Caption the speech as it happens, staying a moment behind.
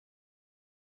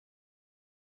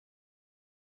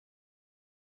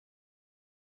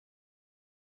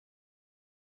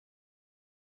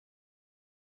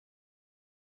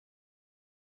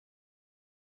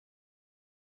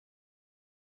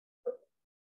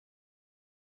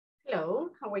Hello,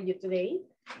 how are you today?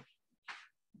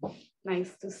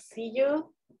 Nice to see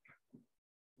you.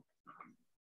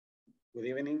 Good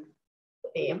evening.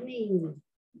 Good evening.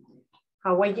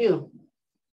 How are you?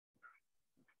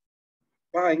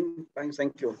 Fine, fine,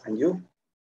 thank you. And you?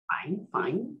 Fine,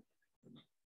 fine.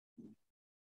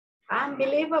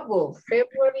 Unbelievable,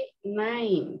 February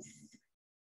 9th.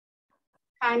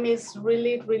 Time is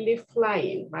really, really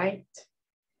flying, right?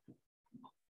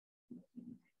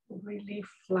 Really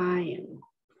flying.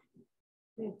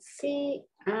 Let's see,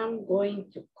 I'm going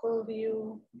to call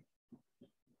you.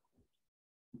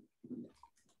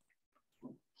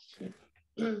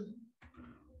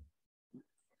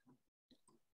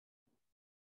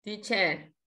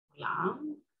 Teacher. Hola.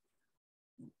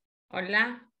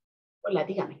 Hola. Hola,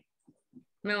 dígame.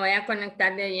 Me voy a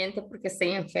conectar de oyente porque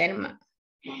estoy enferma.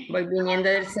 Voy viniendo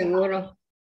del seguro.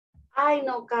 Ay,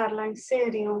 no, Carla, en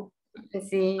serio.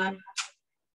 Sí.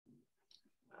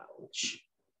 Ouch.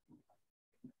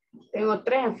 Tengo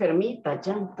 3 enfermitas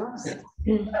ya, entonces.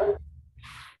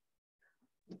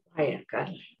 Vaya,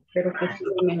 Carla. Espero que esté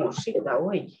mejorcita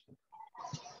hoy.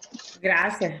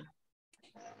 Gracias.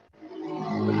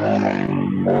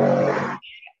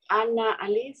 Ana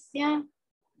Alicia.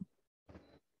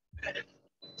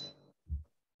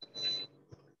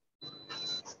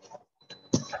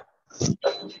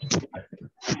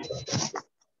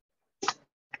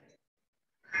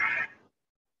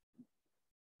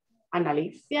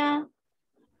 Analicia.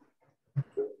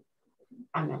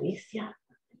 Analicia.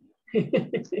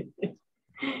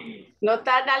 ¿No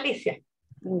está Analicia?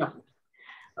 No.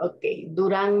 Ok.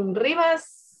 Durán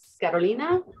Rivas.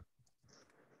 Carolina.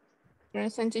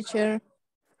 Present, teacher.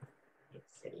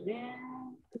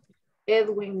 Excelente.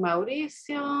 Edwin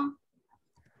Mauricio.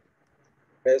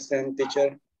 Present,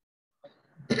 teacher.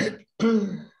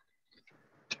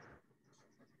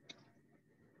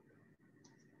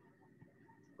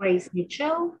 Grace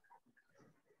Michelle.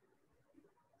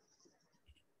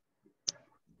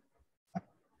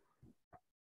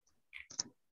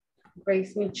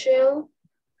 Grace Michelle.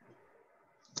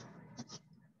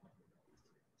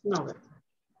 No.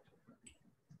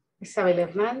 Isabel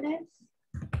Hernández.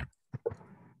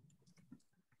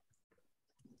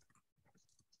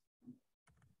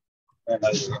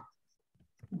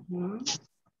 Ujú.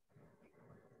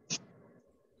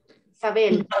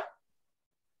 Isabel.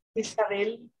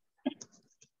 Isabel.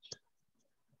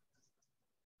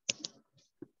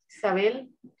 Isabel,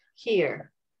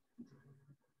 here.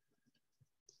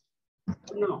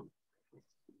 No.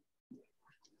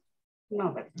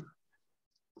 No, ¿verdad?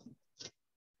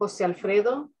 José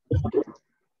Alfredo.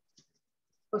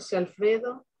 José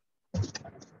Alfredo.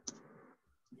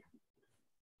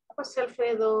 José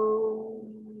Alfredo.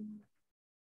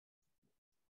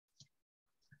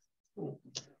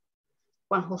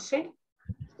 Juan José.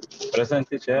 Present,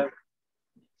 teacher.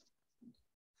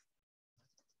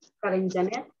 Karen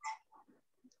Janet.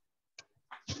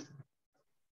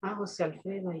 Ah, José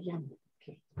Alfredo allá.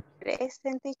 Okay.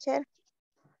 Present, teacher.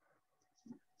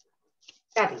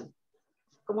 Karen,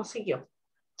 ¿cómo siguió?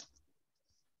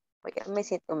 Oye, me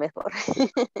siento mejor.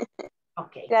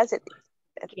 Ok. Gracias, teacher.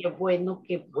 Qué bueno,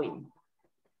 qué bueno.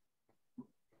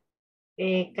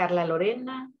 Carla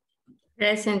Lorena.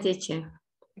 Present, teacher.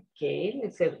 Ok,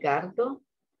 Luis Edgardo.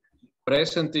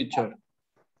 Present, teacher.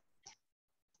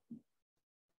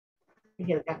 Luis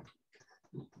Edgardo.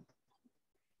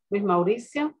 Luis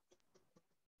Mauricio.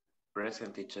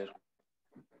 Present, teacher.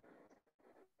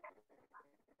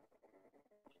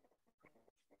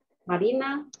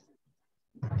 Marina.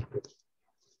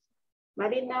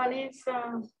 Marina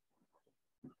Vanessa.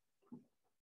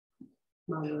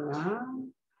 Marina.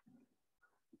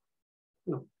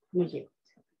 No, no llego.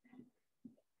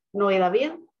 Noé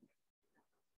David.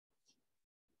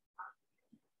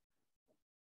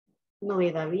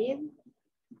 Noé David.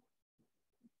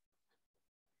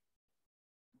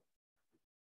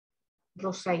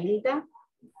 Rosailda.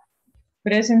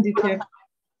 Present, teacher.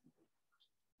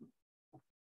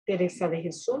 Teresa de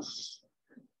Jesús.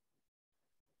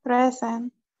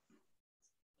 Present.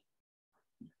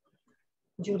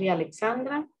 Yuri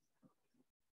Alexandra.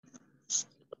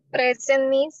 Present,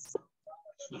 Miss.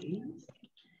 Sí.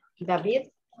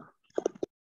 David.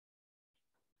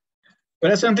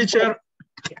 Present, teacher.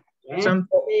 Bien.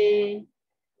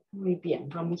 Muy bien.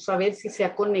 Vamos a ver si se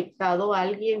ha conectado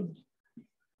alguien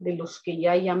de los que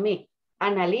ya llamé.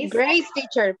 Analiza. Grace,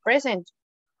 teacher. Present.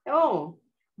 Oh,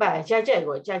 va, ya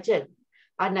llego, ya llego.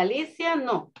 Analicia,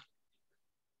 no.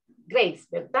 Grace,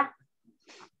 ¿verdad?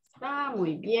 Ah,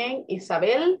 muy bien.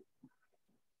 Isabel.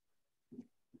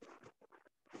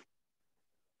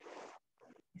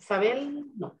 Isabel,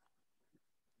 no.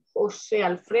 José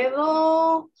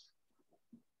Alfredo.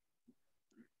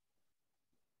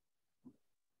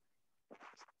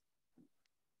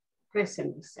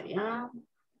 Present, dice, ya.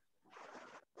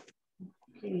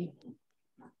 Okay.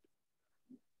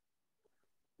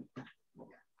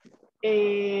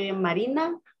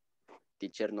 Marina.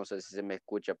 Teacher, no sé si se me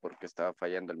escucha porque estaba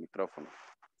fallando el micrófono.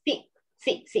 Sí,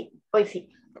 sí, sí, hoy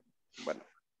sí. Bueno.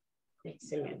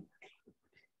 Excelente.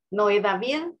 Noé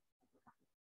David.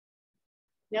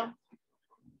 No.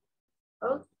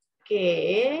 Ok.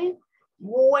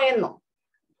 Bueno.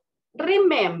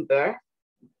 Remember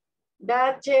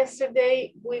that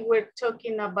yesterday we were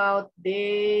talking about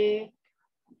the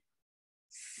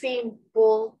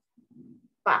simple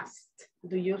past.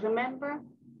 Do you remember?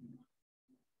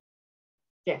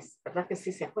 Yes, ¿verdad que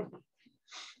sí se acuerdan?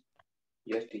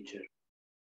 Yes, teacher.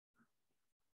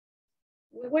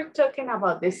 We were talking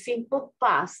about the simple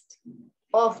past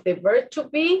of the verb to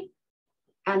be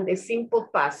and the simple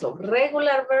past of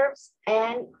regular verbs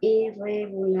and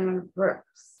irregular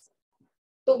verbs.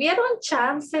 ¿Tuvieron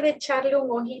chance de echarle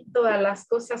un ojito a las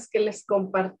cosas que les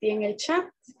compartí en el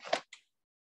chat?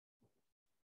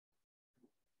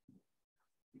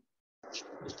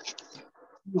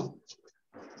 No.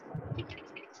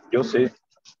 Yo sí.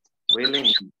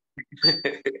 Really?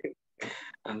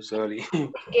 I'm sorry.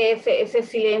 Que ese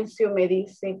silencio me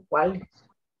dice cuál.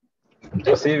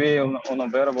 Yo sí vi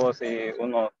unos verbos y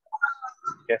uno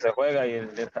que se juega y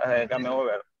le está game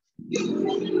over.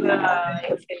 Ah,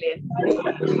 excelente.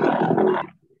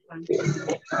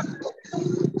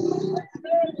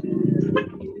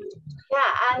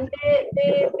 Yeah, and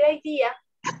the idea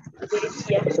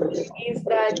is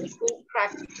that you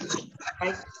practice,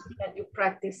 right? That you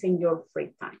practice in your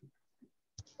free time.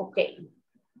 Okay,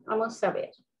 vamos a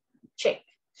ver. Check.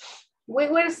 We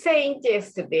were saying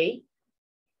yesterday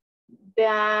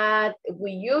that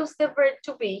we use the verb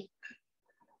to be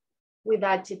with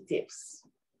adjectives.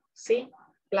 See,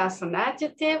 plus an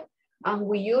adjective, and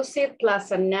we use it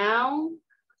plus a noun,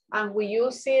 and we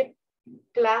use it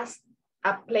plus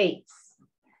a place.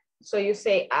 So you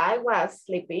say, I was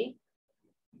sleepy.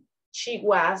 She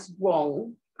was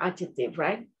wrong, adjective,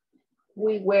 right?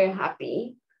 We were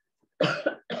happy.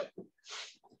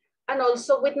 And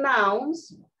also with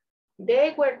nouns,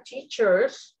 they were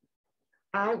teachers.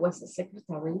 I was a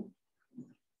secretary.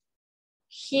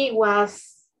 He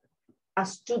was a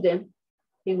student.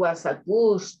 He was a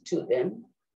good student.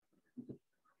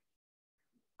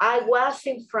 I was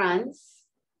in France.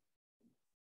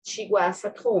 She was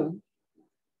at home.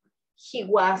 He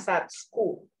was at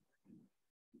school.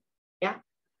 Yeah.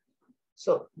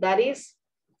 So that is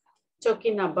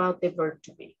talking about the verb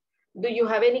to be. Do you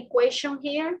have any question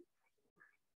here?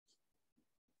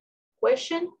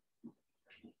 Question?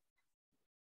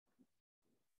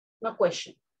 No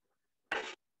question.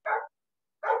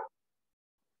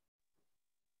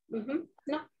 Mm-hmm.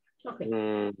 No. Okay.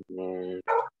 No.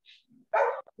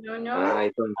 I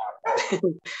don't.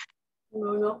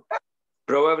 No.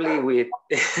 Probably with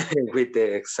with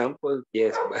the example,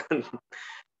 yes,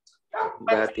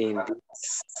 but in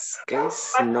this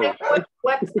case, no.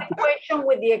 What's the question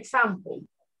with the example?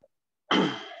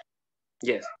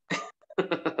 Yes.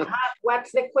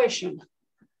 What's the question?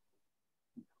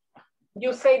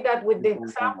 You say that with the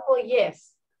example,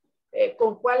 yes.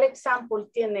 ¿Con cuál example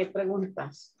tiene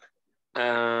preguntas?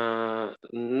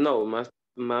 No,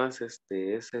 más es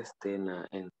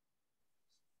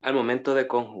al momento de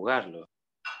conjugarlo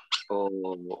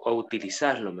o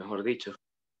utilizarlo, mejor dicho.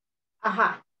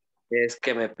 Ajá. Es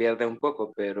que me pierde un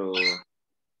poco, pero...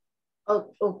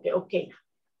 Ok.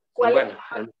 ¿Cuál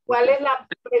es la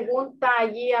pregunta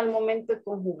allí al momento de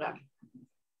conjugar?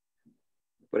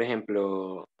 Por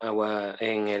ejemplo,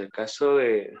 en el caso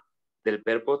del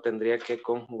verbo tendría que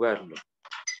conjugarlo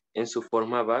en su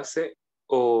forma base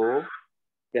o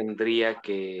tendría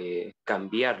que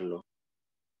cambiarlo.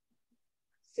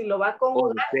 Si lo va a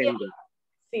conjugar,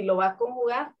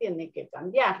 tiene que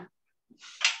cambiar.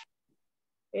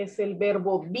 Es el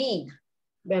verbo be,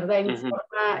 ¿verdad?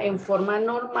 En forma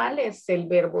normal es el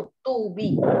verbo to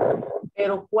be.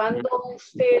 Pero cuando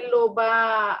usted lo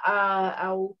va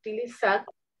a utilizar,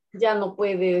 ya no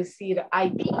puede decir I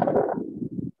be.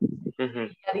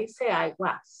 Ya dice I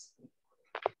was.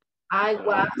 I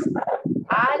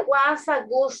was a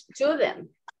good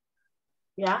student.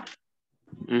 ¿Ya?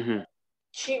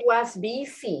 She was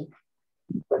busy.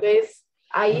 Entonces,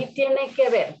 ahí tiene que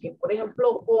ver que, por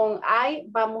ejemplo, con I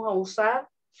vamos a usar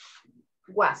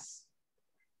was.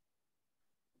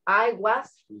 I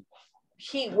was,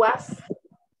 he was,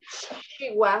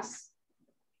 she was,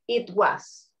 it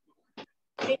was.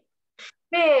 ¿Sí?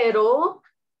 Pero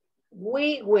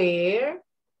we were,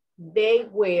 they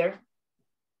were,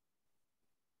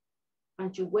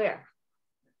 and you were,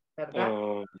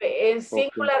 ¿verdad? En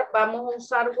singular vamos a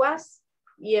usar was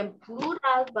y en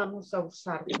plural vamos a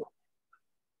usar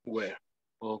were.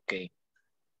 Ok.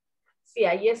 Sí,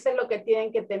 ahí eso es lo que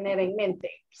tienen que tener en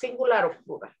mente, singular o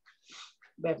plural,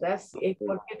 ¿verdad? Sí,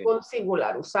 porque con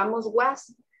singular usamos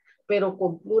was, pero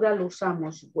con plural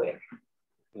usamos were.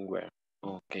 Were.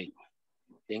 Ok.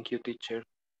 Thank you, teacher.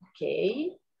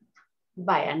 Okay.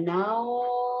 Vaya, now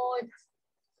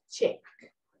check.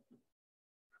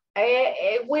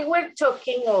 We were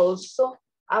talking also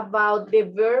about the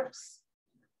verbs,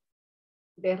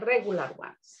 the regular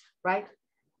ones, right?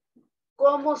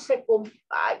 ¿Cómo se...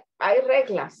 hay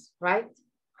reglas, right?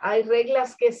 Hay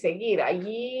reglas que seguir.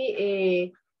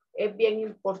 Allí es bien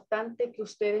importante que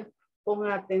ustedes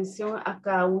pongan atención a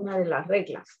cada una de las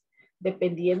reglas,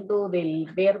 dependiendo del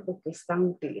verbo que están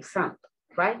utilizando,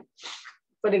 right?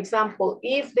 For example,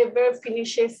 if the verb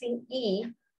finishes in E,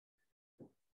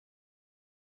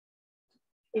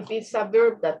 if it's a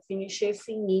verb that finishes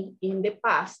in E in the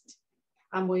past,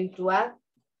 I'm going to add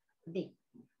D.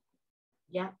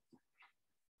 Yeah.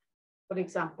 For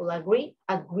example, agree,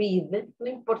 agreed. No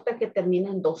importa que termine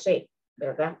en 2E,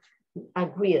 ¿verdad?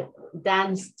 Agreed,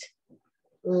 danced,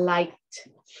 liked,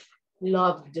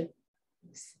 loved,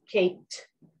 escaped,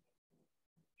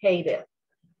 hated.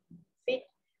 ¿Sí?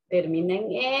 Termina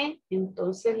en E,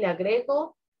 entonces le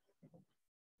agrego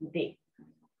D.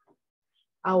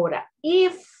 Ahora,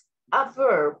 if a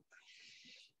verb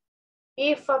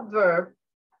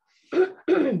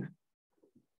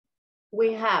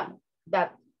we have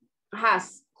that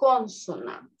has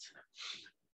consonant,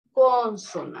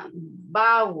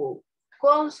 vowel,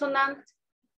 consonant,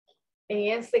 en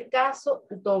este caso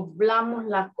doblamos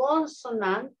la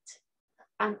consonant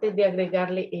antes de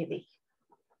agregarle ed.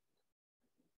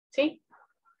 ¿Sí?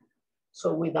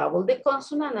 So we double the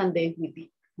consonant and then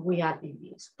we add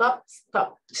ed. Stop,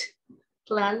 stopped.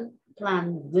 Plan,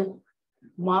 planned.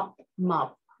 Mop,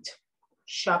 mopped.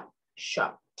 Shop,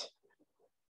 shopped.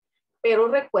 Pero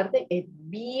recuerden, es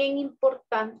bien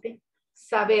importante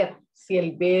saber si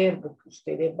el verbo que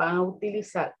ustedes van a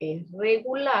utilizar es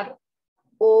regular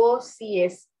o si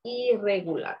es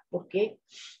irregular, porque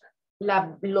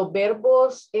los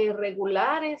verbos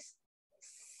regulares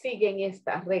siguen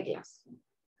estas reglas,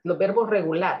 los verbos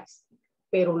regulares,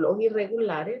 pero los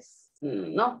irregulares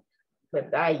no,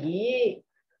 ¿verdad? Allí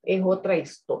es otra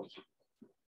historia.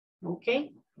 ¿Ok?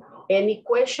 Any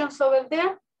questions over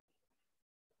there?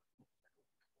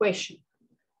 Question.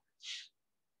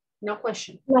 No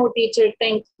question. No, teacher,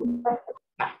 thank you.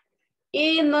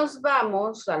 Y nos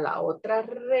vamos a la otra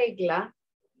regla,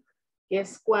 que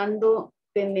es cuando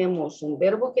tenemos un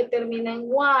verbo que termina en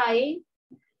Y,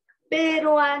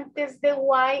 pero antes de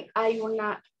Y hay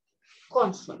una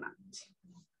consonante,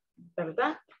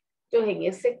 ¿verdad? Entonces, en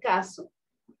ese caso,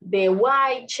 the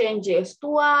Y changes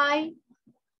to I,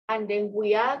 and then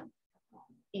we add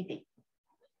ed.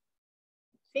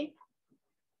 ¿Sí?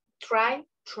 Try,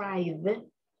 tried,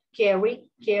 carry,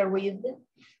 carried,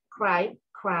 cry,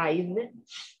 cried,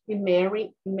 y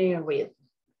marry, married.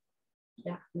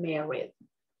 Ya, married.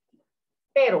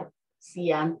 Pero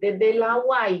si antes de la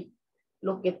Y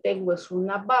lo que tengo es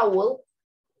una vowel,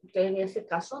 entonces en ese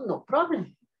caso no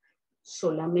problem.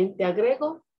 Solamente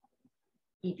agrego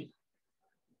ed.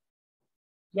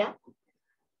 ¿Ya?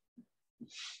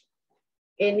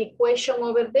 Any question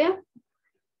over there?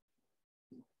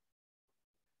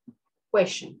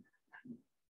 Question.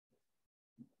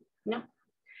 ¿No?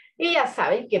 Y ya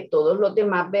saben que todos los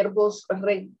demás verbos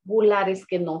regulares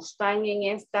que no están en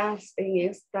estas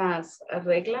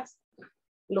reglas,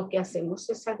 lo que hacemos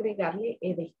es agregarle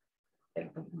ed.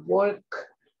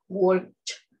 Work,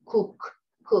 worked, cook,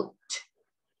 cooked.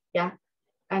 ¿Ya?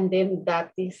 And then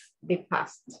that is the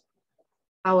past.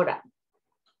 Ahora,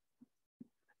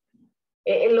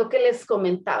 lo que les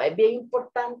comentaba, es bien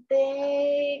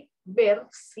importante ver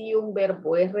si un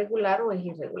verbo es regular o es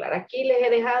irregular. Aquí les he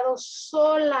dejado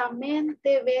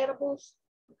solamente verbos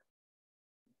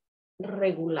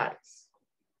regulares.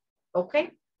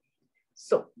 Okay?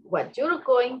 So, what you're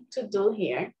going to do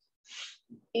here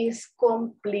is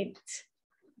complete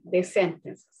the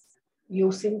sentences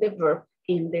using the verb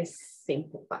in the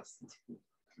simple past.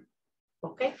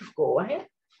 Okay, go ahead.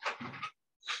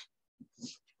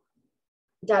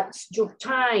 That's your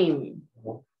time.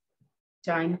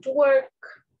 Time to work.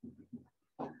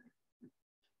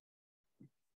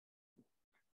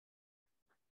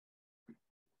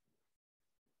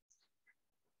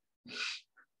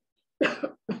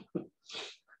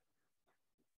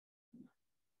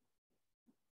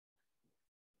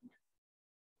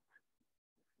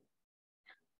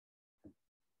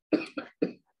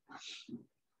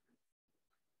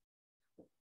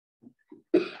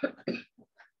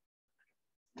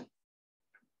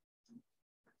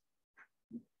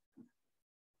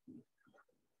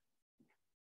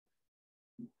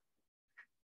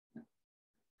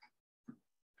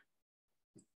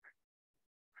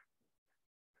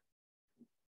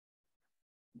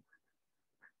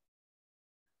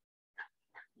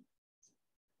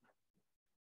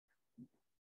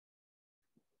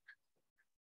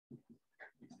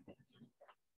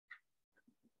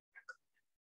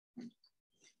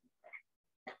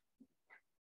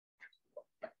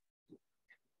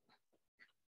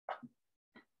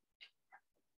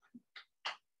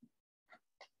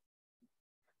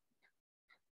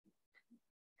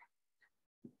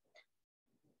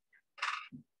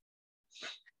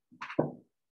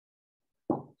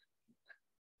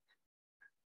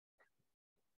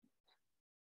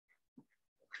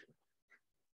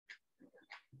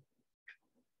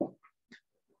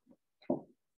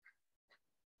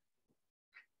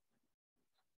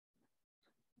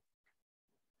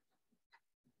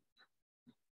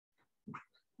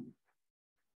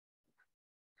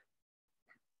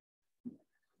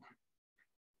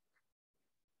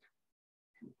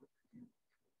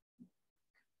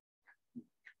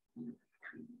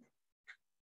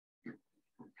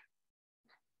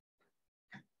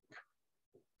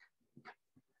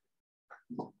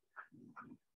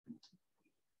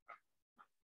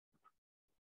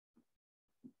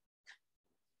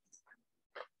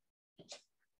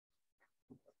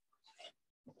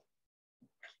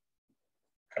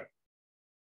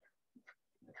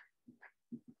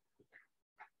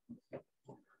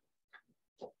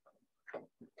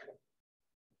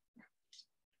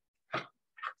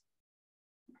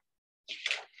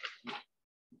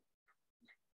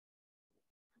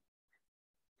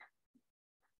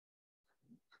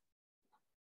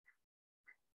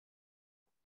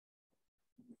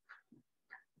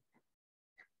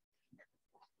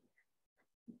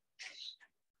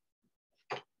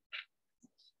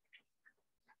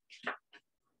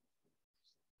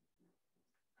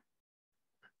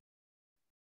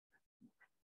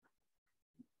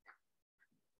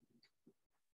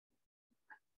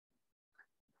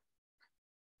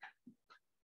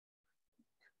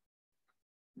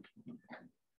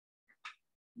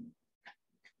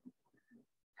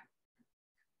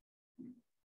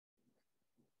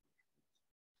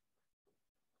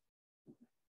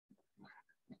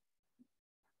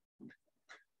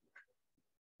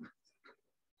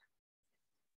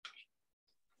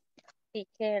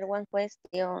 Teacher, one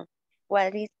question.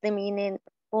 What is the meaning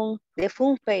of the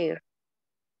fun fair?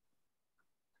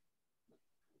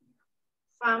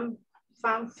 Fanfare.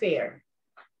 Fun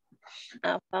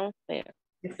fair.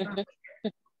 The fun-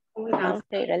 Fun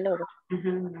fair, I love it. Ajá,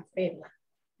 una feria.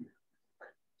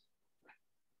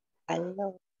 I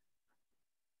love it.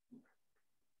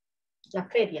 La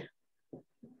feria.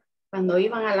 Cuando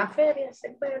iban a la feria, se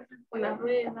acuerdan, con la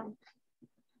rueda.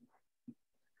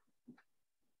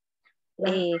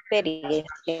 Feria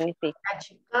significa. A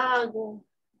Chicago,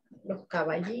 los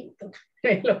caballitos,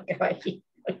 los caballitos.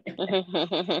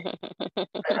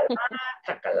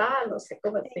 Tracalá, no sé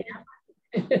cómo se llama.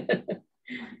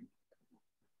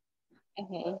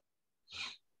 Ujú.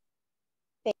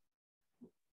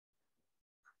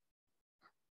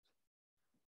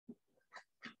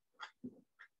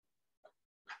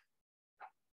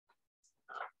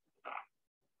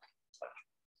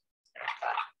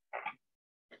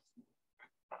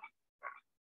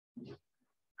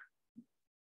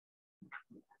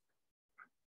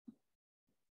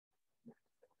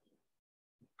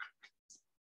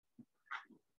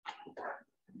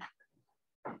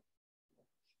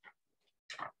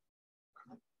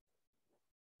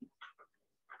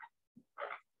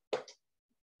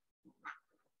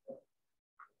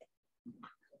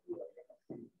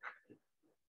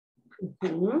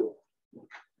 Ujú.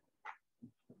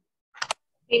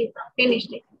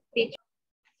 Finished it, teacher.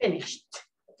 Finished.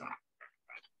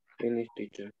 Finish,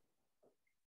 teacher.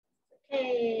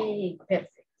 Okay,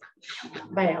 perfecto.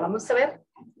 Vaya, vamos a ver.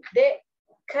 The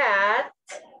cat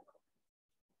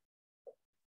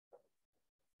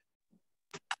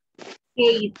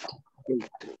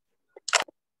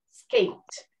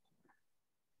escaped.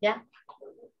 ¿Ya?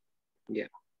 Ya.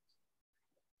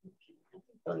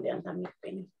 ¿Dónde anda mi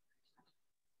pene?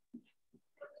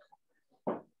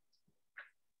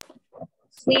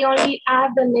 We only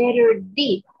add the letter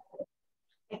D.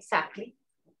 Exactly.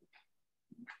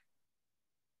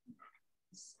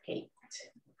 Escaped.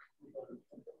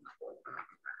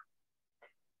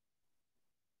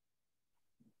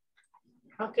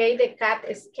 Okay, the cat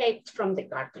escaped from the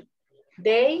garden.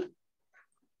 They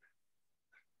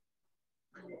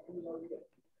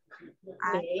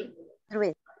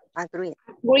Agreed. Agreed.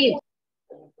 Agreed.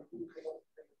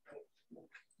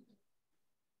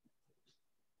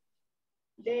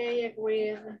 They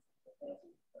agreed.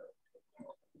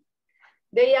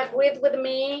 They agreed with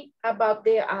me about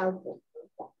the album.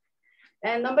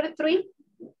 And number 3.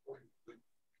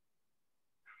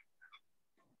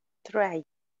 Try.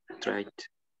 Tried.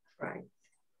 Right.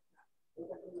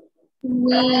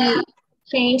 We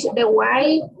changed the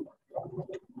Y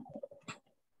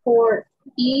for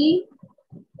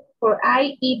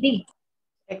IED.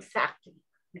 Exactly.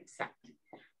 Exactly.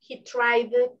 He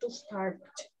tried to start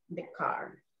the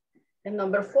car. And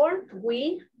number 4,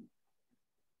 we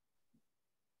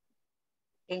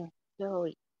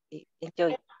Enjoy.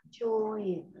 enjoyed.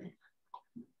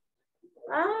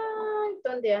 Ah,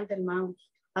 ¿dónde anda el mouse?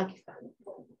 Aquí está.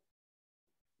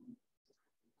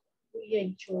 We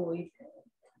enjoyed.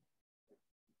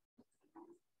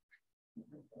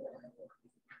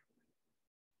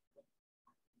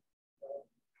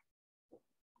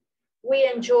 We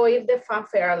enjoyed the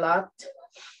fanfare a lot.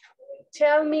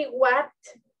 Tell me what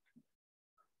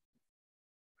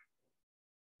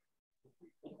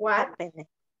Happened.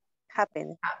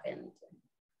 happened.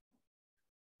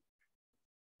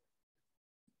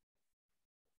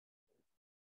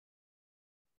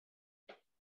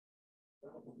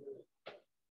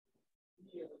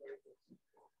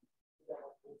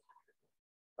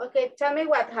 Okay, tell me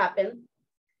what happened.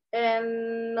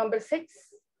 And number 6.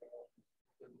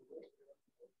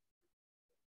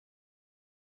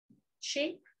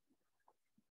 She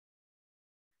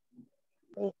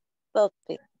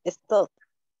Stopped.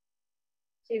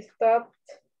 She stopped.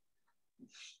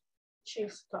 She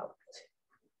stopped.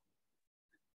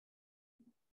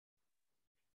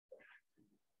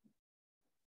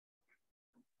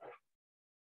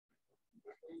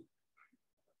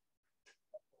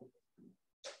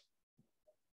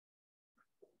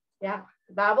 Yeah,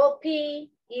 double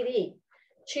P-E-D.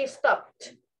 She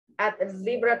stopped at a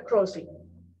zebra crossing.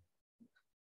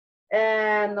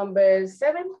 And number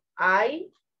 7, I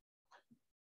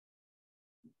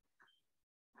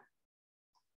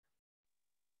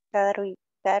Carried.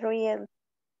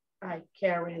 I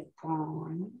carried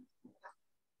on.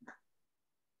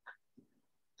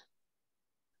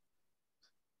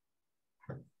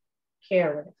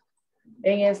 Carried.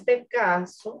 En este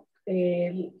caso,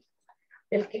 el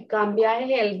que cambia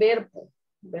es el verbo,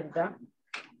 ¿verdad?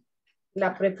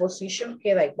 La preposición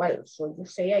queda igual. So you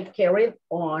say, I carried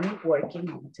on working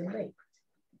until late.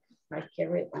 I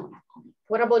carried on.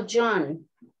 What about John?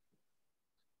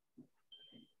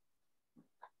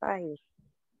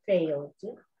 Failed.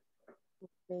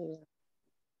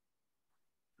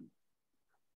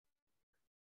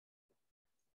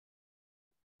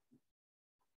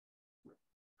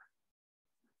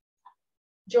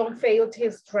 John failed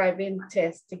his driving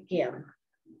test again.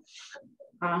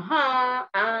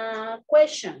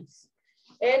 Questions?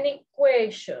 Any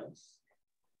questions?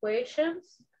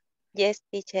 Questions? Yes,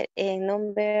 teacher.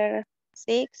 Number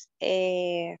 6.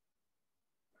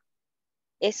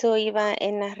 Eso iba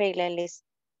en las reglas.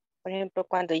 Por ejemplo,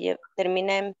 cuando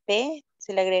termina en P,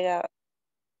 se le agrega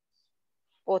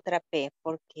otra P,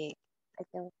 porque hay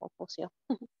tengo confusión.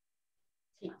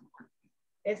 Sí,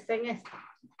 está en esta.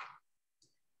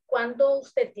 Cuando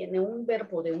usted tiene un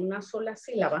verbo de una sola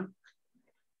sílaba,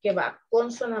 que va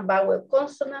consonant, vowel,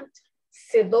 consonant,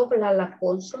 se dobla la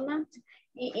consonant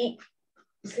y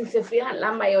si se fijan,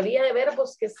 la mayoría de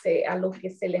verbos a los que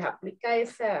se les aplica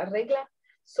esa regla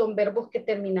son verbos que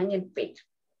terminan en P.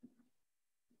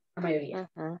 La mayoría.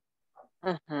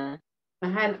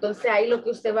 Entonces ahí lo que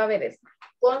usted va a ver es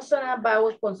consonant,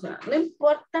 vowel, consonant. No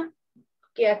importa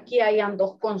que aquí hayan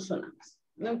 2 consonantes,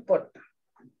 no importa,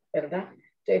 ¿verdad?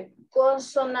 Entonces,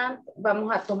 consonant,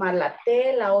 vamos a tomar la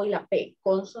T, la O y la P.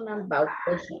 Consonant, vowel,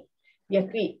 consonant. Y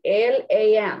aquí,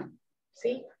 L-A-N,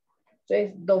 ¿sí?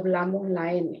 Entonces, doblamos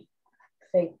la N.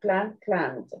 Say, plant,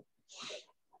 plant.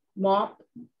 Mop,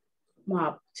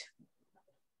 mopped.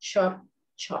 Chop,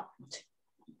 chopped.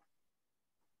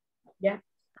 ¿Ya?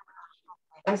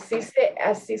 Así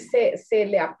se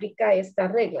le aplica esta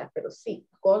regla, pero sí,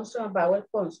 consonant, vowel,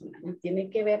 consonant. Y tiene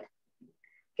que ver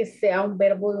que sea un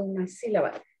verbo de una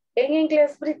sílaba. En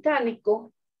inglés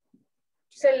británico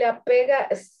se le aplica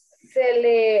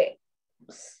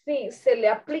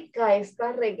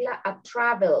esta regla a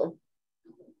travel,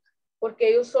 porque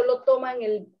ellos solo toman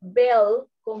el bell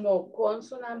como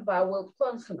consonant, vowel,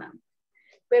 consonant.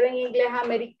 Pero en inglés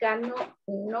americano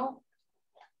no,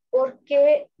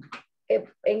 porque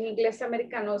en inglés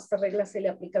americano esta regla se le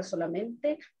aplica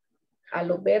solamente a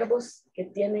los verbos que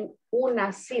tienen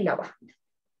una sílaba.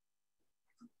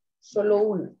 Solo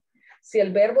una. Si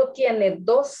el verbo tiene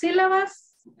 2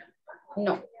 sílabas,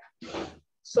 no.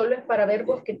 Solo es para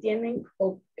verbos que tienen,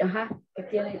 que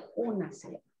tienen una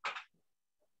sílaba.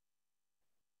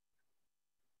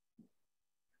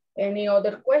 Any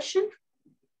other question?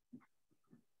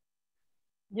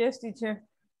 Yes, teacher.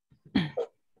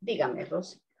 Dígame,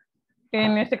 Rosy.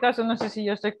 En este caso, no sé si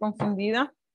yo estoy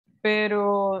confundida,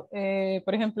 pero,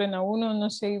 por ejemplo, en la 1 no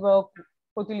se iba a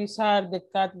utilizar the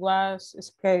cat was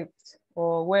escaped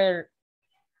o where.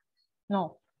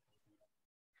 No.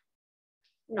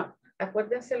 No,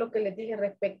 acuérdense lo que les dije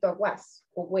respecto a was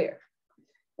o where.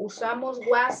 Usamos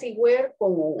was y where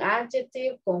con un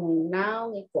adjective, con un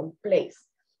noun y con place.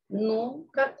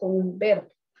 Nunca con un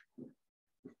verbo.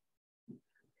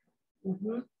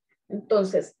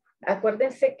 Entonces,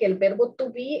 acuérdense que el verbo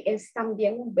to be es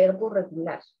también un verbo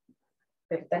regular,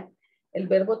 ¿verdad? El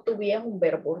verbo to be es un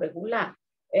verbo regular.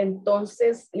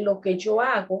 Entonces, lo que yo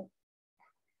hago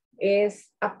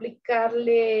es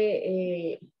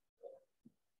aplicarle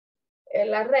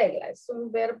la regla. Es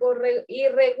un verbo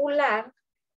irregular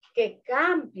que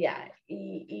cambia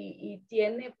y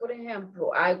tiene, por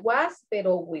ejemplo, I was,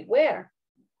 pero we were,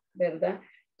 ¿verdad?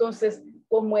 Entonces,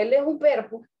 como él es un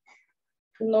verbo,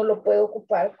 no lo puedo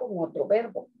ocupar con otro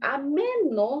verbo, a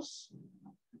menos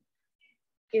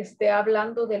que esté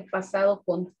hablando del pasado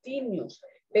continuo,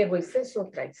 pero esa es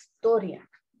otra historia.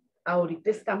 Ahorita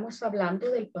estamos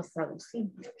hablando del pasado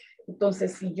simple.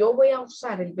 Entonces, si yo voy a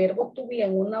usar el verbo to be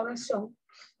en una oración,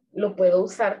 lo puedo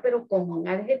usar, pero con un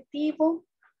adjetivo,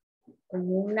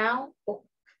 con un noun o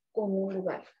con un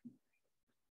lugar.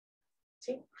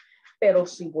 ¿Sí? Pero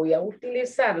si voy a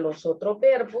utilizar los otros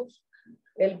verbos,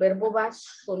 el verbo va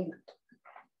solito.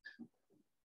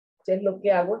 Entonces, lo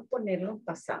que hago es ponerlo en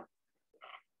pasado.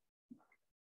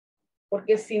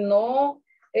 Porque si no,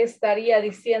 estaría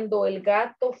diciendo el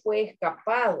gato fue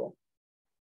escapado,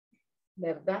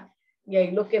 ¿verdad? Y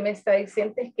ahí lo que me está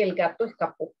diciendo es que el gato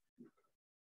escapó.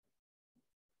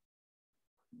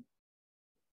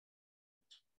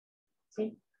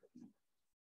 ¿Sí?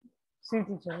 Sí,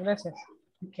 teacher, gracias.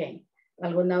 Ok.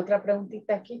 ¿Alguna otra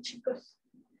preguntita aquí, chicos?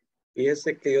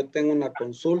 Fíjese que yo tengo una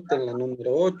consulta en la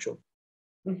número 8.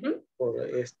 Por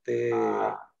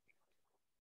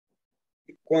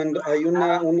cuando hay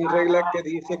una regla que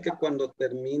dice que cuando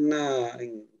termina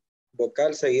en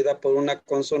vocal seguida por una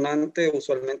consonante,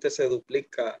 usualmente se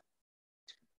duplica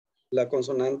la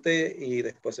consonante y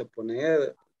después se pone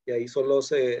ed. Y ahí solo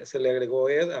se le agregó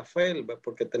ed a fel,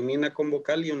 porque termina con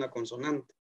vocal y una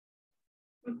consonante.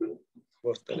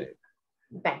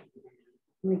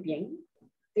 Muy bien.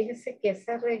 Fíjese que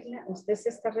esa regla, usted se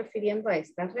está refiriendo a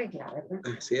esta regla, ¿verdad?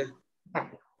 Así es.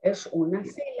 Vale. Es una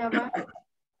sílaba.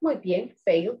 Muy bien,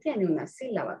 fail tiene una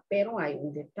sílaba, pero hay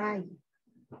un detalle.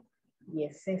 Y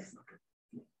es esto.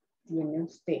 Tiene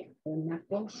usted una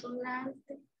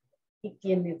consonante y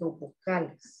tiene 2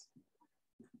 vocales.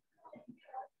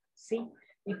 ¿Sí?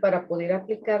 Y para poder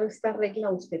aplicar esta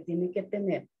regla, usted tiene que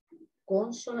tener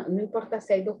consonante, no importa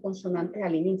si hay 2 consonantes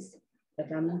al inicio,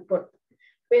 ¿verdad? No importa.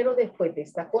 Pero después de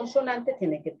esta consonante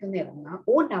tiene que tener una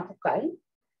vocal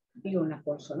y una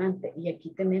consonante. Y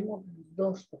aquí tenemos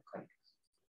 2 vocales.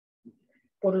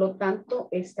 Por lo tanto,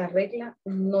 esta regla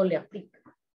no le aplica.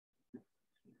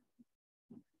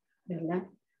 ¿Verdad?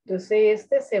 Entonces,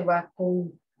 este se va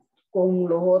con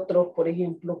los otros, por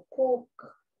ejemplo, cook,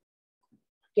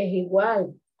 que es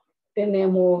igual.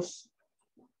 Tenemos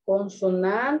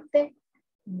consonante,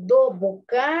 2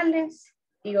 vocales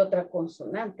y otra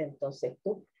consonante. Entonces,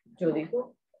 yo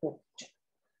digo cook.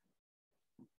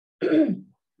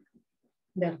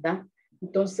 ¿Verdad?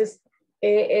 Entonces,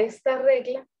 esta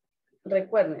regla,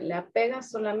 recuerden, la pega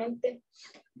solamente.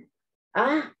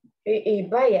 Y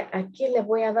vaya, aquí les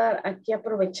voy a dar, aquí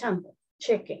aprovechando,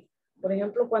 cheque. Por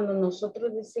ejemplo, cuando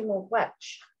nosotros decimos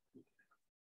watch.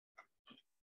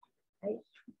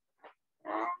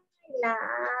 La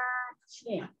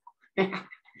H.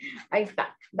 Ahí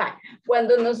está. Vale.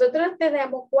 Cuando nosotros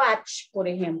tenemos watch, por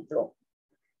ejemplo,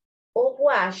 o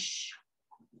wash,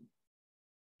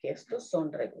 que estos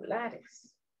son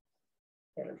regulares,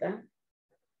 ¿verdad?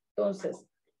 Entonces,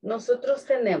 nosotros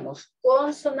tenemos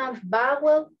consonant,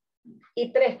 vowel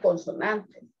y 3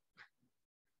 consonantes.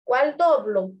 ¿Cuál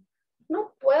doblo?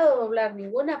 No puedo doblar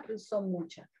ninguna, pero son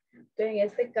muchas. Entonces, en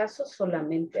este caso,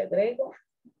 solamente agrego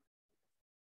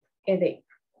ed.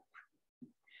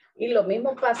 Y lo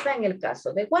mismo pasa en el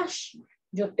caso de wash.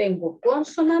 Yo tengo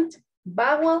consonant,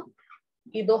 vowel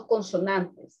y 2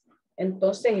 consonantes.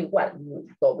 Entonces, igual,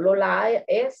 doblo la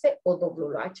S o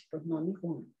doblo la H, pues no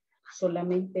ninguna.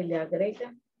 Solamente le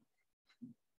agrega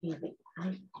y de.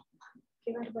 Ay,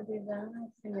 qué barbaridad,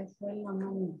 se me fue la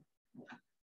mano.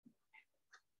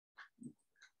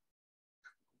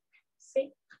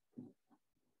 Sí.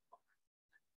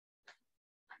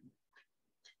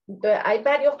 Entonces, hay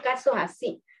varios casos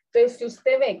así. Entonces, si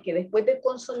usted ve que después de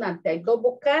consonante hay dos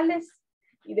vocales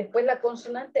y después la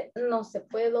consonante no se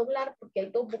puede doblar porque hay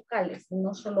dos vocales,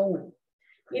 no solo uno.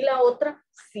 Y la otra,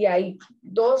 si hay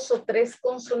dos o tres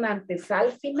consonantes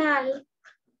al final,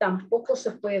 tampoco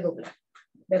se puede doblar,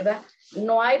 ¿verdad?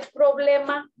 No hay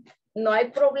problema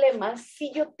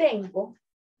si yo tengo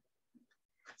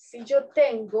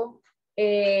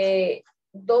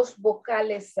dos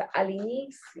vocales al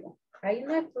inicio. Ahí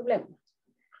no hay problema.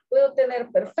 Puedo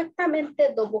tener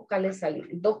perfectamente dos vocales,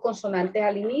 dos consonantes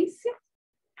al inicio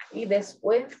y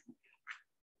después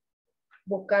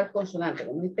vocal consonante.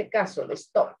 En este caso, el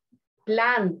stop.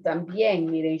 Plan también,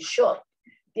 miren, short.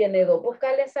 Tiene dos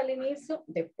vocales al inicio,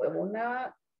 después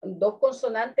dos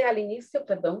consonantes al inicio,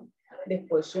 perdón,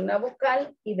 después una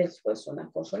vocal y después una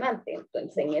consonante.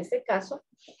 Entonces, en ese caso,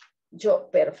 yo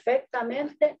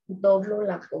perfectamente doblo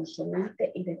la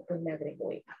consonante y después le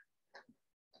agrego ella.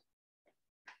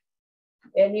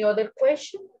 Any other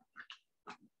question?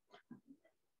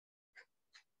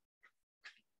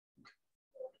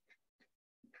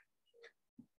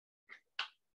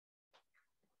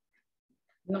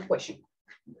 No question.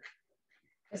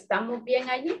 ¿Estamos bien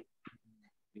allí?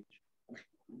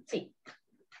 Sí.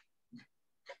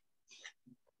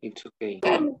 It's okay.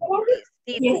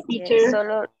 Sí, Yes, teacher.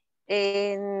 solo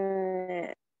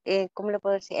 ¿cómo le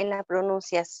puedo decir? En la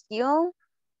pronunciación,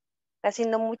 casi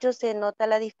no mucho se nota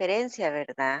la diferencia,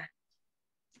 ¿verdad?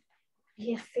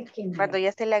 Fíjese que no. Cuando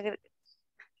ya se le agrega.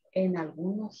 En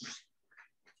algunos,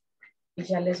 y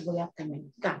ya les voy a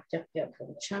comentar, ya estoy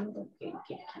aprovechando que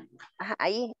Ajá,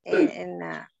 ahí, en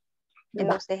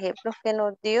los ejemplos que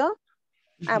nos dio.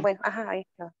 Ah, bueno, ajá, ahí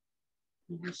está.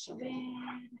 Vamos a ver.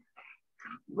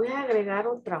 Voy a agregar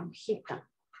otra hojita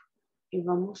y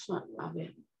vamos a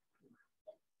ver.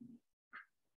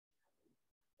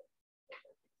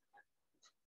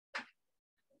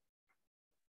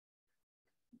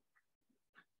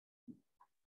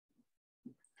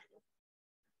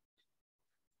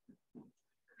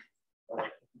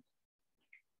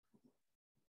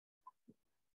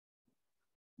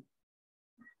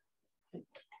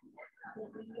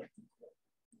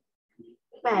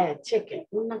 Vaya, cheque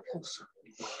una cosa.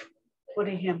 Por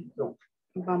ejemplo,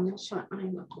 vamos a... Ay,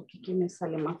 no, porque aquí me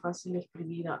sale más fácil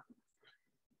escribir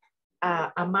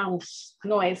a mouse.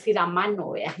 No, es decir a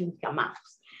mano, vea, a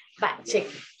mouse. Va,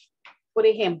 cheque. Por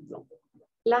ejemplo,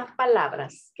 las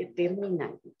palabras que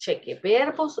terminan, cheque,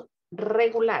 verbos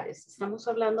regulares. Estamos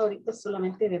hablando ahorita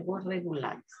solamente de verbos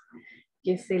regulares.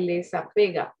 Que se les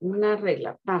apega una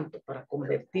regla tanto para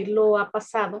convertirlo a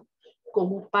pasado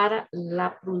como para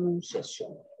la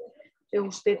pronunciación.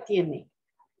 Entonces usted tiene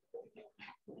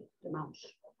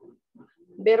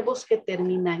verbos que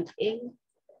terminan en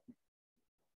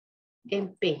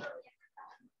P,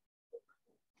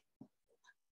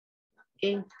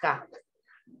 en K,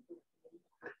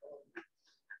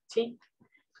 ¿sí?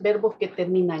 Verbos que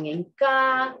terminan en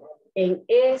K, en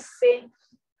S,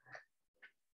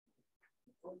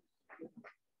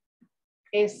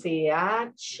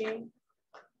 SH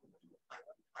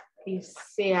y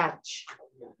CH.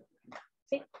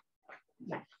 ¿Sí?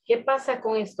 ¿Qué pasa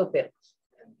con estos verbos?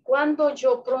 Cuando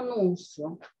yo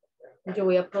pronuncio, yo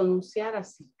voy a pronunciar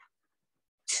así.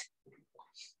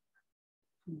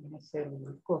 Voy a hacer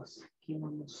una cosa. Aquí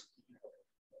vamos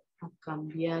a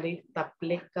cambiar esta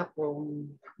pleca por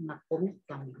una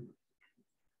comita.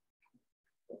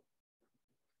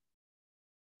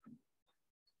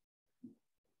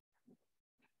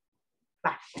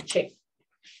 Va, check.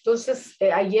 Entonces,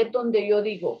 ahí es donde yo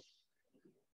digo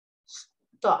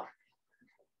stop.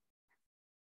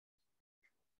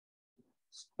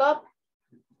 Stop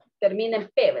termina en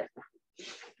P, ¿verdad?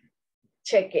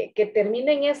 Cheque, que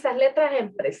terminen esas letras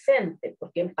en presente,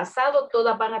 porque en pasado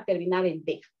todas van a terminar en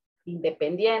D,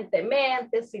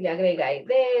 independientemente si le agrega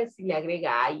ID, si le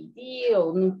agrega ID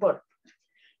o no importa,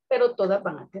 pero todas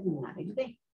van a terminar en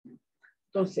D.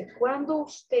 Entonces, cuando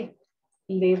usted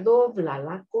le dobla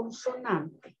la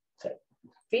consonante, o sea,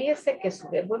 fíjese que su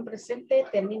verbo en presente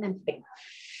termina en P,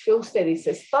 que usted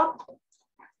dice stop,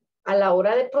 a la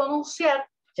hora de pronunciar,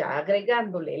 ya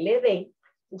agregándole el ED,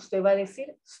 usted va a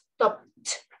decir stopped.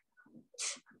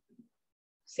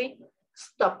 ¿Sí?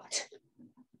 Stopped.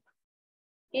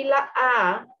 Y la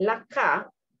A, la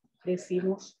K,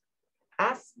 decimos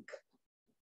ask.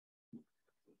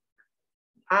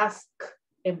 Ask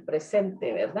en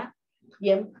presente, ¿verdad?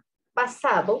 Y en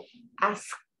pasado,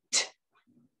 asked.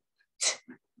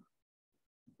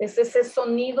 Es ese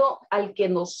sonido al que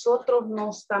nosotros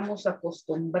no estamos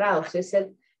acostumbrados. Es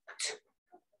el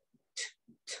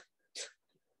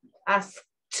asked.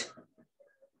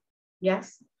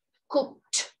 Yes.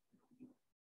 Cooked.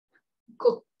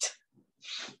 Cooked.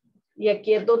 Y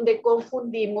aquí es donde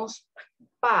confundimos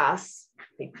pass,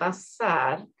 de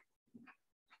pasar,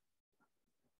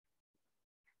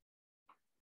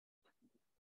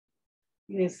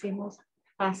 y decimos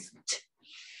past.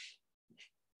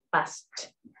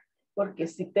 Past. Porque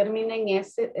si termina en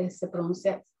S, se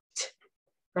pronuncia t,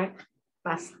 right?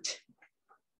 Past.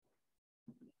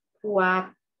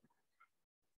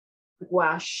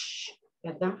 Wash,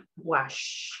 ¿verdad?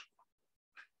 Wash.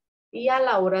 Y a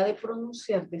la hora de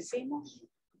pronunciar decimos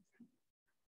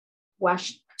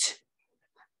washed.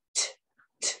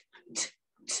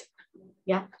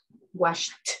 ¿Ya?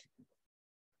 Washed.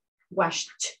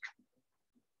 Washed.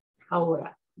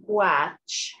 Ahora,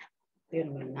 watch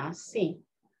termina así.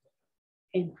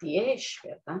 En TH,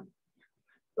 ¿verdad?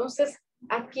 Entonces,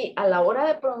 aquí a la hora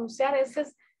de pronunciar ese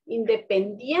es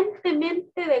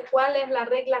independientemente de cuál es la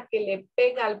regla que le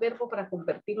pega al verbo para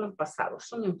convertirlo en pasado.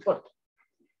 Eso no importa,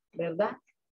 ¿verdad?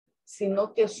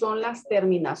 Sino que son las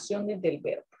terminaciones del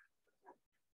verbo.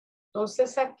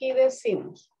 Entonces aquí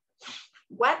decimos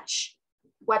watch,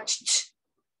 watched,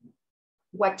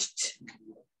 watched,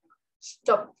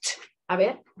 stopped. A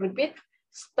ver, repeat.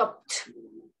 Stopped,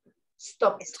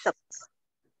 stopped,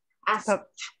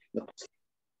 asked,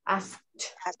 asked,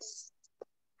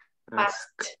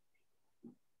 passed,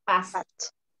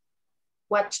 passed,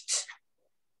 watched,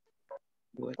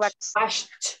 washed,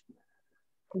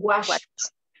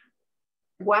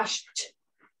 washed,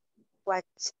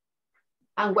 washed,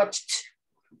 and watched.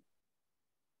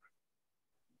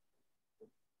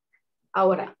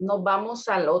 Ahora, nos vamos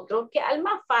al otro, que al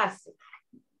más fácil.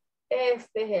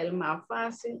 Este es el más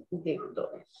fácil de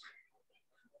todos.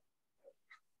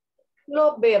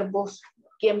 Los verbos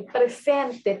que en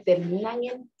presente terminan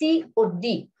en ti o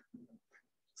di.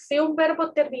 Si un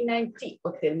verbo termina en ti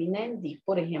o termina en di,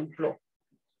 por ejemplo,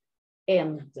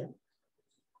 end.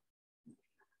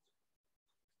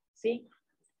 ¿Sí?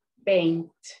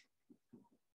 Paint.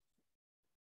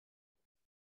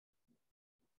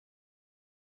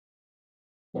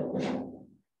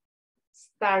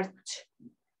 Start.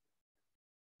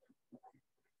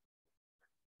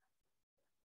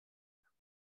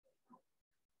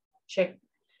 Check.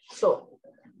 So,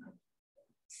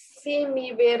 si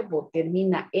mi verbo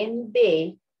termina en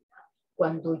D,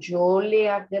 cuando yo le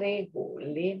agrego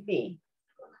le D,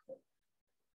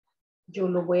 yo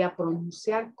lo voy a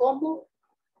pronunciar como,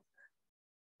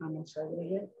 vamos a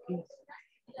ver,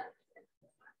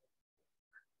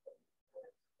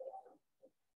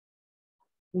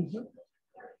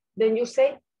 then you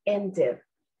say ended,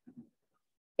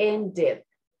 ended,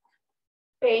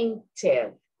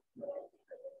 painted,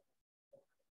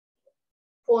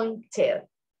 pointed,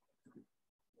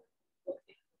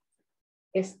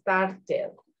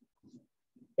 started,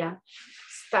 yeah,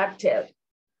 started,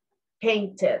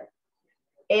 painted,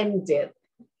 ended.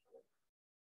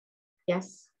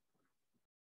 Yes.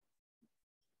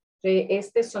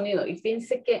 Este sonido, y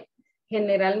fíjense que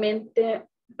generalmente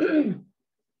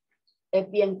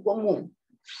es bien común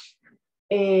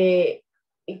que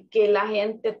la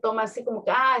gente toma así como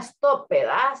que, stop it,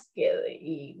 ask it,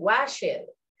 y wash it,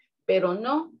 pero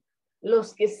no,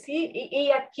 los que sí, y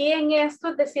aquí en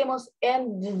esto decimos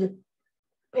ended,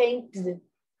 painted,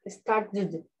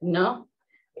 started, no,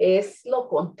 es lo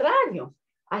contrario.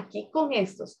 Aquí con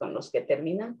estos, con los que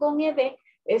terminan con ed,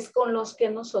 es con los que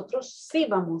nosotros sí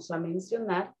vamos a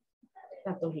mencionar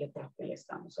las dos letras que le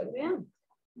estamos olvidando.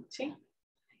 ¿Sí?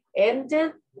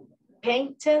 Ended,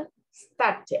 painted,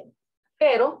 started.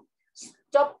 Pero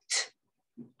stopped,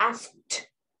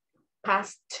 asked,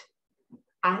 passed,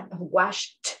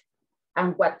 washed,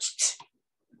 and watched.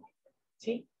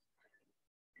 ¿Sí?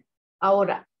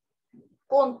 Ahora,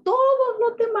 con todos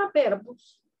los demás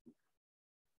verbos,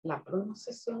 la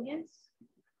pronunciación es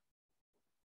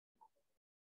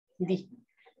di.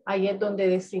 Ahí es donde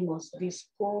decimos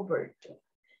discovered.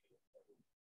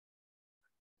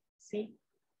 ¿Sí?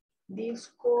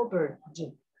 Discovered.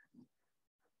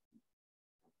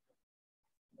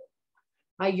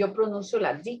 Ahí yo pronuncio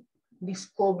la di.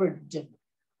 Discovered.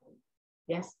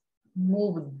 Yes.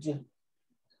 Moved.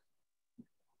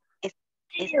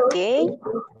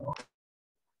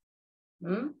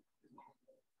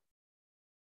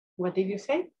 What did you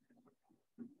say?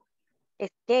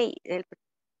 Stay. El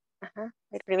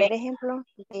primer ejemplo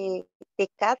de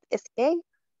cat, stay.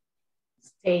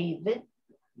 Stayed.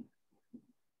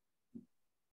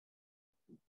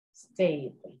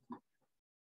 Stayed.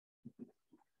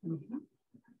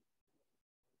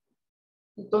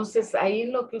 Entonces, ahí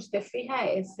lo que usted fija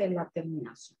es en la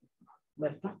terminación,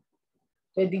 ¿verdad?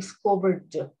 The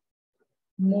discovered,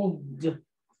 moved,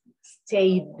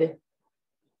 stayed,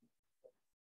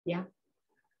 ¿ya?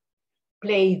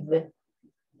 Played,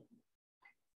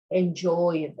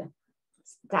 enjoyed,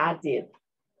 studied,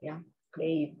 ¿ya?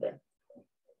 Played.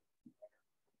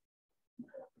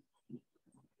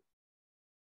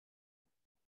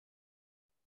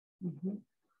 Mm-hmm.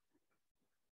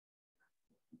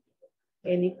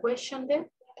 Any question there?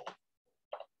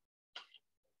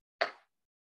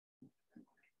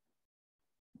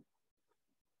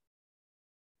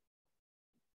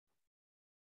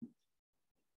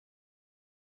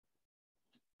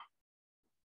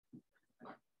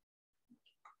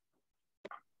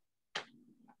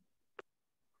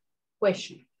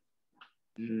 Question?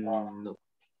 No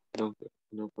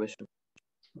question.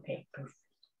 Okay, perfect.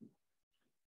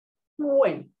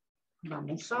 Bueno,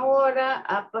 vamos ahora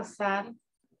a pasar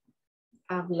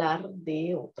a hablar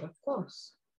de otra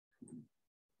cosa.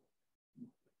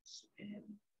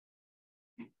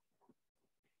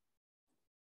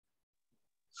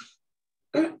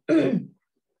 And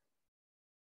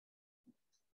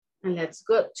let's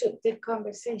go to the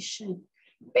conversation.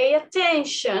 Pay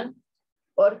attention,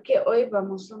 porque hoy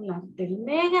vamos a hablar del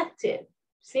negative,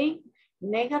 ¿sí?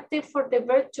 Negative for the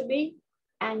verb to be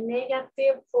and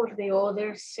negative for the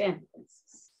other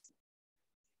sentences.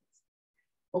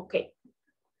 Okay.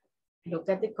 Look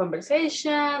at the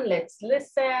conversation. Let's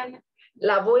listen.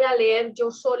 La voy a leer yo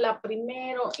sola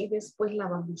primero y después la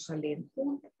vamos a leer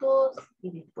juntos y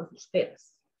después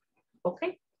ustedes.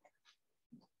 Okay.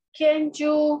 Can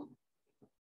you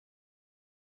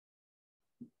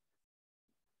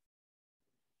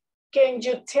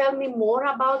tell me more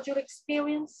about your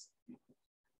experience?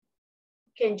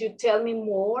 Can you tell me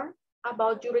more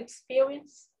about your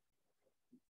experience?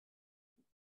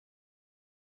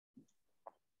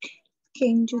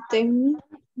 Can you tell me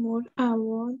more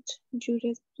about your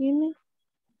experience?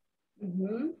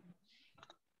 Mm-hmm.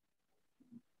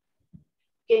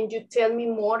 Can you tell me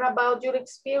more about your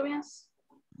experience?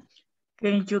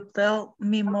 Can you tell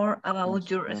me more about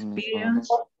your experience?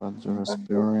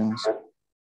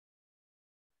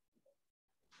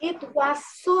 It was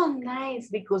so nice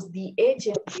because the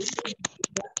agent gave me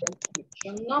the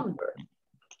subscription number.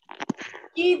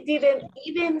 He didn't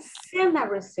even send a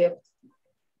receipt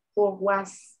for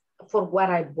what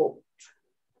I bought.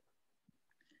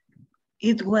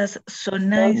 It was so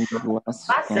nice. It was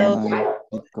so nice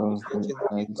because the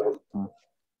agent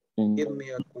Give me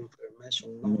a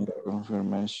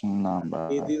confirmation number.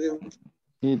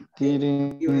 He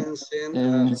didn't even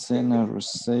send a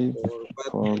receipt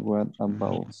for what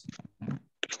about.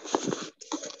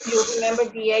 Do you remember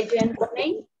the agent's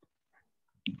name?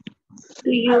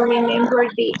 Do you remember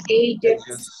the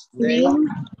agent's name?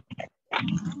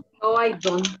 No, I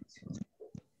don't.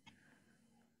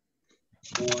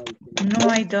 No,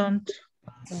 I don't.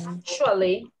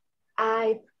 Actually,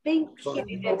 I think he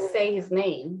didn't say his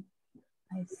name.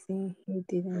 I think he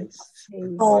didn't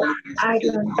say. Oh, I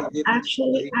don't.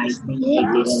 Actually, I think he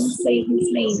didn't say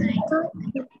his name.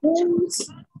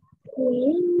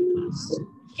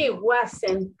 He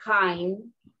wasn't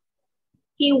kind.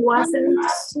 He wasn't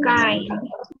kind.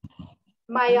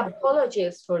 My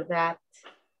apologies for that.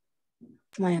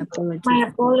 My apologies. My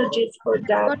apologies for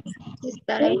that.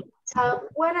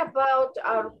 What about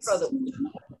our product?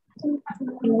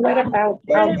 What about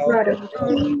our product?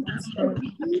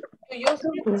 Do you use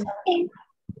it?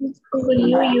 Will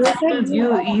you use it? Could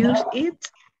you use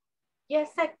it?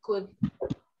 Yes, I could.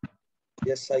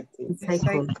 Yes, I could. Yes,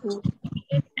 I could.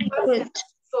 It wasn't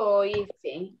so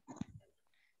easy.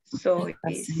 So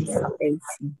easy.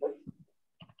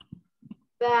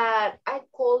 That I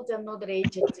called another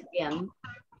agent again.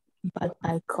 But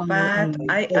I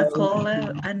called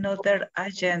another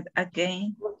agent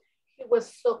again. He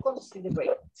was so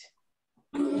considerate.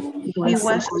 He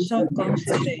was so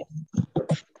considerate.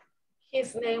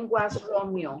 His name was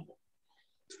Romeo.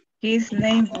 His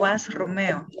name was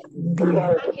Romeo.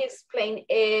 And he explained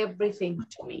everything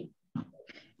to me.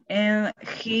 And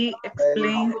he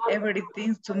explained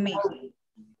everything to me.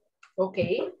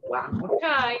 Okay, one more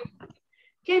time.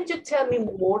 Can you tell me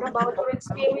more about your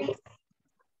experience?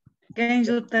 Can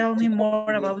you tell me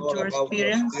more about your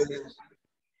experience?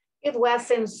 It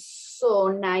wasn't so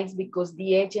nice because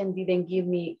the agent didn't give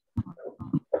me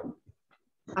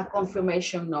a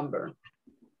confirmation number.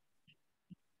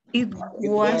 It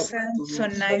wasn't so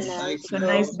nice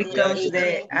because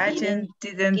the agent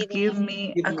didn't give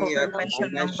me a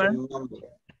confirmation number.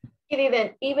 He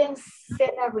didn't even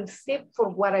send a receipt for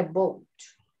what I bought.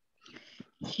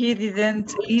 He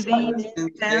didn't even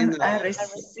send a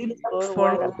receipt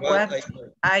for what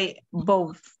I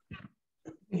bought.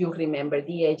 Do you remember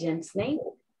the agent's name?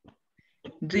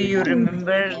 Do you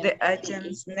remember the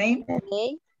agent's name?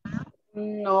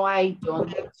 No, I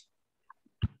don't.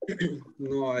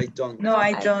 No, I don't. No,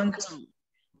 I don't.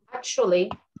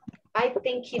 Actually, I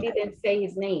think he didn't say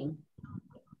his name.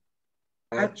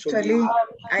 Actually,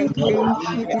 I think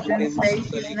he didn't say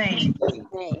his name.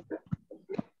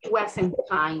 He wasn't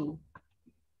kind.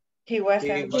 He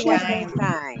wasn't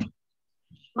kind.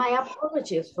 My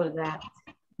apologies for that.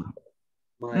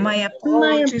 My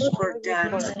apologies for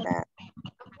that.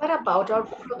 What about our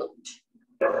product?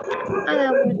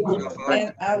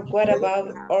 And what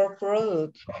about our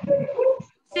product?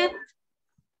 Sit.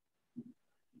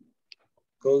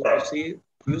 Could you see,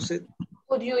 use it?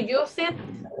 Could you use it?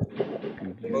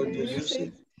 Could you use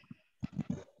it?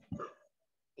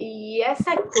 Yes,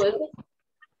 I could.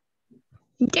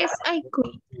 Yes, I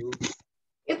could.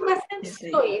 It wasn't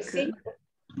so easy.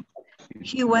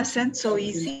 He wasn't so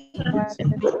easy.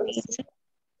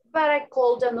 But I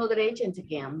called another agent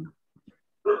again.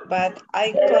 But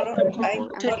I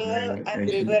called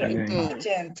another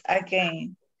agent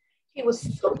again. He was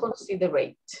so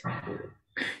considerate.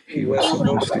 He was so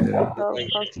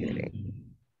considerate.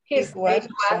 His name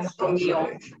was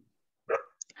Romeo.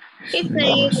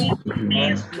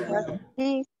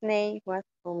 His name was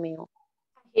Romeo.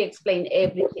 He explained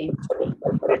everything to me.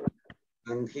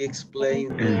 And he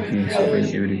explained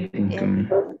everything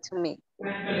to me.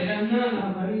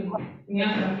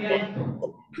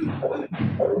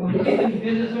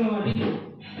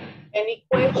 Any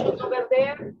questions over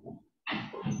there?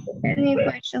 Any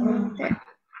question over there?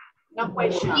 No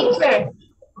questions. Teacher,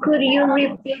 could you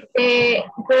repeat the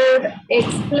verb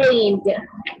explained?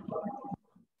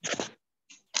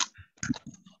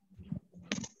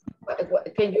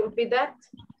 Can you repeat that?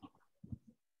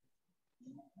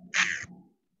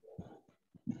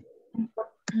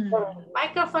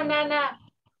 Microphone, Anna.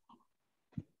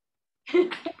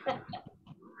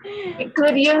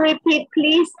 Could you repeat,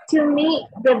 please, to me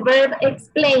the verb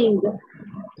explained?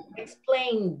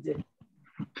 Explained.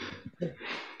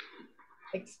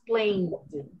 Explained.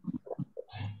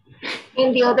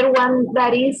 And the other one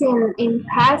that is in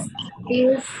past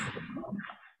is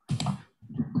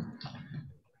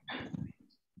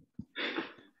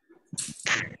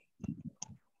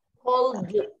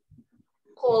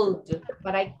called,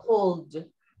 but I called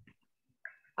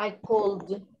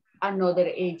another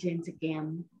agent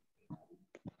again.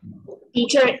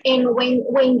 Teacher, and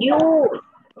when you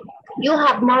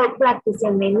have more practice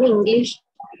in English,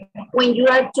 when you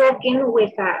are talking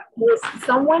with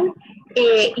someone,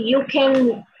 you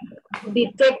can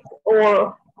detect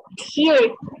or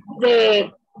hear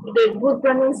the good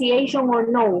pronunciation or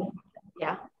no.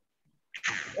 Yeah.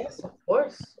 Yes, of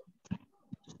course.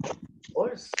 Of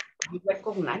course. You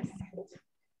recognize it.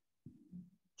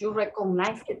 You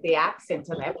recognize the accent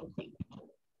and everything.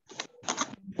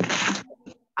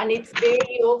 And it's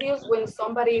very obvious when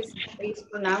somebody is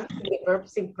pronouncing the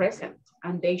verbs in present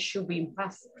and they should be in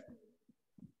past.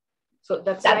 So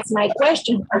that's my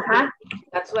question.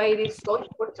 That's why it is so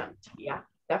important. Yeah,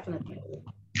 definitely.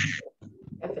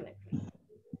 Definitely.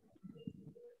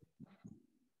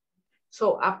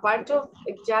 So a part of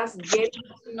just getting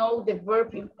to know the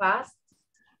verb in past,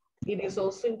 it is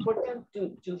also important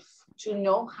to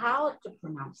know how to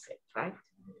pronounce it, right?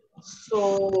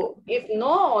 So if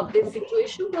not, the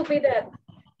situation will be that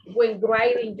when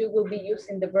writing, you will be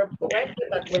using the verb correctly,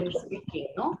 but when speaking,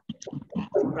 no?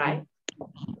 Right?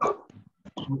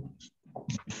 And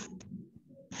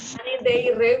in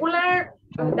the irregular,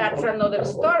 that's another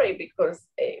story because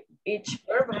each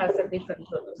verb has a different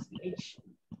pronunciation.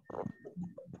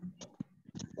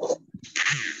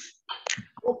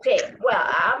 Okay, well,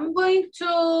 I'm going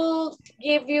to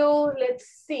give you, let's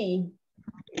see.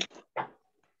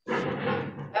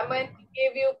 I'm going to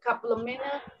give you a couple of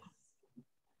minutes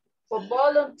for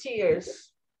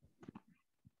volunteers.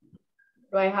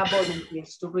 Do I have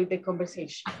volunteers to read the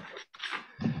conversation?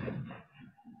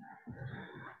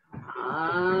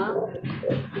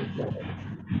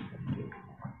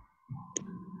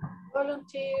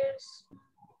 Volunteers.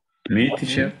 Me,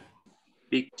 teacher.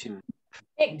 Victims.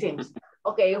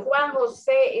 Okay, Juan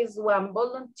Jose is one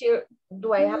volunteer.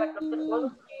 Do I have another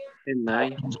volunteer? And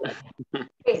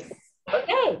Yes.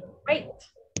 Okay, great.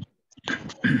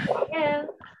 Yeah.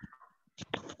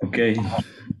 Okay.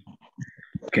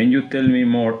 Can you tell me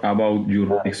more about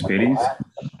your experience?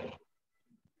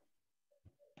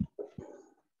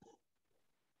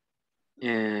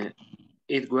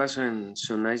 It wasn't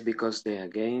so nice because the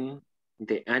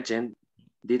agent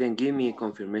didn't give me a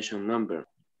confirmation number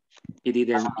He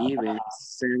didn't even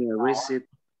send a receipt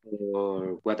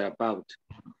or what about.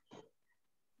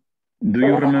 Do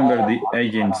you remember the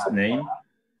agent's name?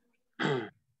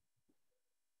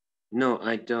 No,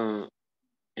 I don't.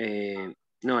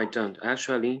 No, I don't.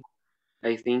 Actually,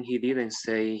 I think he didn't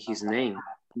say his name.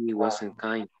 He wasn't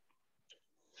kind.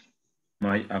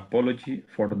 My apology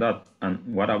for that. And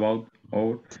what about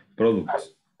our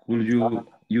products? Could you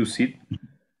use it?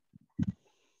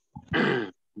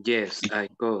 Yes, I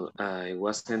could. It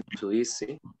wasn't too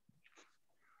easy.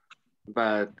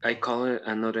 But I called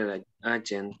another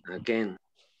agent again.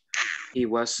 He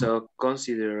was so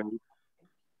considerate.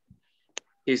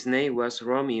 His name was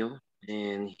Romeo,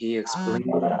 and he explained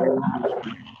everything.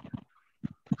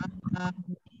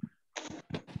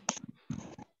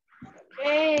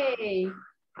 Okay.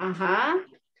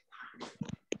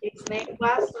 His name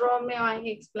was Romeo and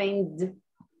he explained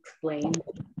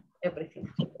everything.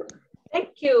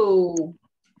 Thank you.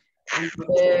 And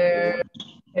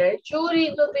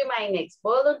Judy will be my next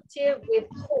volunteer with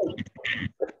who?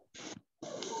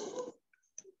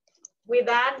 With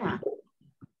Anna.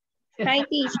 Hi,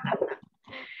 teacher.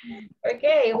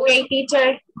 Okay. Okay,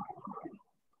 teacher.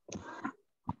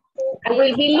 I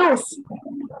will be Luz.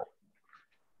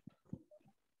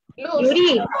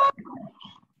 Yuri.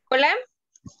 Hola.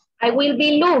 I will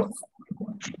be Luz.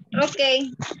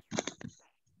 Okay.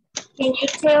 Can you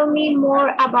tell me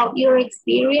more about your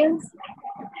experience?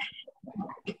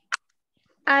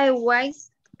 I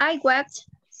was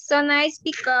so nice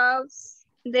because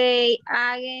the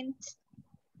agent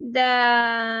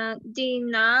did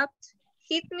not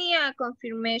give me a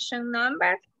confirmation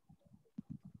number.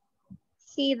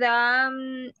 He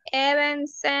didn't even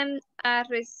sent a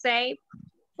receipt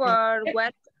for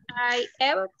what I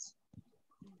bought.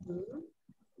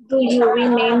 Do you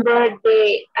remember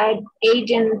the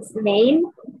agent's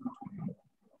name?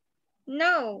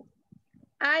 No,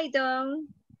 I don't.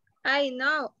 I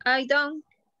don't.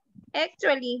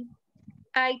 Actually,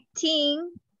 I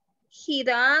think he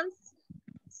don't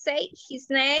say his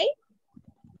name.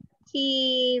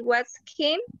 He was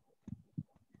Kim.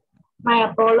 My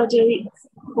apologies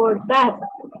for that.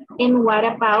 And what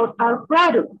about our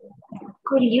product?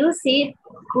 Could you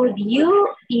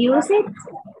use it?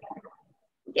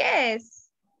 Yes,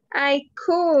 I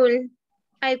could.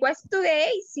 I was too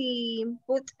lazy,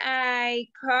 but I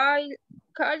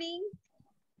calling.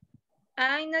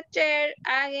 I'm not there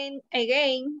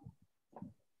again.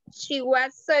 She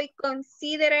was so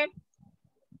considerate.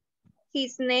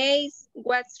 His name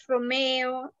was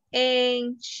Romeo,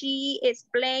 and she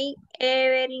explained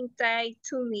everything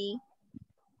to me.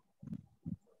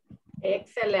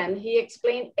 Excellent. He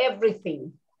explained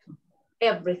everything.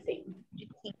 Everything.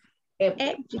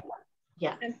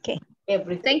 Yeah. Okay.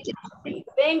 Everything. Thank you.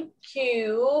 Thank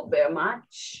you very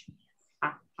much.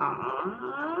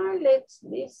 Let's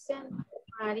listen.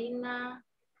 Marina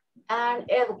and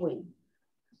Edwin.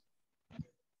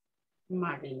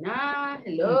 Marina,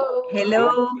 hello.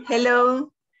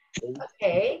 Hello.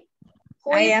 Okay.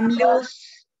 I am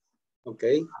Luz.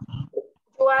 Okay.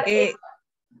 You are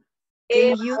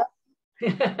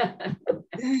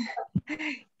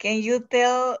can you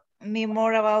tell me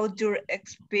more about your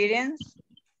experience?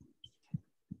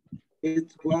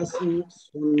 It wasn't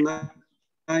so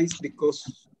nice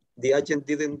because the agent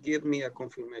didn't give me a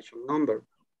confirmation number.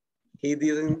 He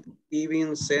didn't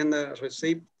even send a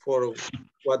receipt for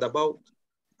what about.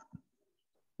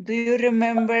 Do you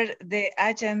remember the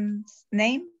agent's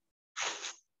name?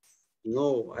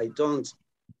 No, I don't.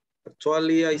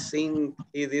 Actually, I think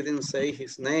he didn't say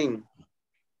his name.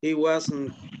 He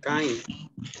wasn't kind.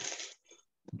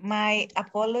 My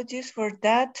apologies for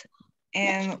that.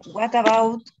 And what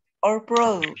about our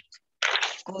product?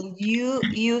 Could you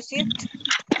use it?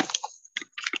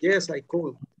 Yes, I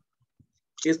could.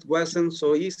 It wasn't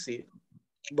so easy,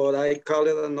 but I called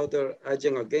another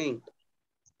agent again.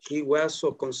 He was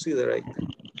so considerate.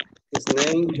 His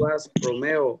name was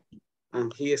Romeo,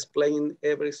 and he explained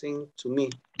everything to me.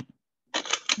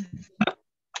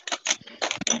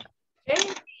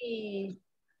 Hey,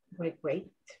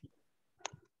 great.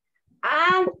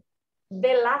 And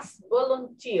the last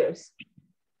volunteers.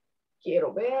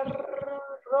 Quiero ver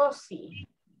Rosy.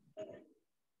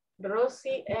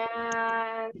 Rosy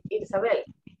and Isabel.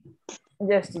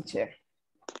 Yes, teacher.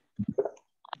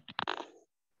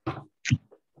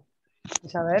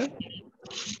 Isabel?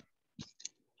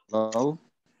 Hello.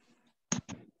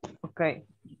 Okay.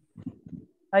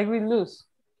 I will lose.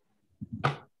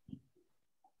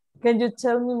 Can you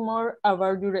tell me more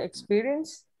about your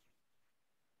experience?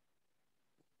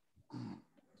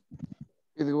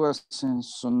 It wasn't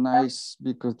so nice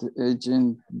because the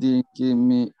agent didn't give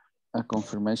me a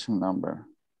confirmation number.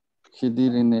 He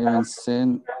didn't even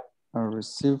send a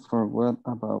receipt for what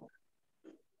about.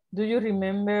 Do you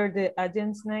remember the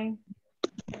agent's name?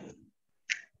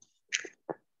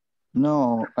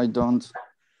 No, I don't.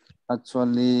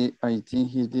 Actually, I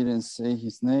think he didn't say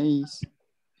his name.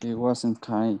 He wasn't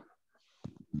kind.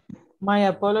 My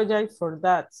apologies for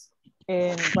that.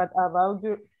 And what about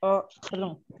your,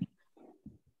 pardon.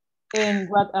 And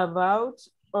what about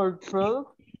our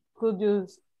product? Could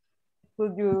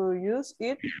you use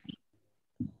it?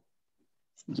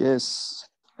 Yes,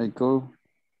 I go.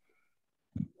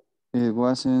 It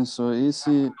wasn't so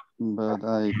easy, but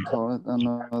I called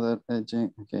another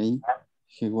agent again.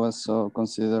 He was so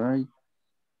considerate.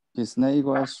 His name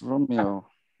was Romeo,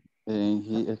 and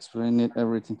he explained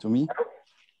everything to me.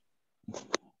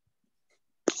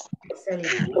 Excellent.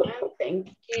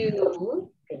 Thank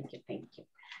you. Thank you. Thank you.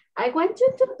 I want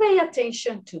you to pay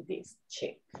attention to this,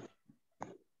 check.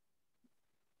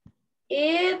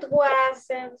 It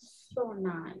wasn't so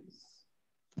nice.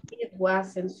 It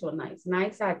wasn't so nice.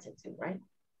 Nice adjective, right?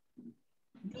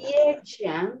 The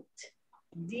agent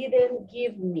didn't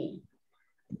give me.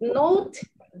 Note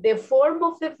the form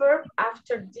of the verb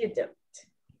after didn't,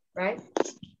 right?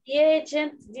 The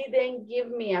agent didn't give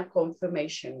me a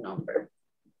confirmation number.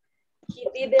 He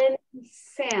didn't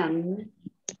send.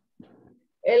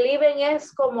 El even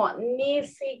es como ni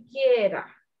siquiera,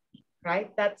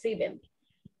 right? That's even.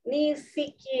 Ni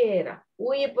siquiera.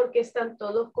 Uy, porque están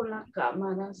todos con la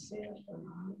cámara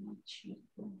cerrada,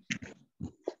 chicos.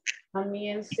 A mí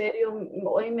en serio,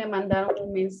 hoy me mandaron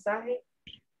un mensaje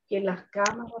que las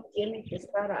cámaras tienen que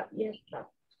estar abiertas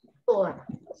todas las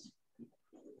veces.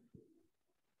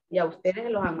 Y a ustedes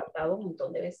los han matado un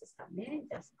montón de veces también,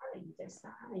 ya saben, ya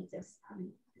saben, ya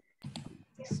saben.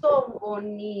 Sí son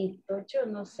bonitos, yo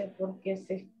no sé por qué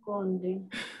se esconden.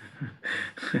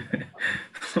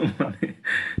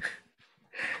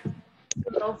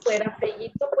 Si no fuera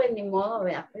fellito, pues ni modo,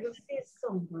 vea, pero sí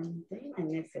son bonitos y no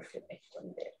necesito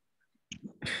esconder.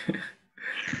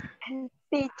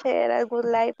 Teacher, I would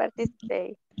like to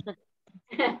participate.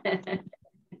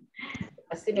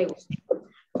 Así me gusta.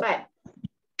 Vale.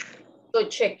 So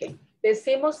chequen.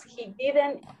 Decimos he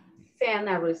didn't send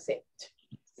a receipt.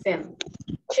 Send.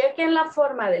 Chequen la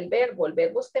forma del verbo. El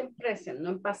verbo está en present, no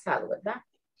en pasado, ¿verdad?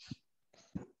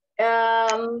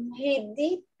 He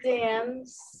didn't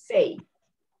say.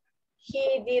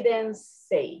 He didn't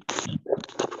say.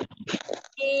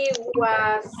 He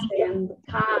wasn't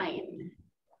kind.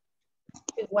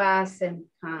 He wasn't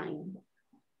kind.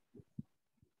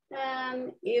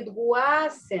 And it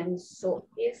wasn't so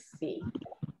easy.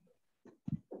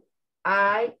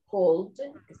 I called,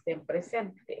 está en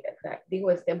presente, ¿verdad? Digo,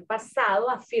 está en pasado,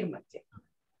 afirmativo.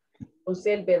 Entonces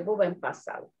el verbo va en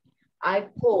pasado. I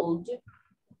called.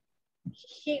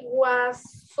 He was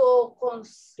so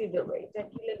considerate.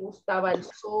 Aquí le gustaba el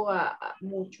so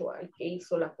mucho al que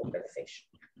hizo la conversation.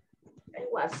 He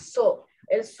was so.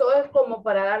 El so es como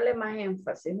para darle más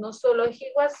énfasis. No solo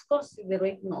he was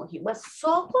considerate, no. He was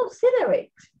so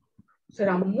considerate. O sea,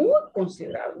 era muy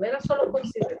considerado. No era solo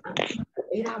considerado.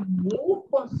 Era muy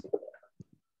considerado.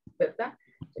 ¿Verdad?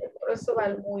 Por eso va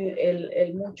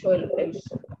mucho el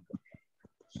so.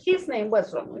 His name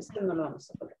was wrong. Es que no lo vamos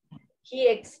a poner.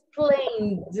 He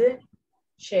explained.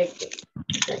 Cheque.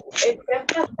 Está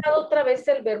empezado otra vez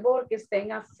el verbo porque está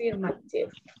en afirmativo.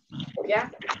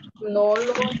 ¿Ya? No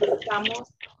lo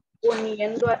estamos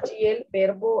poniendo allí el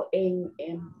verbo en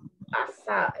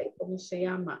pasado. ¿Cómo se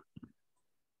llama?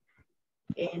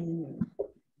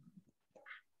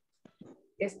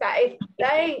 Está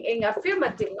en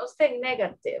afirmativo, no está en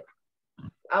negativo.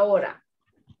 Ahora,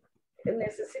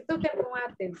 necesito que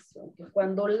pongan atención que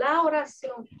cuando la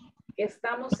oración que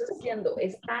estamos haciendo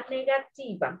está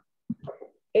negativa,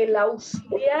 el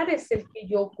auxiliar es el que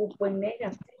yo ocupo en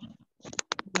negativo.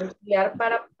 El auxiliar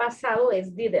para pasado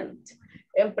es didn't.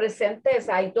 En presente es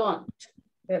I don't,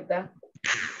 ¿verdad?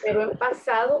 Pero en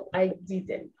pasado I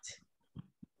didn't.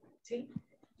 ¿Sí?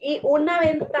 Y una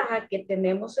ventaja que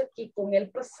tenemos aquí con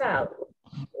el pasado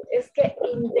es que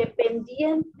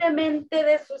independientemente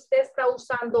de si usted está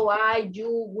usando I,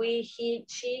 you, we, he,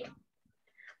 she,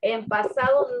 en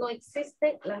pasado no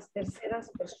existen las terceras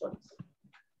personas.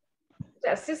 O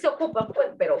sea, sí se ocupan,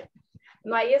 pues, pero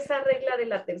no hay esa regla de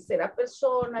la tercera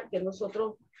persona que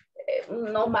nosotros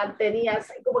nos mantenía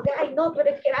así como que, ay, no, pero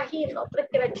es que era he, no, pero es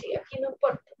que era she, aquí no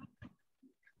importa.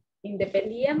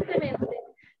 Independientemente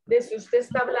de si usted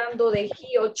está hablando de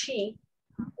he o she,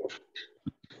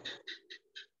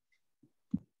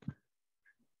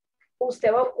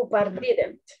 usted va a ocupar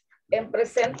didn't. En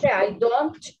presente, I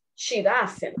don't, she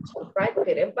doesn't, right?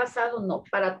 Pero en pasado no.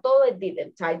 Para todo es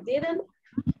didn't. I didn't,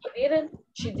 he didn't,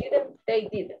 she didn't, they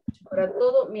didn't. Para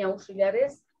todo mi auxiliar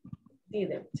es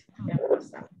didn't. En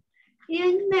pasado. Y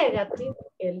en negative,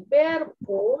 el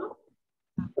verbo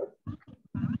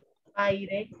va a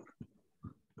ir en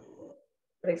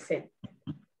presente.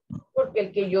 Porque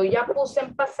el que yo ya puse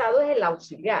en pasado es el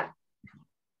auxiliar,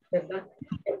 ¿verdad?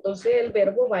 Entonces el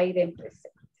verbo va a ir en presente.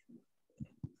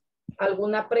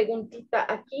 ¿Alguna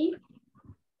preguntita aquí?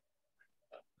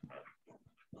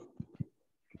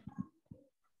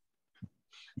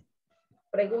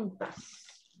 Preguntas.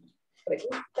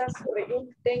 Preguntas,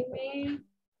 pregúntenme.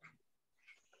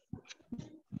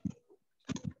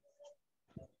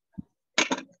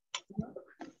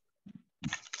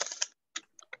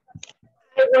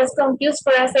 I was confused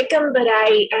for a second, but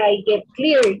I get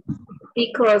clear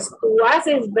because was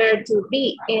is verb to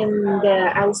be and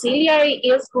the auxiliary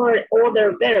is for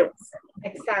other verbs.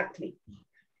 Exactly.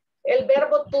 El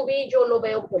verbo to be yo lo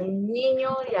veo con un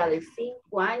niño ya de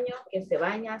 5 años que se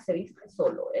baña, se viste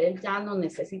solo. Él ya no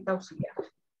necesita auxiliar.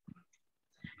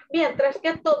 Mientras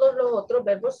que todos los otros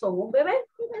verbos son un bebé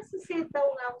y necesita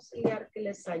un auxiliar que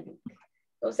les ayude.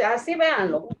 Entonces, así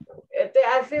véanlo.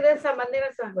 Así de esa manera,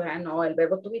 no, el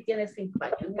verbo to be tiene 5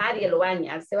 años. Nadie lo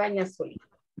baña, se baña solito.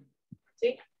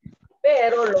 ¿Sí?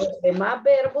 Pero los demás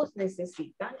verbos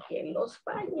necesitan quien los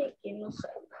bañe, quien los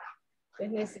ayude.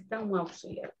 Entonces necesitan un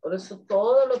auxiliar. Por eso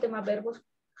todos los demás verbos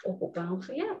ocupan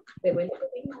auxiliar. Pero él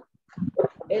no.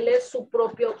 Él es su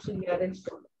propio auxiliar en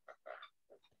solo.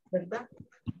 ¿Verdad?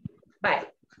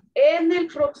 Vale. En el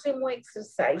próximo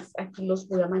exercise, aquí los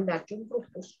voy a mandar yo en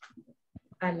grupos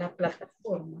a la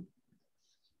plataforma.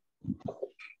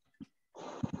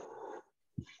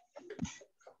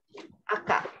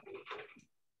 Acá.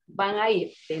 Van a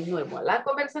ir de nuevo a la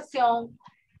conversación.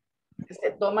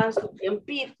 Se toman su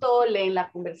tiempito, leen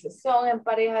la conversación en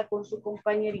pareja con su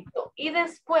compañerito y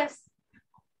después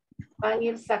van a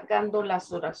ir sacando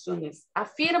las oraciones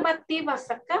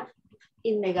afirmativas acá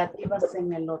y negativas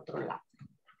en el otro lado.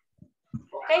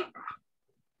 ¿Ok?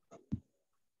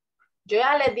 Yo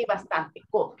ya les di bastante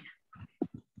copia.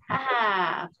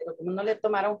 Pero como no le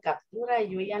tomaron captura,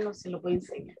 yo ya no se lo voy a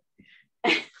enseñar.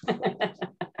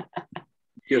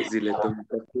 Yo sí le tomo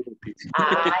captura.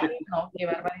 Ay, no, qué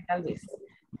barbaridad, Luis.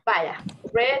 Vaya,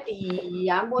 ready.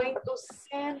 I'm going to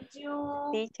send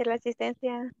you. Teacher, la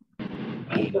asistencia.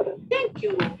 Thank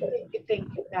you,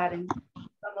 Karen.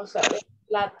 Vamos a ver.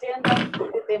 La tienda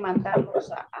de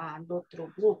mandarnos al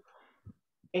otro grupo.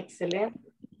 Excelente.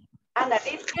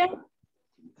 Analicia.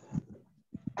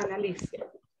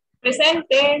 Analicia.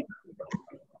 Presente.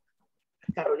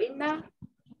 Carolina.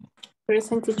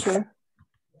 Present, teacher.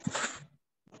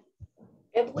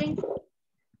 Edwin.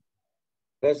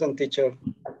 Present, teacher.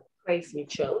 Grace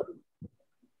Michelle.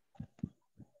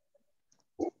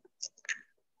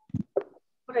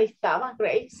 Por ahí estaba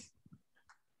Grace.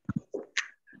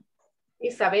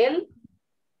 Isabel.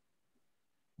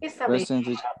 Isabel. Present,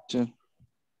 teacher.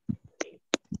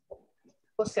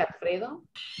 José Alfredo.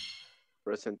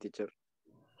 Present, teacher.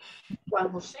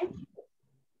 Juan José.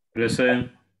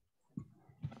 Present.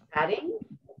 Karen.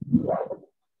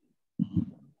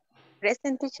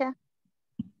 Present, teacher.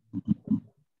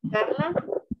 Carla.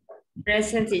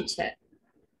 Present, teacher.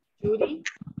 Yuri.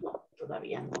 No,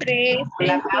 todavía no. Present.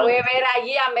 La acabo de ver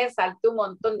allí, ya me saltó un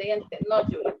montón de gente. No,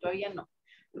 Yuri, todavía no.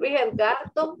 Luis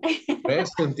Edgardo.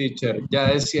 Present, teacher. Ya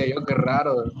decía yo, qué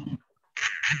raro.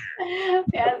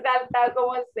 Me han saltado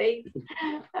como 6.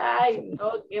 Ay,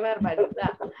 no, qué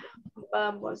barbaridad.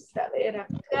 Vamos a ver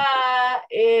acá.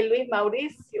 Luis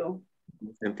Mauricio.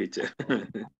 Present, teacher.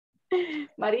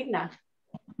 Marina.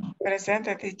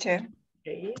 Presente, teacher.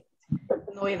 Okay.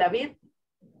 Noé David.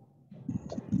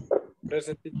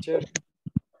 Present, teacher.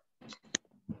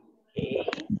 Okay.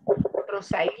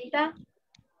 Rosailda.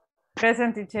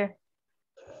 Present, teacher.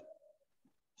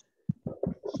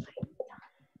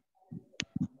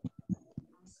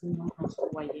 No,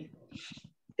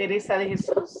 Teresa de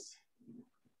Jesús.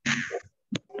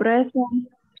 Present.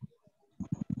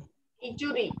 Y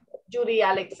Yuri. Yuri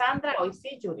Alexandra. Hoy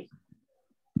sí, Yuri.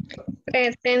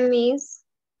 Present, Miss.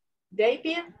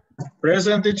 David.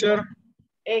 Present, teacher.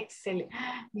 Excelente.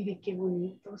 Mire qué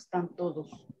bonitos están todos.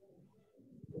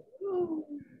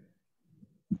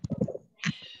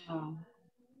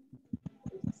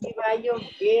 Sí va a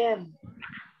llover.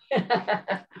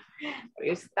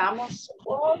 Estamos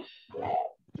completitos.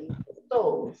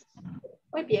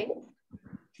 Muy bien.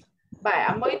 Bye.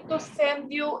 I'm going to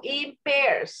send you in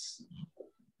pairs.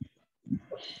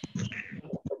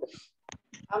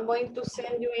 I'm going to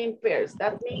send you in pairs.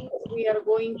 That means we are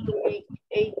going to make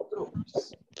 8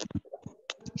 groups.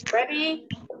 Ready?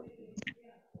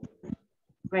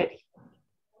 Ready.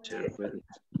 Sure, ready.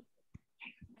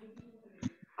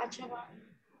 Ah, chaval.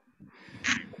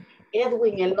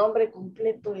 Edwin, el nombre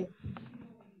completo es.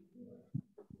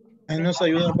 Ahí nos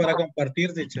ayuda para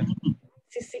compartir, teacher.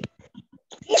 Sí, sí.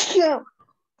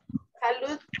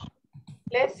 Salud.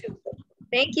 Bless you.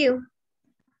 Thank you.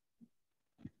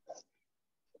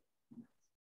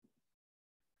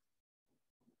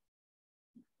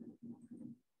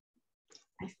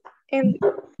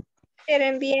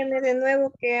 Envíeme de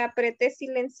nuevo que apreté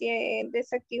silenciar,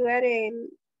 desactivar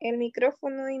el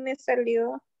micrófono y me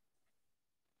salió.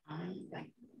 Ay,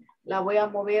 ay. La voy a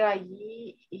mover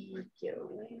allí y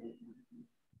quiero ver.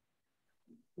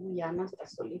 Uy, Ana está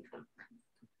solita.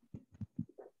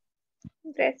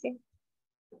 Gracias.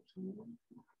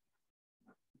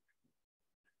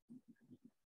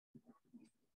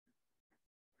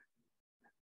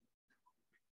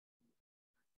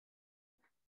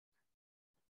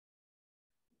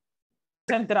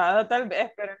 Centrada tal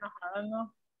vez, pero enojada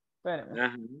no. Espérame.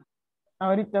 Ajá.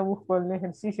 Ahorita busco el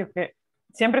ejercicio que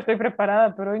siempre estoy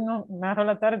preparada, pero hoy no, me agarró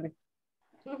la tarde.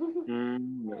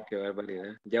 Qué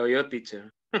barbaridad. Ya oyó,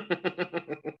 teacher.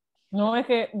 No, es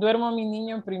que duermo a mi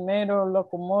niño primero, lo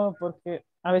acomodo porque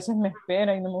a veces me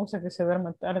espera y no me gusta que se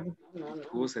duerma tarde.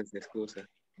 Excusas, excusas.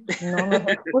 No, no es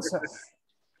excusas.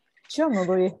 Yo no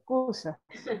doy excusas.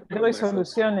 Yo doy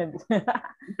soluciones.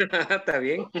 Está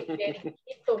bien. El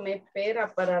chiquito me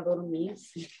espera para dormir.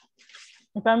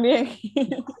 También.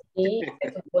 Sí,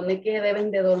 se supone que deben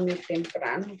de dormir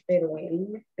temprano, pero él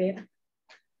me espera.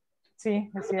 Sí,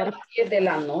 es cierto. A las 10 de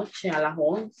la noche, a las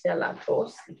 11, a las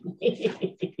 12.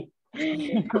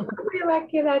 Me va a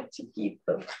quedar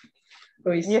chiquito.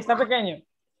 Pues, ¿Y está pequeño?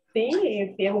 Sí,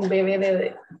 sí, es un bebé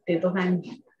de 2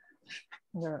 años.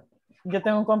 Yo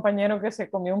tengo un compañero que se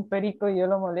comió un perico y yo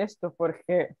lo molesto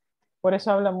porque por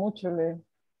eso habla mucho.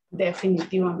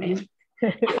 Definitivamente.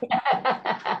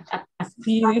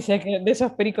 Sí, dice que de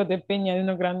esos pericos de peña, de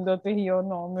unos grandotes, y yo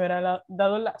no, me hubiera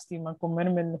dado lástima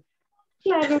comérmelo.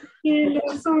 Claro que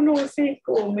eso no se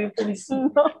come, pues.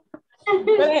 No.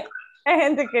 Pero hay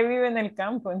gente que vive en el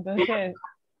campo, entonces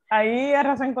ahí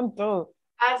arrasan con todo.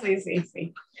 Ah, sí, sí,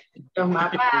 sí. Los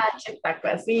mapaches,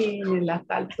 tacuacines, las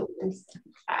taltuzas.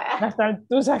 Las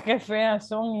taltuzas que feas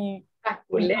son y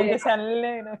donde se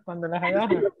alegran cuando las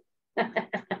agarran.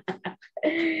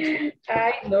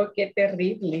 Ay, no, qué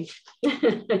terrible.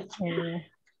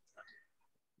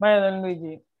 Vaya, don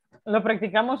Luigi, lo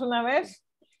practicamos una vez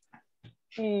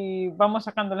y vamos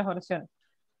sacando las oraciones.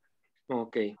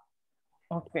 Ok.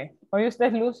 Ok. Hoy usted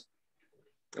es luz.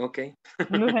 Ok.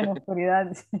 Luz en la oscuridad.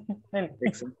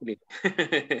 Exactly.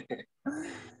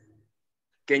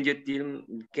 Can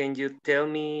you tell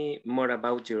me more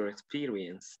about your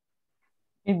experience?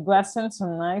 It wasn't so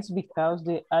nice because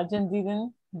the agent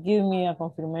didn't give me a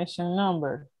confirmation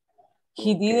number.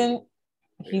 He didn't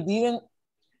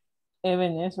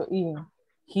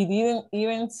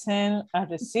even send a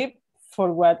receipt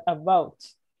for what about.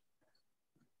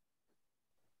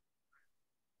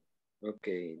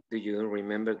 Okay. Do you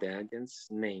remember the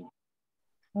agent's name?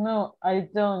 No, I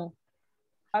don't.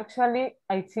 Actually,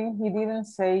 I think he didn't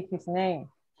say his name.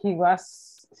 He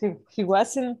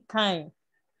wasn't kind.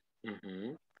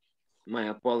 I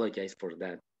apologize for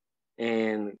that.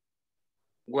 And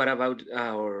what about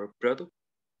our product?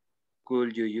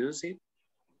 Could you use it?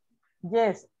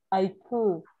 Yes, I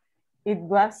could. It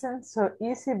wasn't so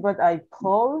easy, but I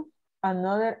called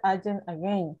another agent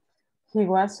again. He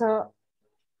was so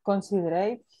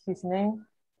considerate. His name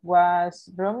was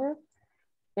Romeo,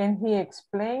 and he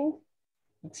explained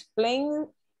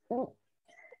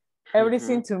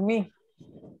everything to me.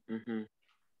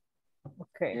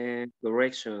 Okay. And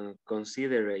correction,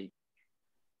 considerate.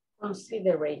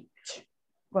 Considerate.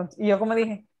 ¿Y yo cómo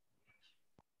dije?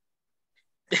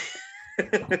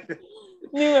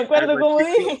 Ni me acuerdo cómo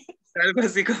dije. Algo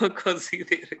así como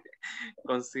consider.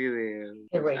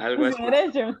 Algo así.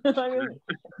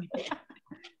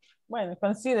 Bueno,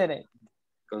 considerate.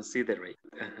 Considerate.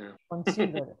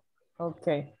 Considerate.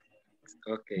 Okay.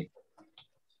 Okay.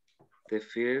 The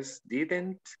first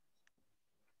didn't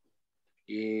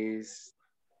is...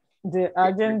 The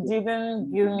agent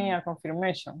didn't give me a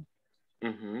confirmation.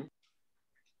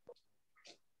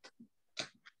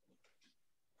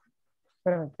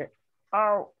 Espérame que...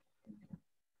 Oh.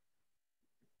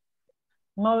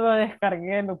 No lo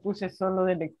descargué, lo puse solo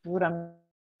de lectura.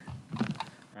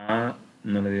 Ah,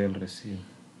 no le dio el recibo.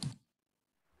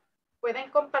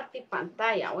 Pueden compartir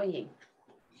pantalla, oye.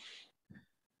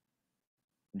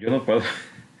 Yo no puedo.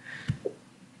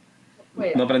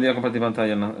 Bueno. No aprendí a compartir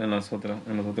pantalla en los otros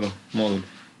módulos,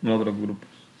 en los otros grupos.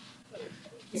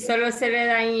 Solo se le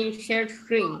da en share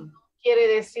screen. Quiere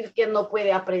decir que no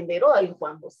puede aprender hoy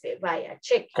cuando se vaya a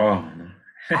cheque. ¿Cómo no?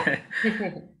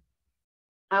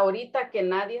 Ahorita que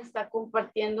nadie está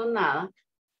compartiendo nada,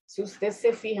 si usted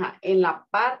se fija en la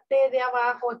parte de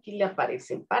abajo, aquí le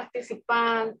aparecen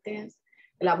participantes,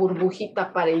 la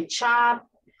burbujita para el chat,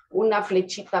 una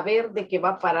flechita verde que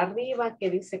va para arriba que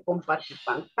dice compartir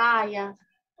pantalla.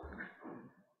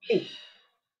 Sí.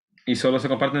 Y solo se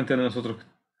comparten entre nosotros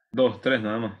 2, 3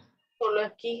 nada más.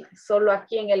 Solo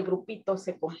aquí en el grupito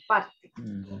se comparte.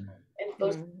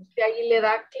 Entonces, usted ahí le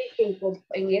da clic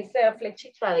en esa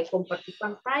flechita de compartir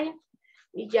pantalla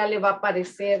y ya le va a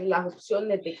aparecer las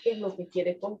opciones de qué es lo que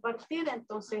quiere compartir.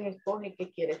 Entonces, escoge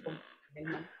qué quiere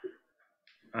compartir.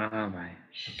 Vale.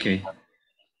 Ok.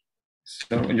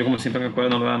 Yo como siempre en el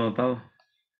cuaderno no lo había anotado.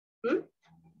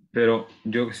 Pero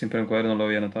yo siempre en el cuaderno no lo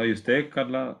había anotado. ¿Y usted,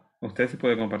 Carla? ¿Usted se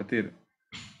puede compartir?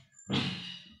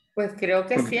 Pues creo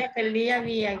que sí, aquel día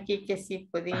vi aquí que sí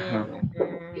podía.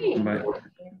 Sí, vale.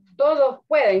 Todos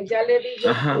pueden, ya le digo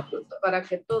para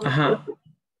que todos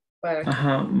puedan.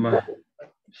 Va.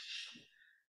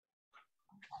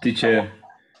 Teacher,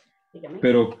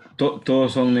 pero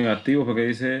todos son negativos porque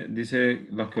dice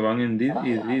los que van en did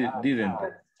y didn't.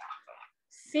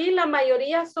 Sí, la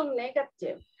mayoría son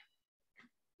negativos.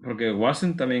 Porque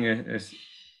wasn't también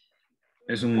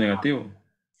es un negativo.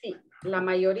 Sí, la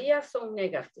mayoría son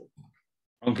negativos.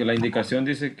 Aunque la indicación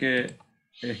dice que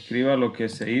escriba lo que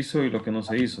se hizo y lo que no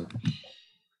se hizo.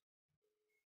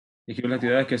 Escribe las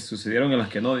actividades que sucedieron y las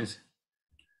que no, dice.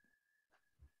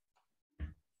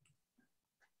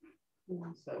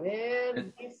 Vamos a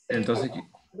ver. Dice, Entonces,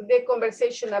 the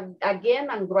conversation again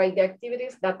and write the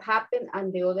activities that happened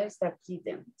and the others that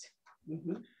didn't.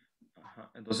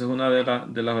 entonces una de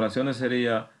las oraciones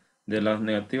sería, de las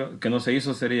negativas, que no se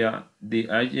hizo sería, the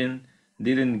agent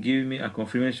didn't give me a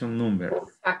confirmation number.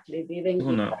 Exactly, didn't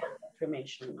give me a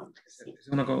confirmation number. Sí.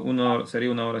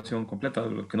 Sería una oración completa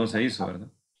de lo que no se hizo, ¿verdad?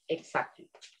 Exacto.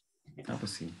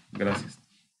 Pues sí, gracias.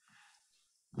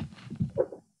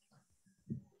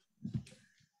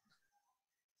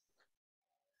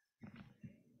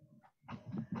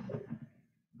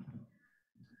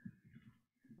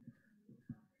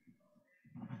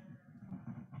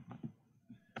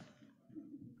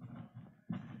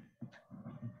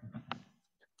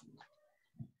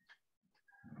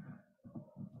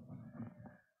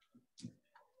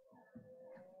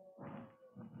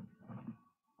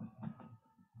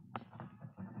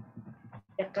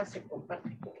 Y acá se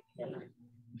comparte.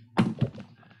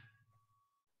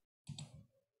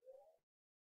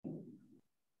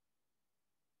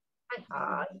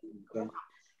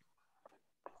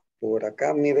 Por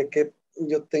acá, mire que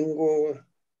yo tengo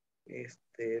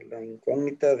la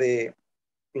incógnita en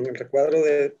el recuadro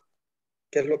de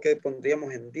qué es lo que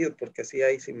pondríamos en did, porque así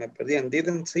ahí si me perdí en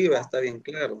didn't, sí, va a estar bien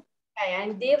claro.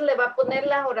 En did le va a poner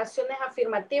las oraciones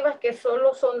afirmativas que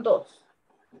solo son 2.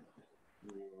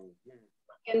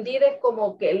 En did es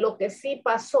como que lo que sí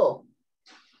pasó.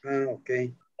 Ok.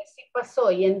 Que sí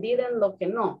pasó y en didn't lo que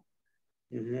no.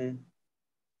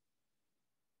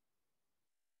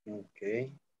 Ok.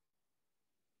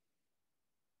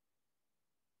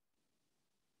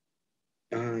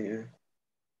 Ya.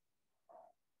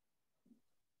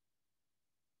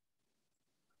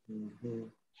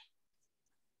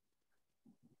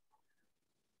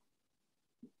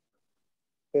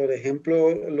 Por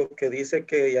ejemplo, lo que dice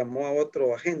que llamó a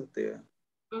otro agente,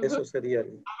 eso sería.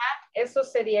 Eso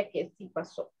sería que sí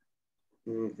pasó.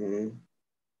 I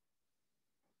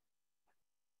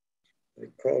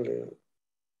call it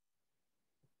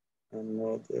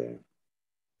another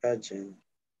agent.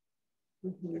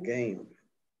 Again.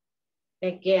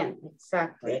 Again,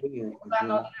 exactly. Again.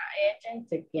 Another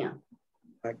agent again.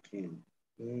 Again.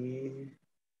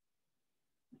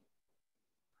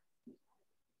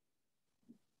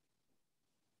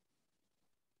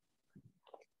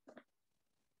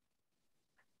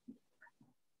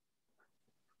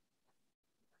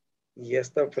 Y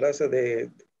esta frase de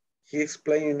he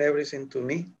explained everything to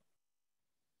me.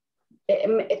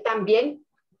 También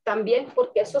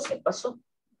porque eso sí pasó.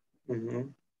 To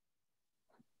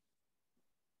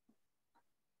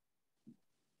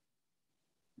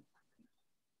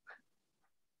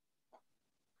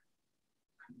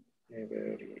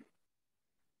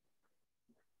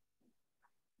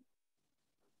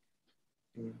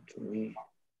me.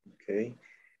 Okay.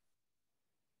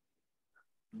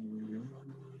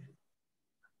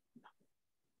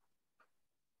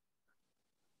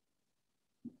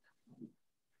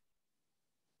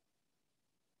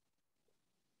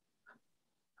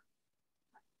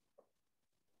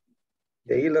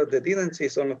 Y ahí los de didn't sí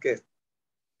son los que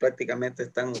prácticamente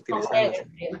están utilizando.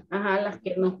 Ajá, las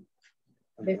que no.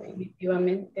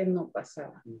 Definitivamente no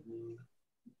pasaban.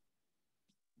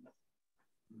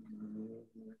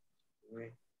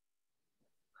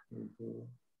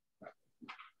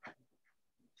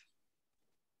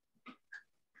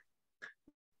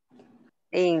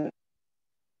 Hi,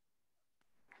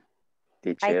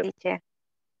 Teacher, teacher.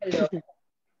 Hello.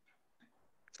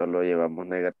 solo llevamos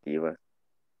negativas.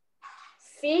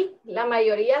 Sí, la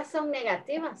mayoría son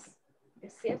negativas.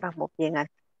 Es cierto. Vamos bien. Allá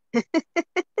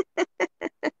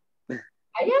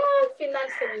al final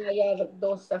se van a hallar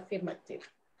dos afirmativas.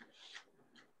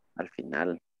 Al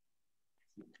final.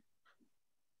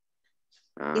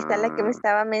 Esta es la que me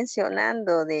estaba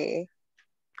mencionando de...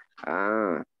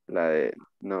 La de...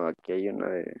 No, aquí hay una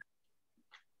de...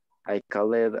 I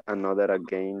called another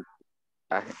again.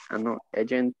 No,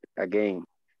 agent again.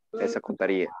 Esa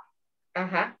contaría.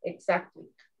 Ajá, exacto.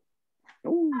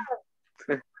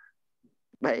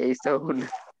 Vaya, hizo una.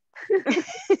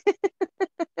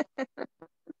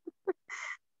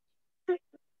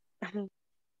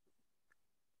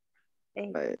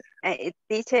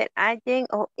 Teacher, agent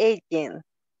o agent?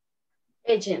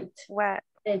 Agent. What?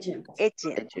 Agent.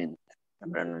 Agent. The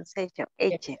pronunciation.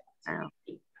 Agent.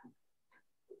 Agent.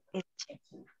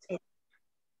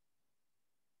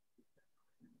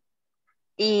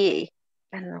 Y,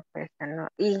 no, pero esta no.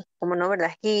 Y, como no,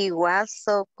 ¿verdad? He was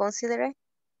so considerate.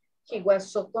 He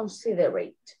was so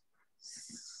considerate.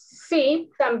 Sí,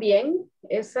 también.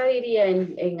 Esa diría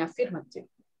en afirmativo.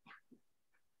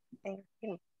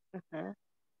 Uh-huh.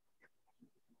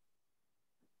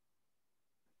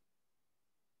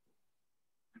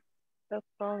 So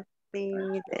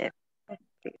consider.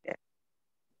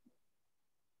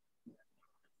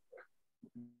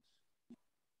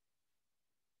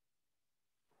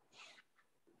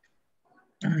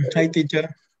 Hi, teacher.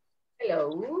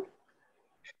 Hello.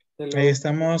 Ahí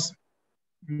estamos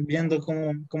viendo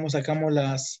cómo sacamos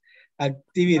las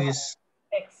activities.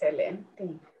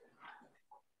 Excelente.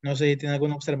 No sé si tiene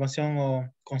alguna observación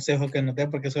o consejo que nos dé,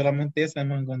 porque solamente esa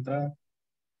hemos encontrado.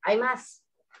 Hay más.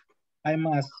 Hay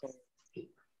más.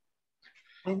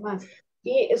 Hay más.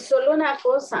 Y solo una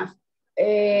cosa.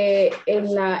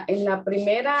 En la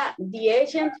primera, the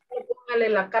agent, póngale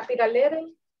la capital letter.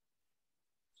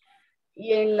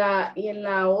 Y en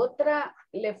la otra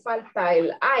le falta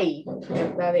el I,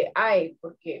 ¿verdad? De I,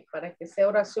 porque para que sea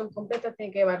oración completa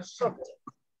tiene que llevar subject.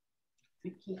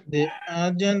 Aquí. De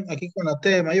agent, aquí con la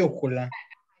T mayúscula.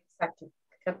 Exacto,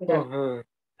 capital.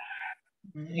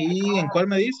 ¿Y en cuál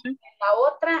me dice? La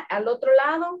otra, al otro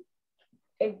lado,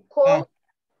 el call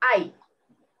I.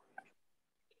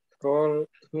 Call.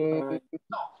 No,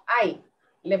 I.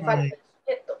 Le falta el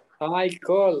sujeto. I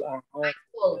call. I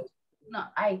called.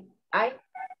 No, I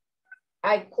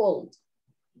called.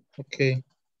 Ok.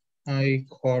 I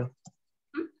called.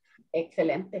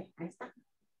 Excelente. Ahí está.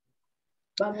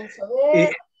 Vamos a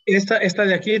ver. Esta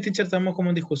de aquí, teacher, estamos como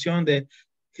en discusión de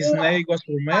his name was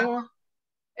Romeo.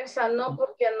 Esa no,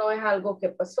 porque no es algo que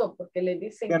pasó, porque le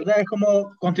dicen ¿Verdad? Es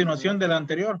como continuación de la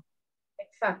anterior.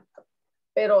 Exacto.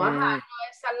 Pero, ajá, no,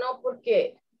 esa no,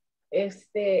 porque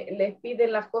les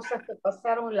piden las cosas que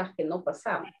pasaron y las que no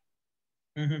pasaron.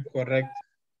 Correcto.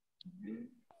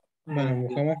 Bueno,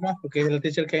 buscamos más, porque es el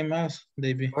teacher que hay más,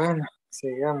 David. Bueno,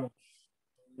 sigamos.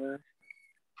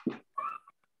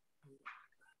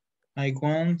 I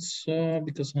want so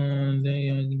because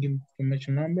they give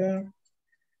information number.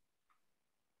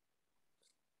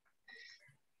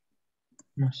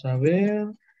 Vamos a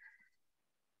ver.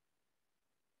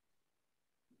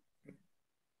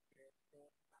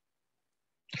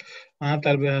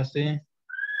 Tal vez así.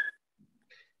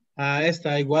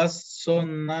 Esta, it was so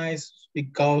nice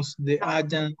because the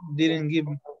agent didn't give.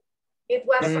 It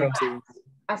was so nice.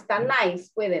 Hasta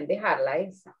nice pueden dejarla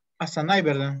esa. Hasta nice,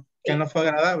 ¿verdad? Que no fue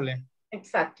agradable.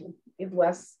 Exacto. It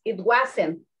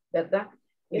wasn't, ¿verdad?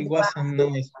 It wasn't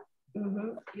nice.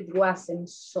 It wasn't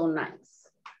so nice.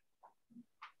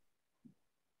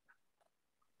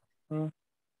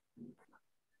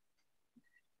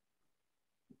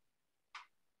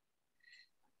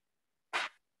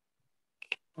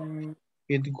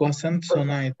 It wasn't so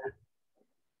nice.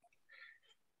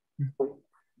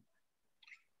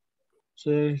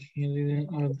 So he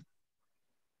didn't.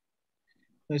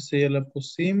 Ese ya la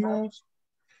pusimos.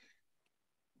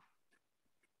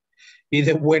 Y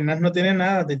de buenas no tiene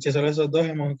nada. De hecho, solo esos dos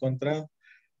hemos encontrado.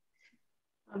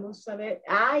 Vamos a ver.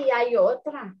 Y hay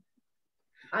otra.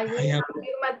 Hay una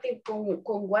afirmativa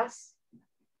con was.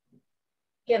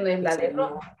 Que no es la de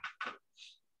roja.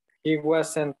 He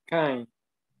wasn't kind.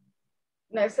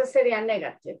 No, esa sería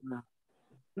negative. No.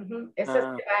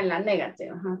 Esa va en la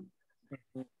negative.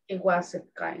 He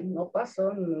wasn't kind. No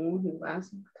pasó, no, he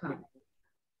wasn't kind.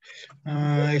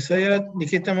 Eso ya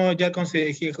dijimos, ya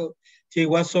he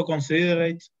was so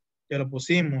considerate. Ya lo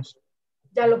pusimos.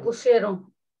 Ya lo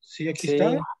pusieron. Sí, aquí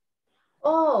está.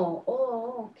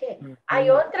 Ok. Hay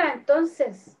otra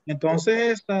entonces.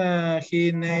 Entonces,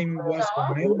 his name was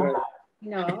Romeo.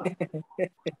 No.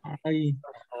 Ay,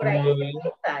 Por ahí vamos a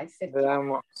ver. está ese. Le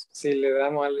damos, si le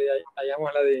damos,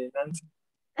 hallamos la de Nancy.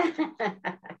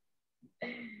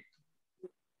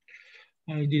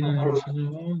 I didn't know.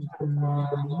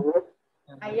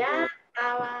 Allá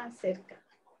estaba cerca.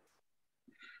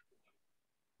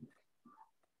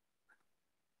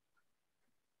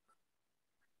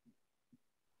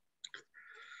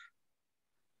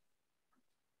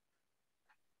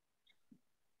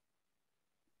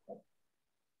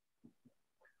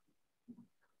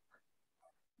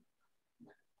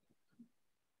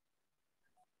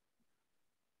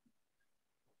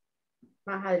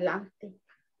 Más adelante.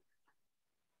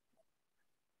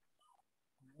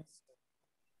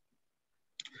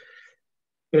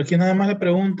 Pero aquí nada más le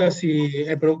pregunta si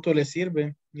el producto le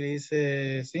sirve. Y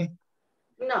dice sí.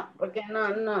 No, porque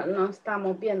no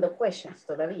estamos viendo questions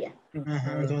todavía.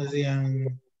 Ajá, entonces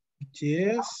decían,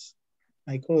 yes,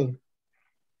 I could.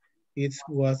 It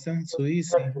wasn't so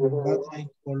easy, but I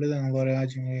called another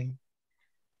agent.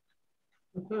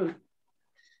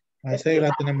 A esa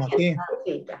la tenemos aquí.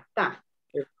 Sí, ya está.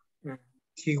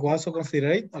 He was so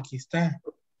considerate, aquí está.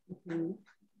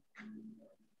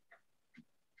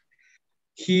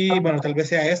 He, bueno, tal vez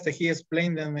sea este. He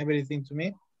explained everything to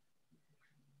me.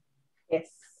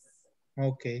 Yes.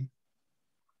 Okay.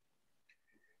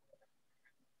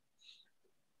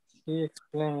 He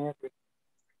explained everything.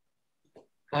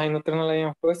 Ay, nosotros no la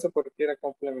habíamos puesto porque era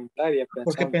complementaria.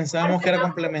 Porque pensábamos que era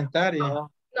complementaria.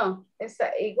 No,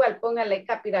 igual póngale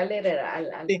capital letter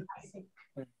al sí.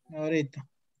 Ahorita.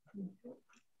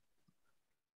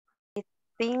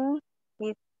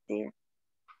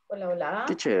 Hola.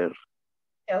 Teacher,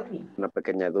 una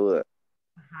pequeña duda.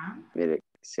 Ajá. Mire,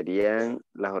 serían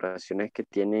las oraciones que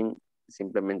tienen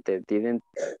simplemente didn't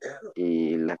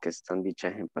y las que están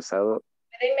dichas en pasado,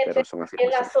 pero son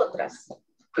afirmaciones. Las otras.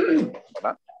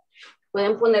 ¿Va?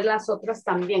 Pueden poner las otras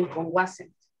también con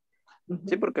wasn't.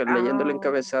 Sí, porque leyendo el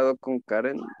encabezado con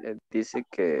Karen, dice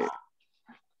que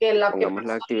pongamos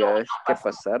las actividades que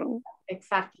pasaron.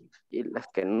 Exacto. Y las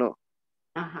que no.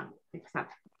 Ajá,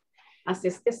 exacto. Así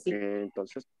es que sí.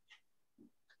 Entonces.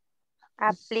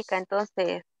 Aplica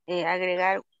entonces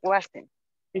agregar wasn't.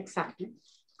 Exacto.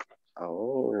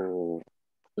 Oh,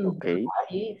 ok.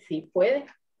 Sí puede.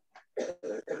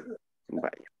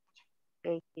 Vaya.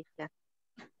 Ok, ya.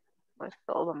 Pues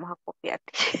todos vamos a copiar.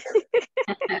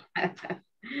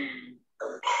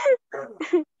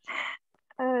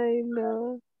 Ay,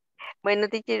 no. Bueno,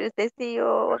 teacher, usted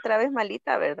siguió otra vez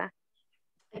malita, ¿verdad?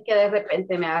 Es que de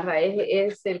repente me agarra,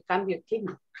 es el cambio de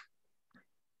clima.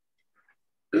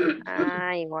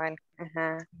 Ah, igual.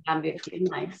 Ajá. El cambio de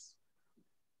clima es.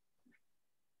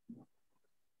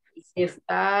 Si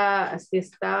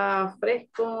está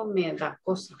fresco, me da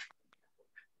cosa.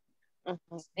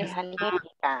 Es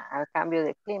alérgica al cambio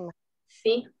de clima.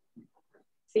 Sí,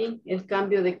 el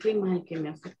cambio de clima es el que me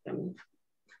afecta a mí.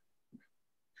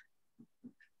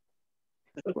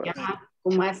 Porque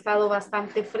como ha estado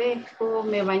bastante fresco,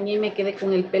 me bañé y me quedé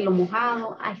con el pelo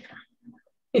mojado. Ay.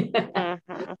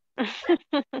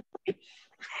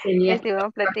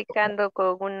 Estuvimos platicando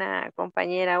con una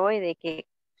compañera hoy de que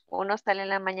uno sale en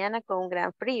la mañana con un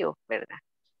gran frío, ¿verdad?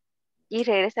 Y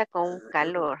regresa con un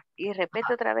calor. Y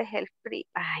repite otra vez el frío.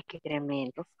 Ay, qué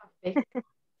tremendo.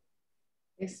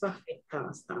 Eso afecta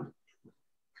bastante.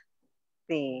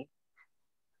 Sí.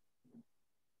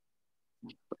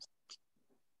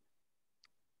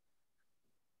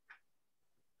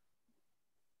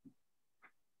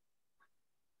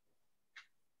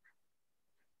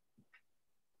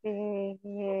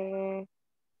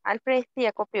 Alfred sí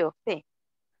ya copió, sí.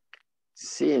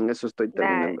 Sí, en eso estoy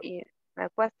terminando. La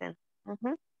question.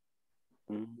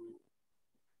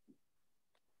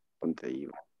 Ponte ahí.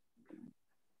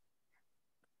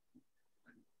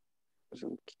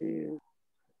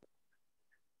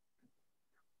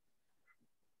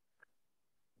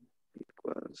 It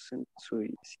wasn't so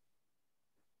easy.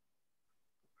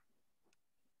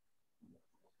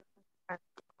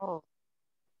 Oh.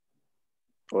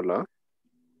 Hola.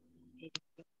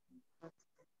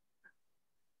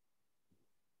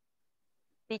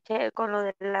 Teacher, con lo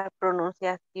de la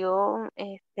pronunciación,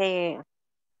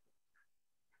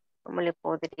 ¿cómo le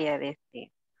podría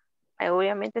decir?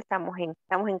 Obviamente estamos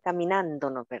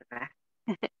encaminándonos, ¿verdad?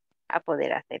 A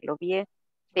poder hacerlo bien,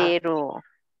 pero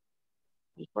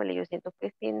híjole, yo siento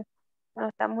que sí nos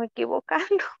estamos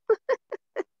equivocando.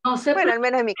 No sé. Bueno, al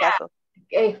menos en mi caso.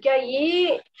 Es que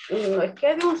allí, no es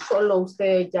que de un solo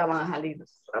ustedes ya van a salir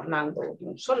hablando de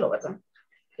un solo, ¿verdad?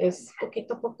 Es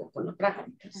poquito a poco con la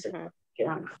práctica. Se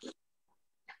quedan.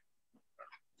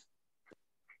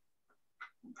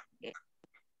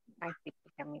 Ay, sí,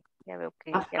 ya veo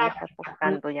que ya me está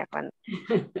costando ya cuando.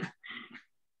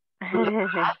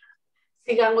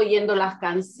 Sigan oyendo las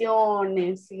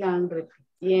canciones, sigan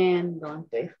repitiendo,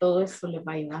 entonces todo eso les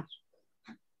va a ayudar.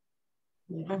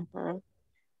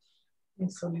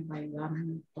 Eso les va a ayudar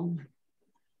un montón.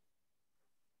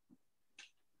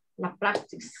 La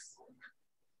practice.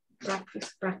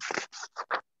 Practice, practice.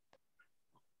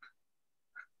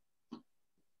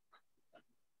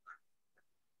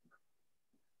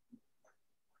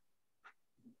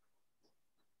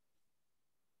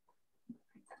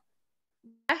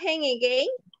 Again,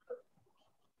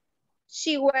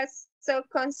 she was so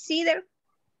considered.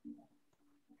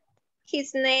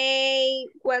 His name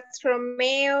was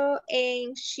Romeo,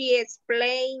 and she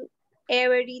explained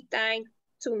everything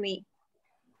to me.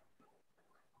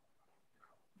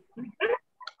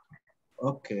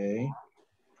 Okay.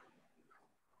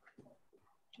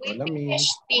 Hola, Finish,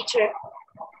 teacher.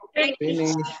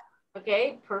 Finish.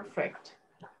 Okay, perfect.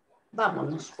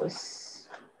 Vámonos, pues.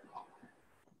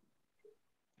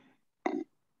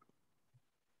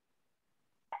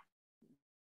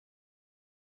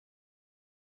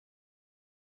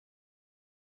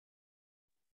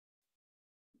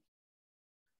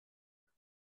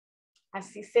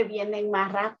 Así se vienen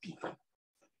más rápido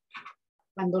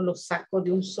cuando los saco de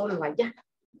un solo allá.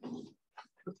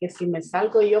 Porque si me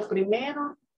salgo yo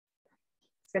primero,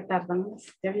 se tardan más.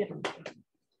 ¿Ya vieron?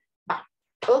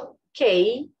 Ok.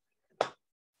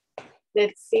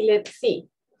 Let's see, let's see.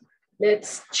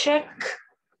 Let's check.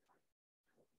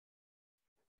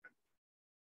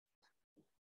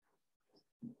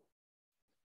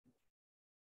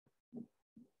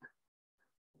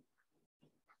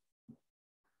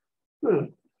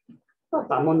 Pues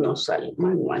vámonos al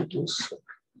manual de uso.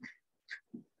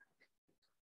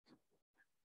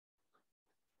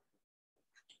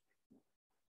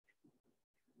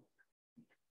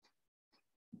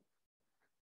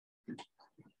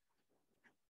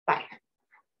 Bye.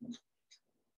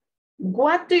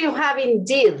 What do you have in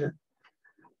did?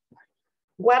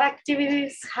 What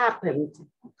activities happened?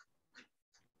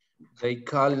 They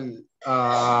call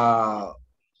a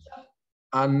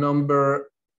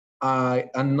number,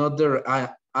 another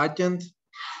agent.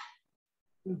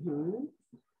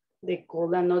 They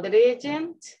called another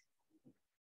agent.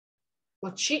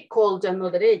 But she called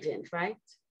another agent, right?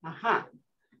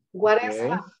 What else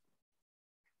happened?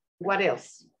 What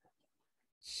else?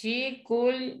 She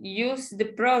could use the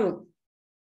product.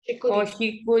 She could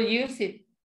use it.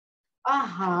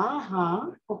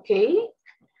 Okay.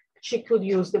 She could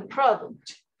use the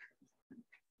product.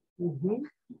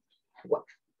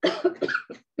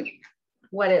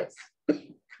 What else?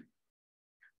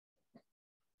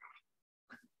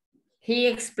 He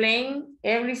explained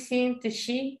everything to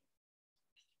she.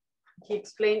 He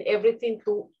explained everything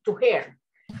to her.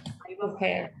 To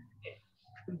her.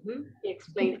 He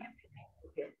explained everything to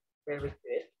her. Very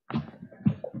good.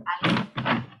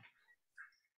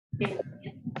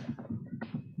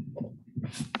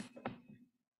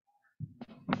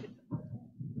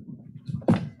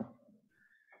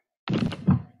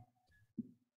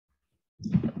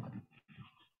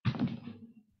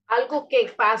 Algo que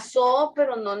pasó,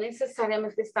 pero no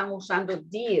necesariamente están usando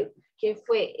did. ¿Qué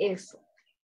fue eso?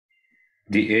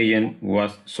 The agent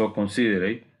was so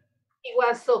considerate. He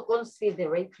was so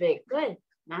considerate. Very good.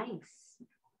 Nice.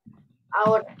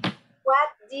 Ahora, what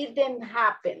didn't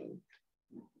happen?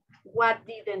 What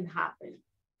didn't happen?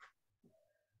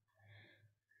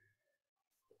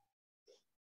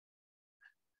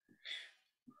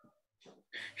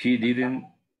 He didn't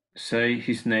say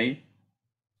his name.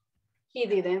 He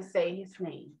didn't say his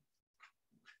name.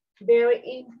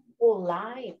 Very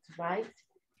impolite, right?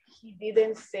 He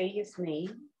didn't say his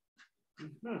name.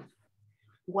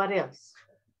 What else?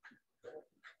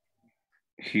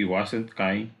 He wasn't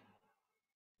kind.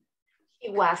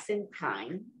 He wasn't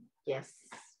kind. Yes.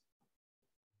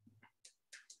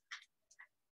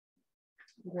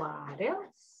 What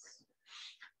else?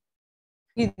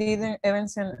 He didn't even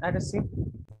send a receipt.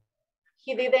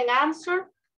 He didn't answer.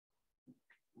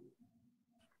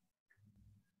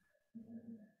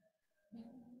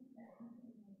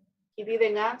 He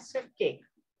didn't answer, ¿qué?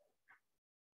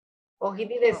 Oh, he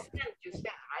didn't send, you said,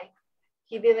 right?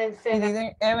 He didn't send. He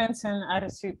didn't even send a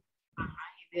receipt.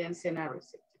 He didn't send a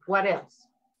receipt. What else?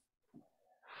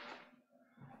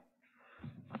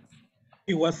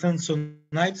 It wasn't so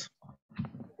nice.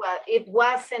 Well, it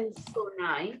wasn't so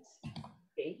nice.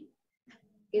 Okay.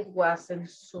 It wasn't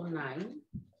so nice.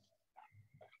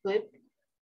 Good.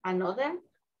 Another?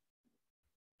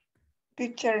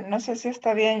 Teacher, no sé si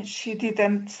está bien. She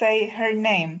didn't say her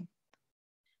name.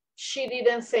 She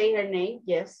didn't say her name,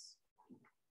 yes.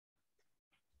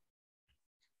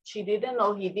 She didn't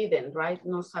or he didn't, right?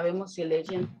 No sabemos si el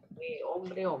agent es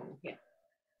hombre o mujer.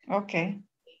 Okay.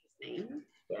 His name,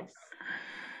 yes.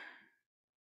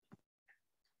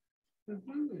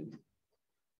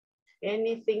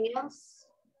 Anything else?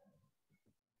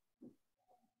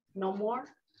 No more?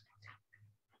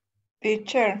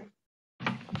 Teacher.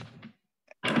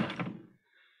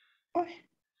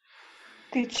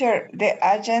 Teacher, the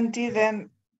agent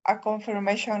didn't a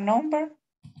confirmation number?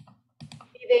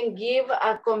 Didn't give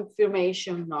a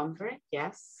confirmation number,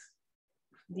 yes.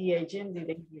 The agent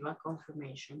didn't give a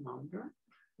confirmation number.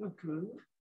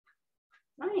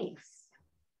 Nice.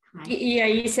 Y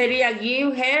ahí sería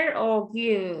give her o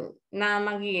give, nada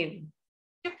más give.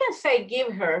 You can say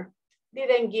give her.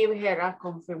 Didn't give her a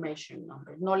confirmation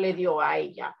number. No le dio a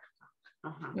ella.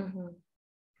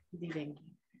 Didn't give.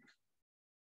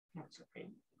 That's okay.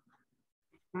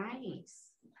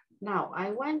 Nice. Now,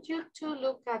 I want you to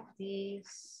look at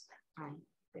this. Ay,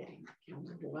 esperen, que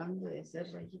ando jugando de hacer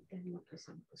rayitas en la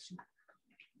presentación.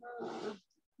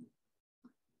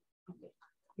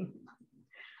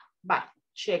 Va,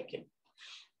 chequen.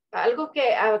 Algo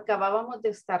que acabábamos de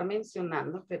estar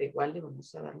mencionando, pero igual le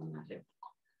vamos a dar una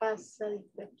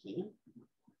pasadita aquí.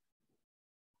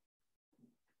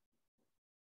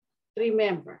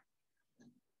 Remember,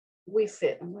 we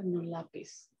said, bueno,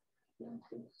 lápiz.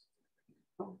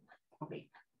 Oh, okay.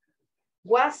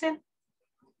 Wasn't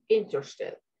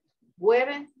interested.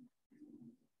 Weren't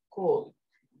cool.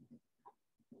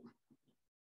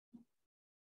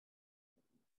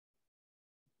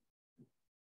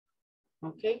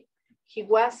 Okay. He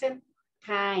wasn't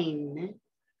kind.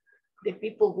 The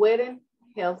people weren't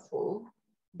helpful.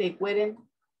 They weren't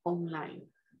online.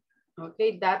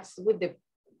 Okay, that's with the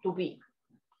to be.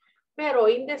 Pero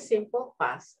in the simple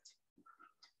past,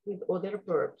 with other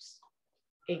verbs,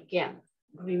 again,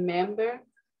 remember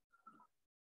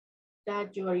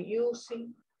that you are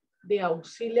using the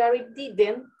auxiliary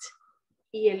didn't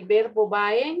y el verbo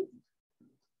va ¿en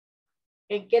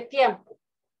qué tiempo?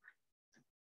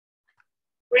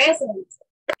 Present.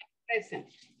 Present.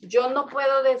 Yo no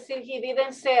puedo decir he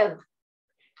didn't said.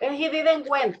 And he didn't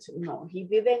went. No, he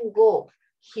didn't go.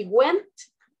 He went,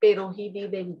 pero he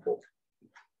didn't go.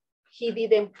 He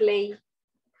didn't play.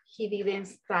 He didn't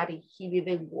study. He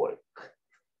didn't work.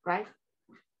 Right?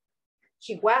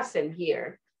 He wasn't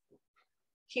here.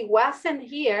 He wasn't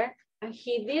here and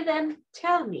he didn't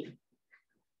tell me.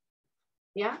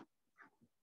 Yeah?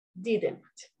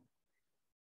 Didn't.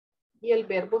 Y el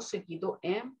verbo seguido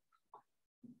en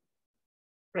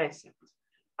present.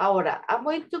 Ahora, I'm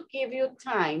going to give you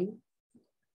time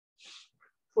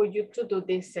for you to do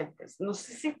this sentence. No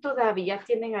sé si todavía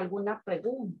tienen alguna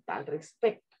pregunta al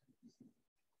respecto.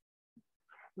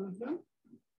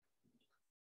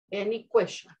 Any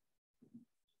question?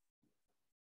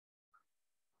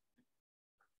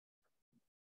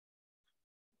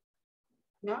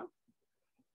 No?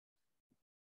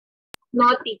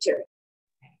 No, teacher.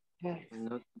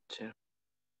 No, teacher.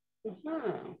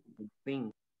 Uh-huh. I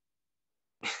think.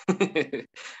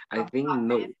 I think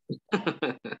no.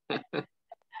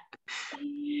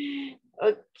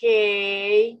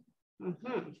 Okay.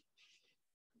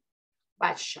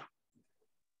 Vaya.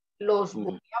 Los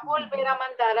voy a volver a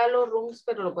mandar a los rooms,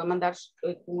 pero los voy a mandar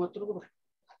con otro grupo.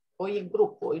 Hoy en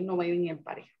grupo, hoy no vayan en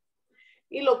pareja.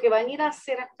 Y lo que van a ir a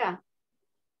hacer acá,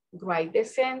 write the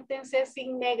sentences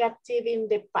in negative in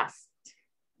the past.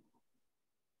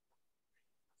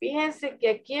 Fíjense que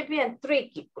aquí es bien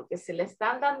tricky porque se le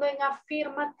están dando en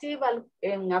afirmativa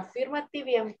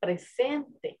y en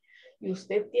presente. Y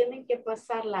usted tiene que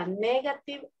pasar la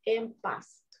negative en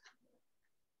past.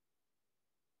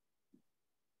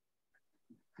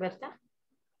 ¿Verdad?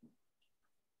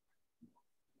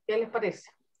 ¿Qué les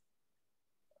parece?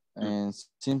 En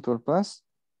simple past.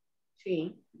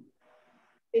 Sí.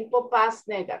 Simple past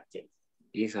negative.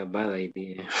 It's a bad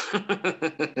idea.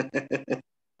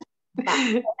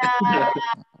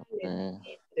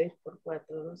 3 por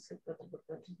 4, 12, 4 por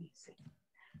 4, 16.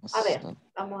 A ver,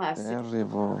 vamos a hacer.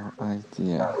 Terrible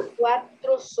idea.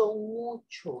 4 son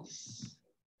muchos.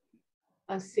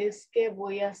 Así es que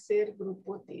voy a hacer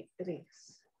grupo de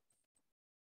 3.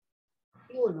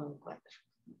 Y 1 en 4.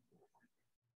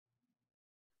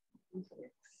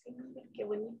 Qué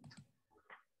bonito.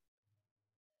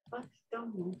 Aquí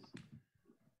estamos.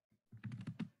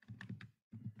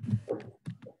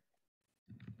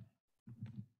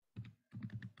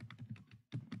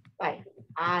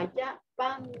 Haya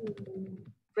pan.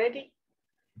 Ready?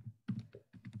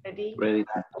 Ready? Ready,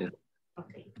 teacher.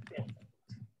 Okay.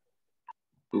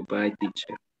 Goodbye,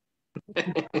 teacher.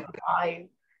 Ay,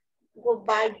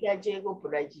 goodbye, ya llego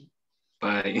por allí.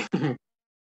 Bye.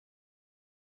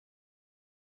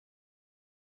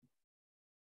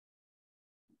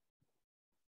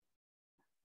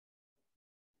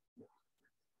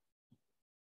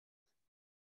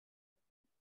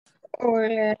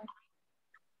 Hola.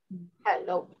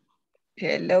 Hello.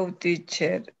 Hello,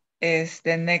 teacher. Es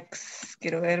the next.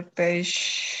 Quiero ver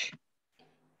page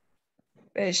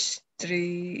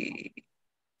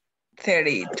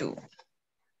 332.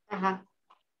 Ajá.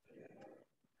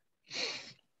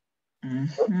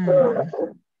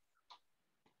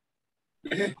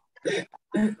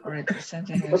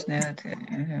 Representing as negative.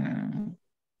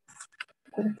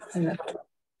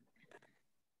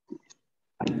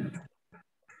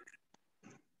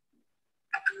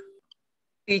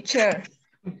 Teacher,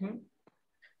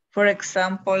 for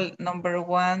example, number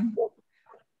 1,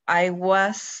 I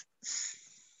was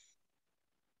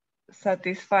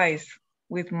satisfied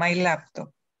with my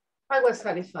laptop. I was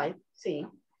satisfied, sí.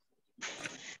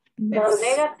 Pero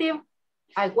negative,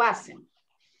 I wasn't.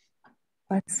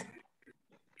 Porque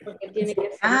tiene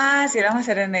que ser. Ah, sí, vamos a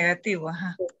hacer el negativo,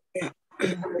 ajá. Tiene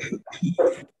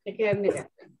que ser negativo.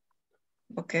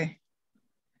 Ok.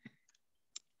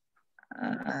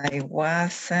 I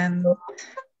wasn't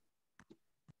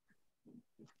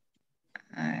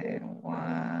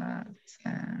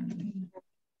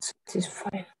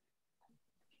Satisfied.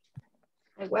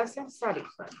 I wasn't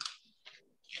satisfied.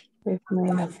 With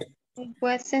my laptop. I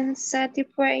wasn't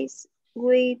satisfied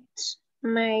with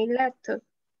my laptop.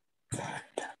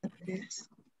 Yes.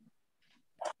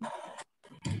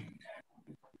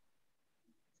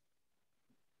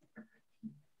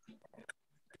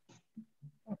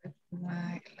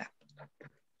 My laptop.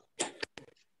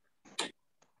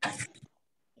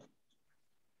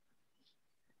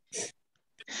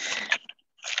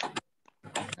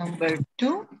 Number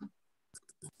 2.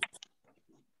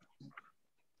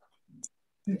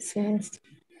 It says,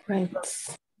 right.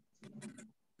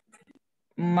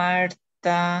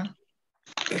 Marta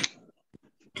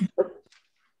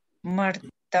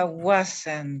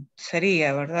wasn't.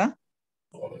 Sería, ¿verdad?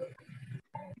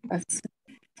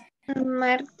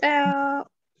 Marta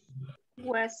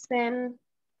wasn't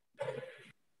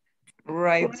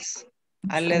Writes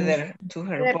a letter to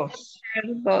her boss.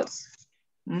 her boss.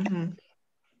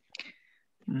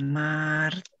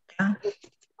 Marta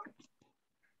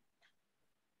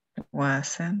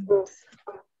wasn't.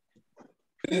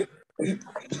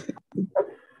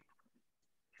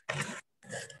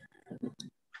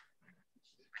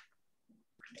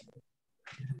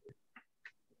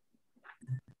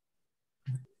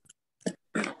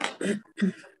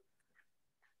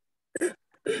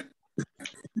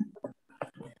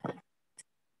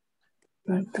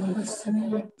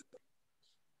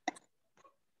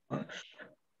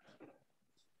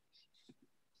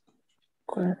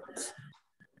 Correct.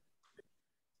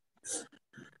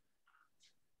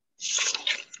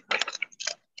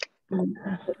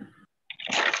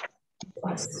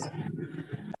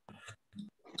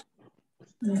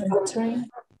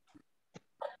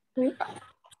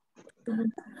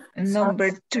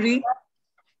 Number 3.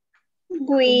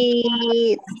 We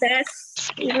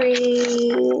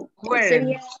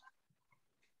Where?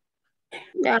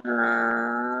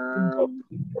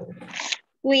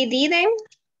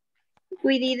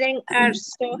 We didn't are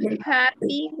so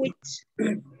happy with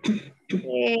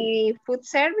food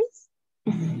service.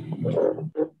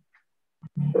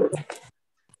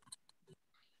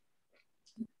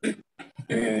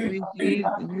 We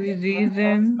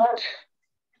didn't.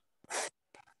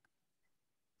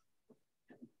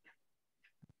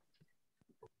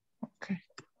 Okay.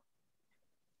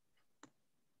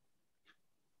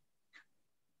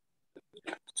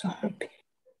 So happy.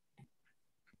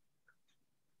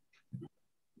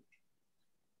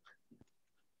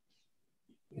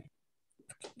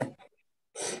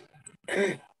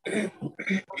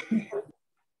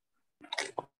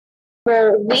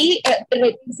 Pero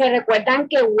se recuerdan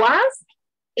que was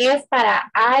es para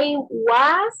I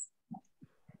was,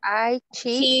 I,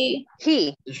 she,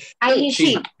 he. I y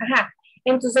she. Ajá.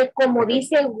 Entonces, como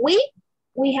dice we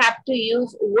have to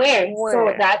use were.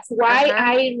 So that's why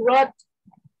I wrote,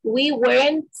 we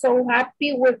weren't so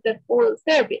happy with the food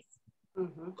service.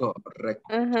 Correct.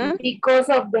 Because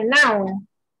of the noun.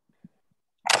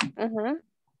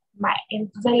 Vale,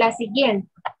 entonces la siguiente.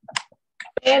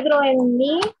 Pedro en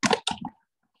mi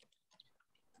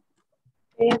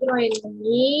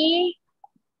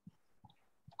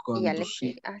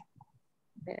Conducir.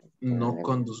 No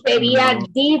conduzco. Sería No,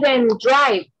 didn't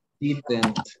drive.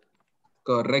 didn't.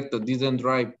 Correcto, didn't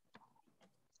drive.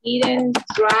 Didn't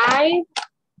drive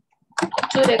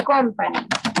to the company.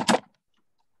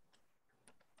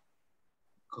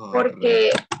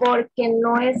 Porque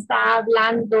no está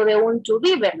hablando de un to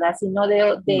be, ¿verdad? Sino de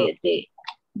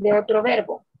otro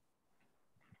verbo.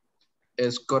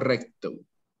 Es correcto.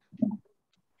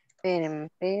 Esperen,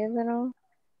 Pedro.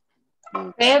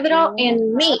 Pedro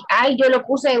en mí. Ay, yo lo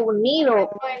puse unido,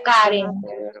 Karen.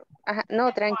 Ajá,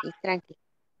 no, tranqui.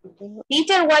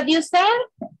 Teacher, what you said?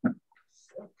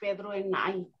 Pedro en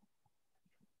I.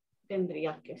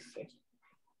 Tendría que ser.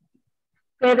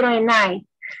 Pedro en I.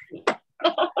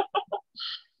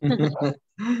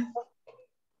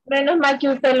 Menos mal que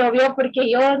usted lo vio porque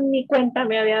yo ni cuenta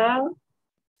me había dado.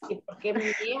 Sí, porque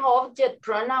mi object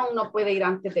pronoun no puede ir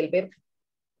antes del verbo.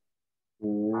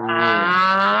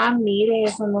 Ah, mire,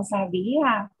 eso no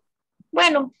sabía.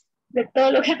 Bueno, de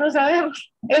todo lo que no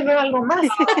sabemos, eso es algo más.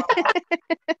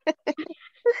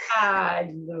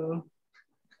 Ay, no.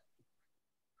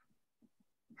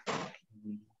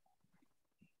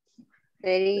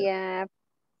 Sería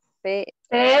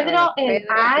Pedro and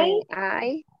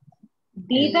I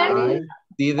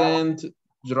Didn't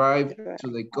drive to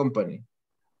the company.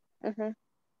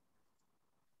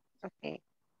 Okay.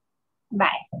 Bye.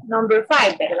 Number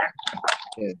 5, ¿verdad?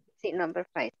 Yeah. Sí, number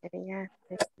 5 sería.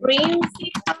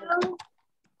 Principal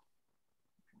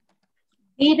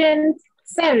didn't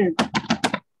send.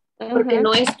 Porque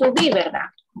no es to be, ¿verdad?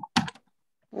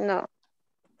 No.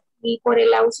 Y por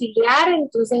el auxiliar,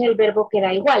 entonces el verbo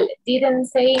queda igual. Didn't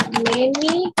say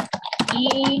many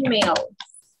emails.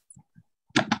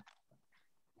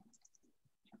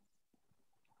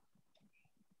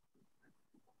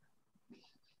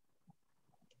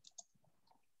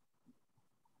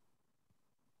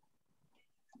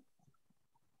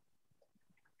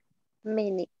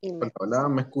 Many emails. Hola,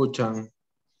 ¿me escuchan?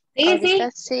 Sí, ahorita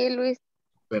sí, Luis.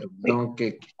 Perdón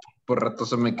que por rato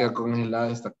se me queda congelada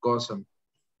esta cosa.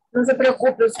 No se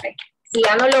preocupe usted. Si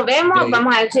ya no lo vemos,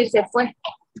 vamos a ver si se fue.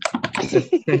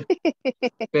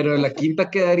 Pero la quinta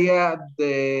quedaría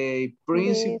de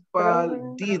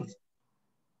principal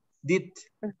did,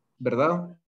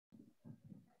 ¿verdad?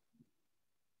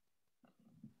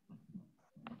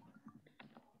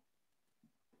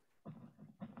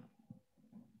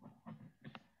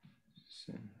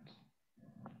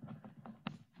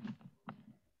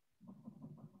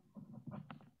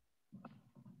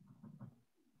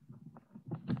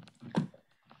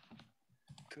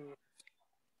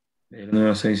 El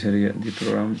número 6 sería the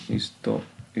program is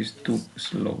too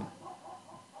slow.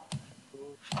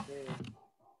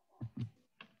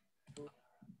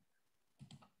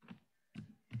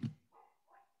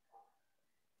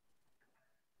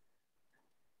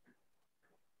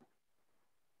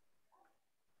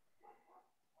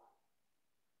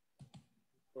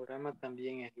 El programa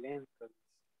también es lento.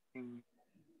 El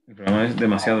programa es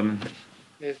demasiado lento.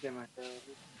 Es demasiado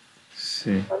lento.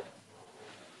 Sí.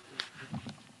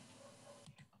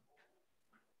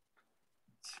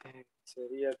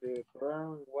 Sería the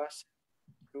program was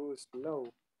too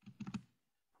slow.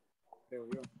 Creo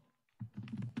yo.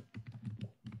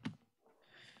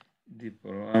 The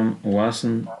program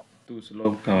wasn't too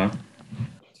slow, cabal.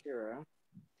 Sí, ¿verdad?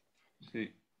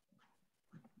 Sí.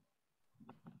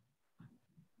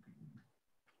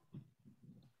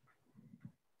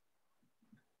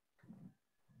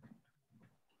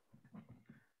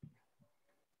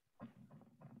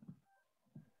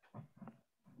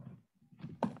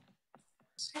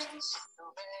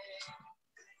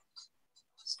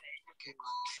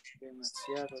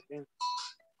 Demasiado lento.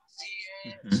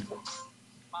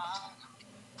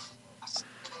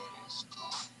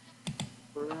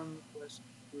 Program was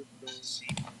too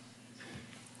slow.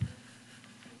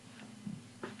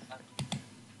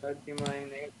 La última en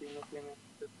negativo no tiene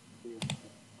mucho sentido.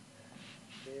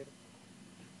 Pero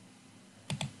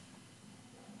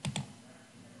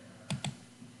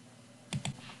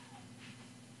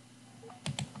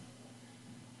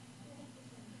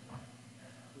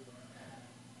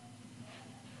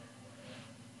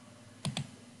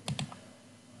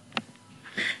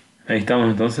Ahí estamos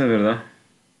entonces, ¿verdad?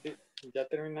 sí, ya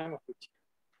terminamos, Puchi.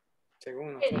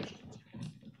 Según nosotros.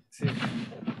 Sí.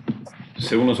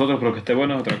 Según nosotros, pero que esté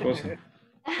bueno es otra cosa.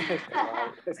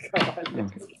 Es cabal. No,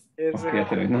 Eso porque ya es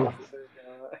terminó.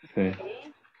 cabal. Sí.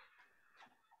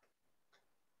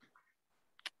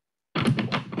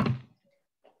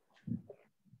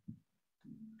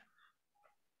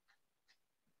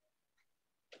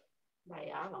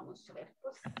 Vaya, vamos a ver,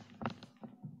 pues.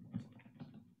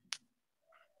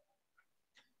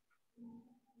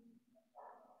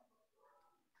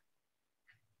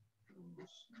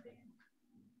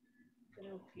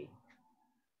 Creo que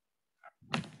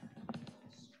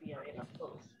voy a ver a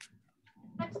todos.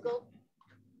 Let's go.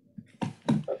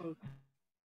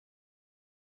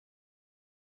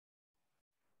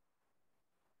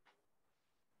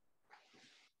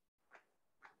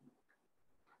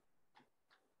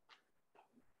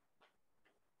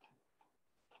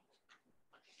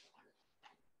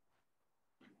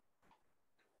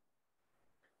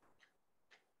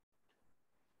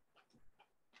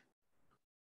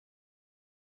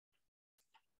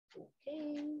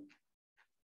 Okay.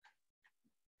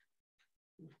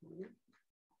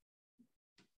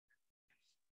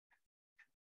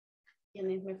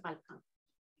 ¿Quiénes me faltan?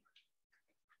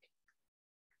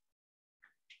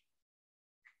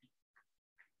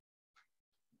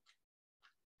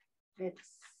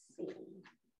 Let's see.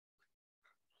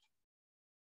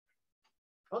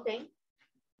 Okay.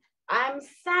 I'm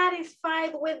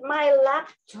satisfied with my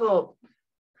laptop.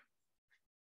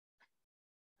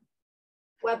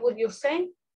 What would you say?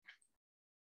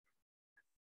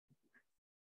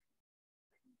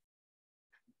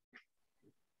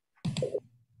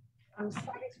 I'm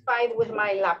satisfied with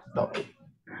my laptop.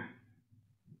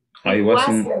 I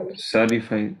wasn't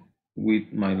satisfied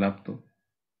with my laptop.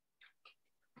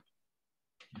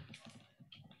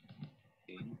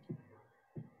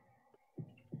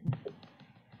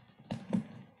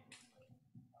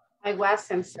 I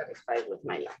wasn't satisfied with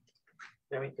my laptop.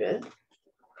 Very good.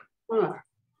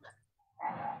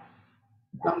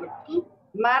 Number 2,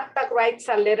 Marta writes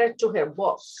a letter to her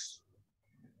boss.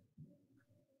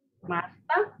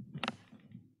 Marta.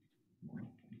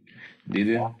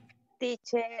 Didn't.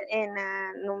 Teacher, en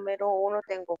la número 1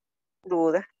 tengo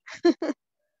duda.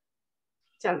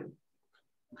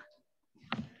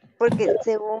 Porque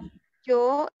según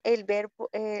yo, el verbo,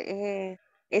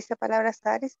 esa palabra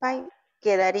satisfied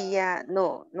quedaría,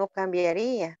 no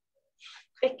cambiaría.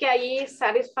 Es que ahí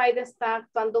satisfied está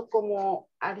actuando como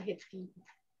adjetivo.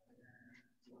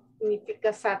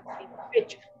 Significa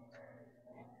satisfecho.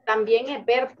 También es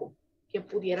verbo que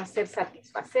pudiera ser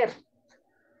satisfacer.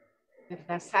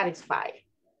 ¿Verdad? Satisfied.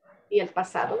 Y el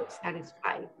pasado,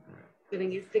 satisfied. Pero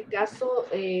en este caso,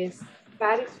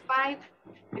 satisfied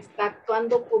está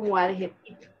actuando como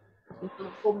adjetivo,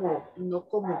 no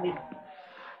como verbo.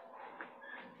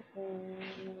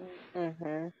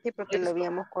 Sí, porque lo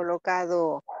habíamos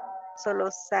colocado solo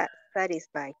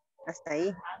satisfied. Hasta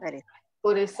ahí.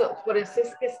 Por eso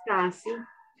es que está así.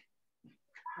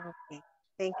 Ok,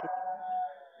 thank you.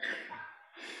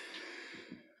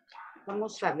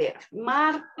 Vamos a ver.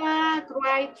 Marta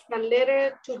writes a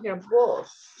letter to her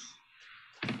boss.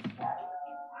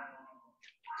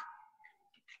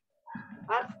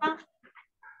 Marta.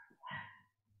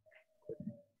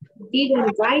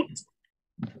 Didn't write.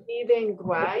 Didn't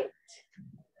write.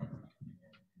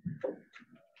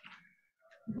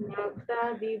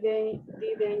 Marta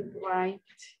didn't write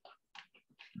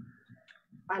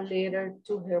a letter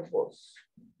to her boss.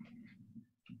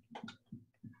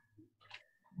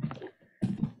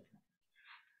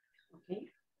 Okay.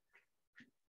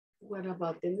 What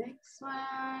about the next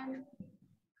one?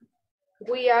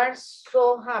 We are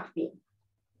so happy.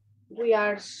 We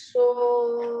are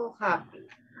so happy.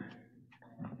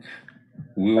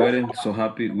 We weren't so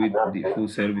happy with the food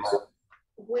service.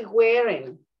 We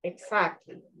weren't,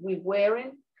 exactly. We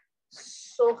weren't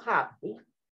so happy.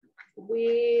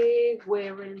 We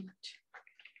weren't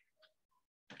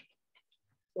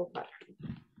so happy.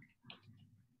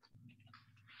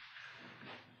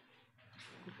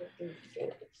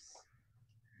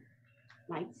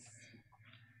 Nice.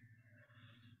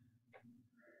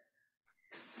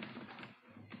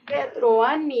 Pedro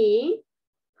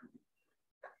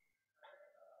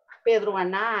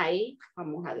and I,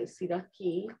 vamos a decir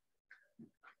aquí,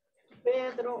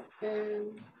 Pedro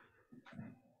and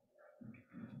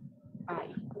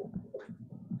I.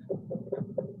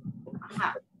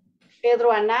 Ajá.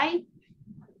 Pedro and I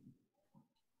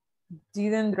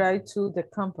didn't write to the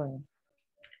company.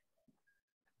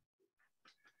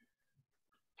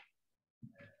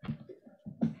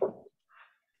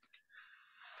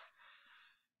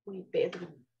 Uy, Pedro.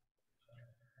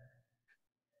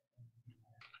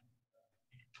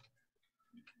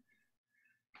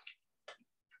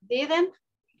 Didn't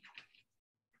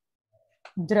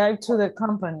drive to the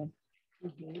company.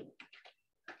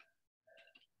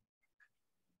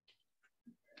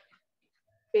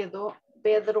 Pedro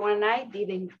and I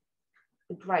didn't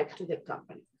drive to the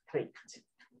company. Great.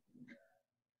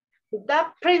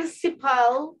 The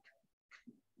principal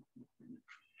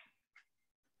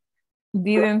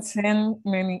didn't send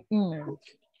many emails.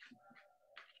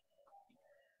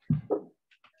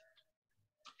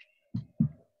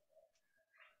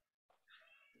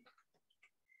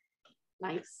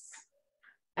 Nice.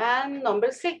 And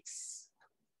number 6.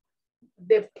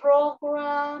 The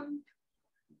program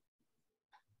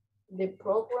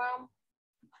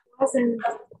wasn't.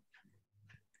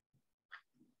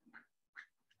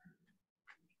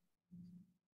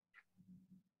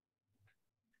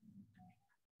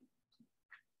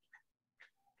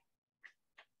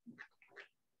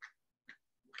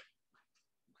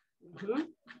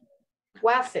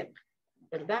 Wasn't,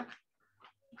 ¿verdad?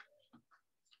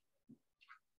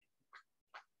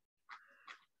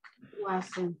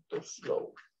 Wasn't too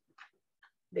slow.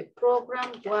 The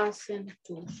program wasn't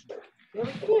too slow.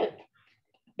 Very good.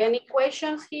 Any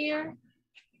questions here?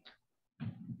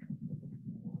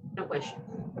 No question.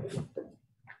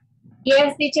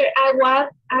 Yes, teacher, I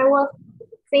was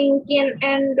thinking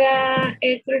in the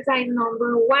exercise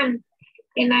number 1,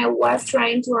 and I was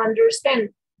trying to understand.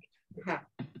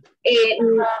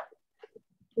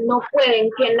 No pueden,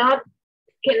 cannot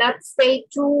say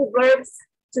 2 verbs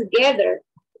together.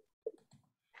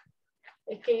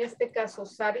 Es que en este caso,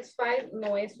 satisfied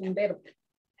no es un verbo.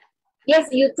 Yes,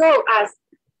 you told us.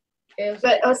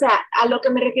 But, o sea, a lo que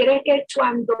me refiero es que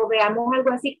cuando veamos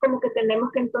algo así, como que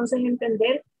tenemos que entonces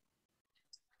entender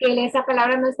que esa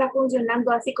palabra no está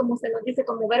funcionando así como se nos dice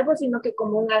como verbo, sino que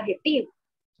como un adjetivo.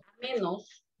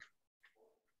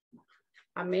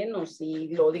 A menos,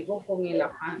 y lo digo con el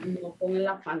afán, no con el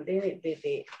afán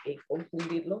de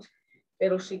confundirlos,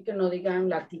 pero sí que no digan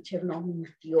la teacher nos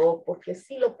mintió, porque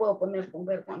sí lo puedo poner con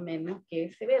verbo, a menos que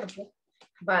ese verbo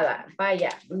vaya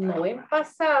no en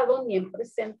pasado ni en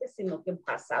presente, sino que en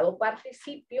pasado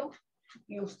participio,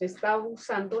 y usted está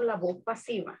usando la voz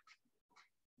pasiva.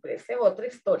 Pero esa es otra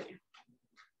historia.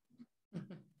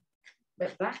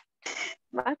 ¿Verdad?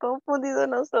 Más confundido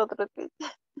nosotros.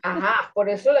 Ajá, por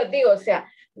eso les digo, o sea,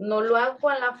 no lo hago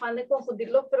con el afán de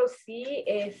confundirlo, pero sí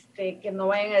que no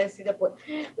vayan a decir después,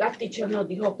 la teacher nos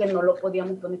dijo que no lo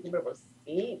podíamos poner con verbo.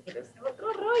 Sí, pero ese es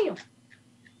otro rollo,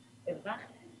 ¿verdad?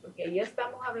 Porque ahí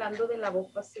estamos hablando de la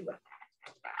voz pasiva.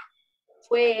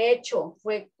 Fue hecho,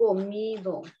 fue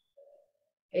comido,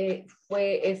 es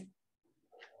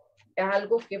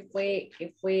algo que fue,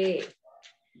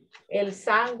 el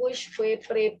sándwich fue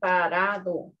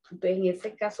preparado. Entonces, en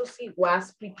ese caso sí,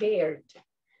 was prepared.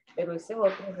 Pero ese es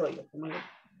otro rollo,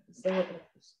 ese es otra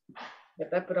cosa.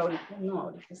 ¿Verdad? Pero ahorita no,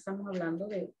 ahorita estamos hablando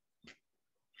de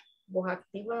voz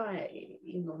activa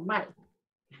y normal.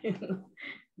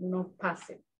 No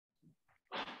pase.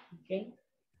 ¿Ok?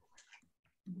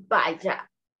 Vaya.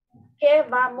 ¿Qué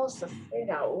vamos a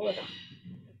hacer ahora?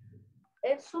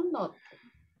 Eso no.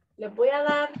 Les voy a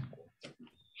dar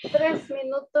 3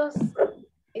 minutos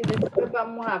y después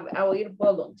vamos a oír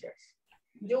volunteers.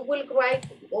 You will write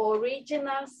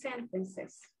original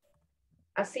sentences.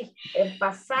 Así, en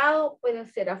pasado pueden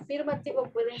ser afirmativos,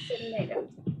 pueden ser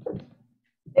negativos.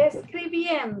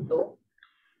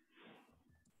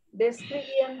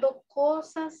 Describiendo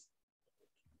cosas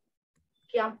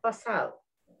que han pasado.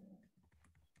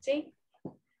 ¿Sí?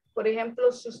 Por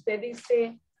ejemplo, si usted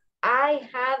dice, I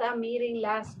had a meeting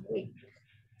last week.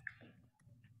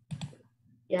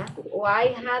 Yeah, or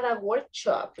I had a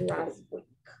workshop last week.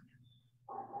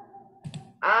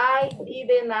 I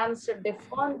didn't answer the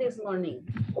phone this morning.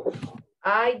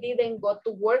 I didn't go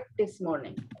to work this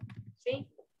morning. ¿Sí?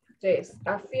 Entonces,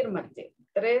 afirmativo.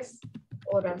 3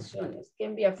 oraciones.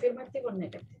 Can be affirmative or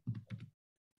negative.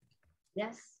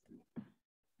 Yes.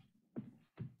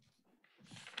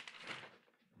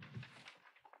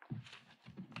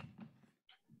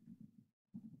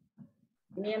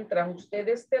 Mientras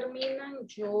ustedes terminan,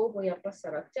 yo voy a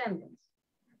pasar a attendance.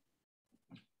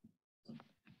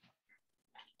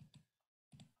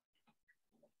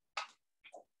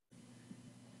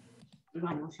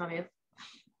 Vamos a ver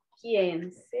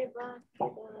quién se va a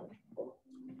quedar.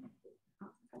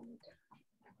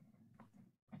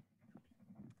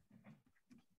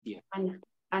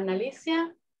 Ana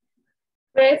Alicia.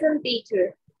 Present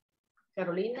teacher.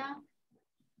 Carolina.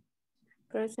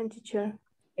 Present teacher.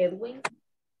 Edwin.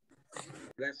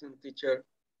 Present teacher.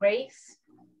 Grace.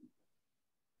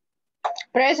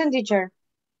 Present teacher.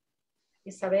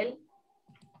 Isabel.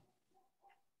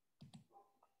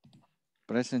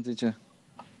 Present teacher.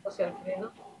 José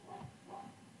Alfredo.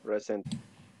 Present.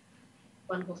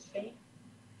 Juan José.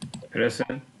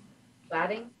 Present.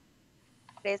 Karen.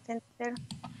 Present teacher.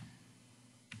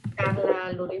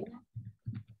 Carla Lorena.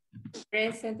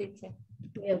 Present teacher.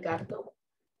 Edgardo.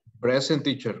 Present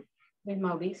teacher. Luis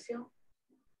Mauricio.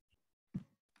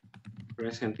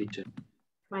 Present teacher.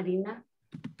 Marina.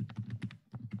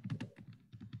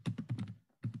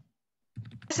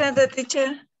 Present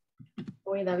teacher.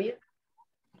 Hoy David.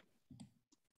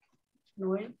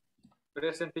 Noel.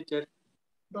 Present teacher.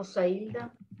 Rosa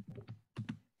Hilda.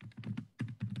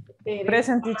 Teresa,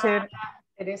 Present, teacher.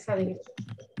 Teresa de Jesús.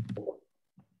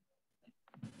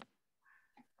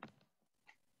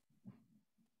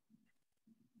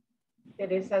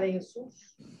 Teresa de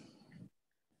Jesús.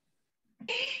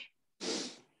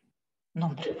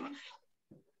 No.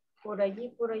 Por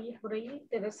allí,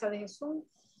 Teresa de Jesús.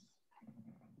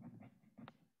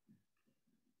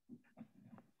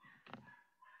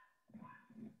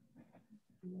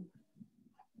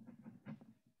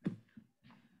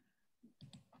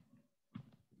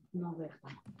 No, ¿verdad?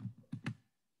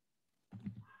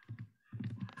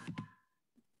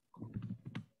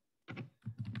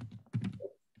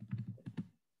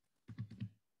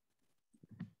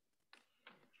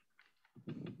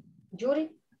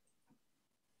 Yuri.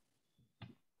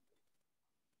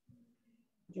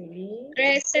 Yuri.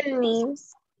 Present,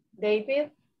 Miss.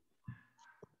 David.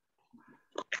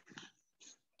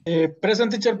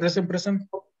 Present, teacher, present.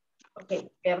 Ok,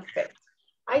 perfecto.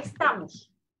 Ahí estamos.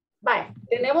 Vale,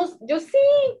 tenemos, yo sí,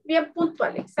 bien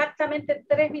puntual, exactamente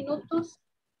 3 minutos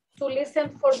to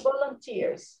listen for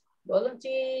volunteers.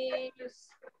 Volunteers.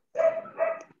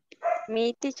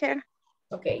 Me, teacher.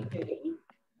 Okay, Judy.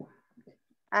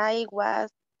 I was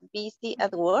busy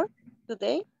at work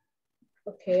today.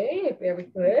 Okay, very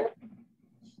good.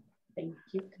 Thank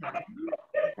you,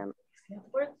 Karen.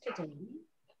 For today.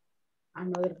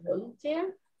 Another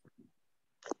volunteer.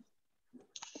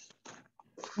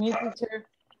 Me, teacher.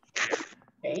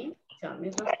 Okay, tell me.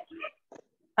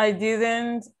 I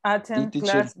didn't attend teacher.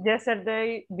 class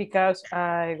yesterday because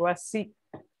I was sick.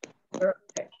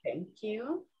 Perfect, thank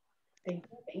you. Thank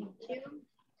you.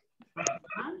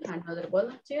 Another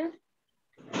volunteer.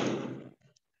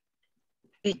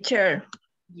 Teacher,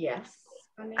 Yes.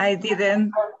 I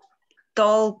didn't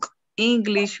talk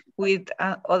English with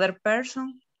other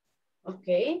person.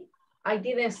 Okay. I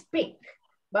didn't speak.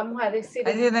 Vamos a decir.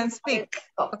 I didn't speak.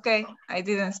 Okay, I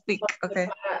didn't speak. Okay.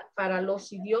 Para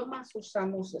los idiomas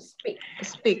usamos speak.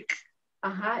 Speak.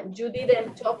 Ajá. You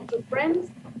didn't talk to friends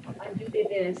and you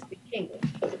didn't speak English.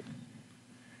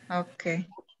 Okay.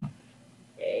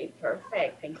 Okay,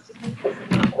 perfect. Thank you.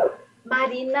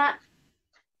 Marina,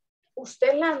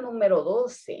 usted es la número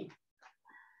 12,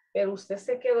 pero usted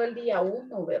se quedó el día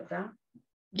 1, ¿verdad?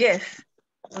 Yes.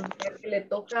 Entonces le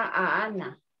toca a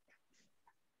Ana.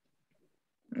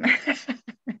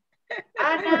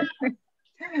 Ana.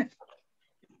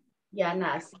 Y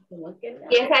Ana, así como que no.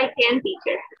 Yes, I can,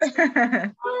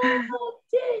 teacher. Oh,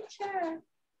 teacher.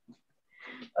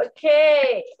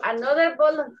 Okay, another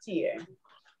volunteer.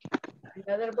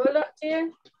 Another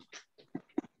volunteer.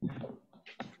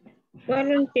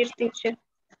 Volunteer, teacher.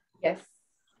 Yes.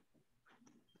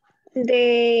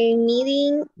 The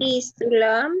meeting is too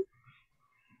long.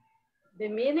 The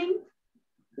meeting?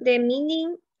 The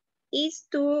meeting is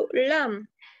too long.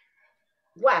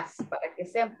 Was, para que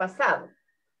sean pasado.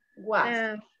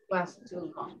 Was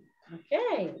too long.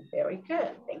 Okay, very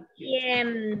good. Thank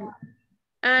you.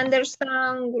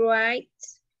 Anderson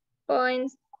writes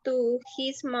points to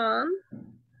his mom.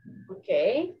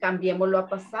 Okay, cambiémoslo a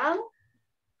pasado.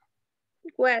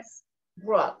 Was.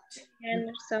 Brought.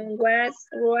 Anderson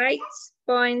writes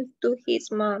points to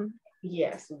his mom.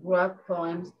 Yes, brought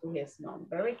poems to his mom.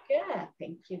 Very good.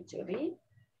 Thank you, Judy.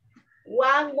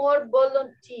 One more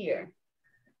volunteer.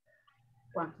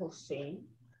 Juan Jose.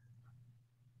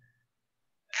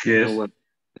 Yes.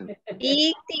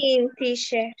 Victim,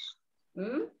 teacher.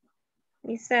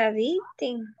 It's a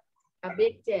victim. A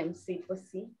victim, sí, pues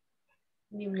sí.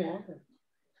 Ni modo.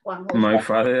 Juan Jose. My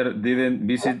father didn't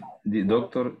visit the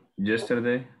doctor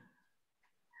yesterday.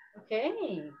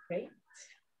 Okay, great.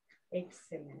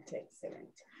 Excelente,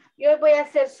 excelente. Y hoy voy a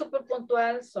ser súper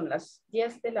puntual. Son las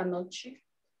 10 de la noche.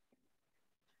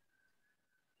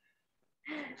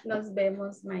 Nos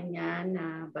vemos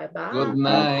mañana. Bye bye. Good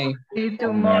night. See you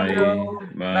tomorrow.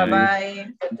 Bye.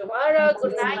 Bye. Tomorrow,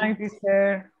 good Good night. night,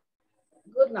 teacher.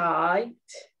 Good night.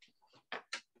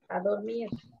 A dormir.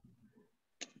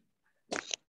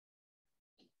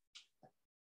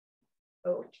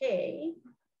 Okay.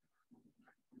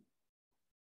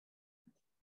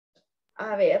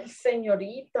 A ver,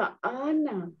 señorita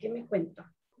Ana, ¿qué me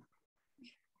cuenta?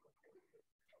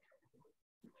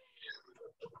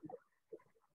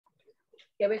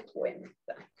 ¿Qué me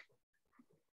cuenta?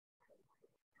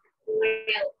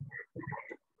 Well,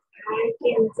 I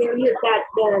can tell you that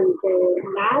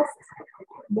the last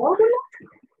module,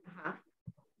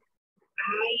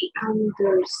 I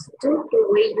understood the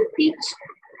way you teach,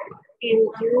 and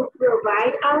you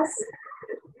provide us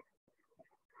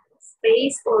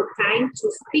space or time to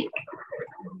speak,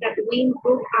 that we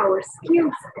improve our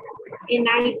skills. And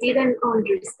I didn't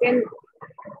understand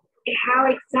how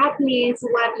exactly is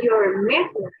what your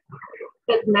method.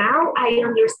 But now I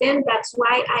understand. That's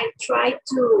why I try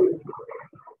to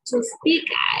speak,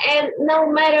 and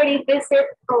no matter if they said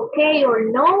okay or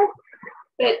no,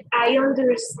 but I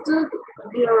understood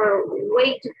your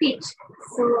way to teach.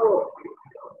 So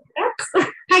that's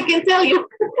I can tell you.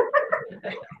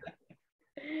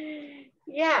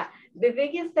 Yeah, the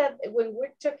thing is that when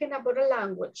we're talking about a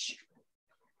language,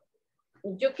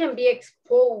 you can be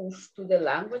exposed to the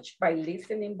language by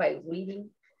listening, by reading,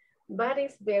 but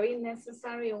it's very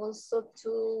necessary also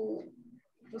to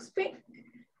speak,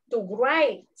 to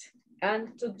write,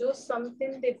 and to do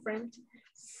something different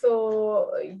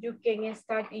so you can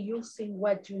start using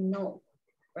what you know,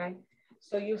 right?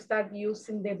 So you start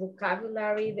using the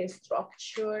vocabulary, the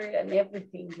structure, and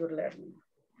everything you're learning.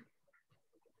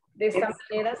 De esa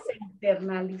manera se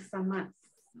internaliza más,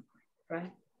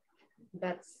 right?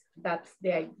 That's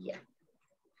the idea.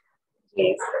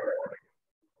 Yes.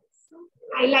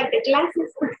 I like the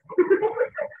classes.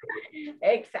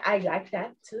 I like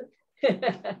that too.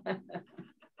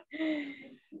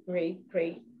 Great,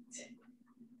 great.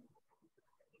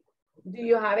 Do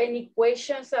you have any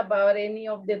questions about any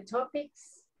of the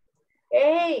topics?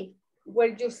 Hey, were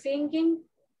you singing?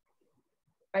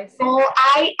 I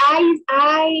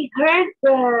heard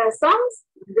the songs,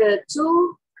 the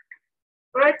two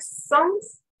first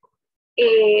songs,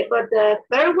 but the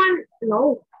third one,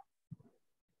 no.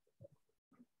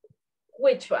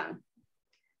 Which one?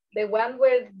 The one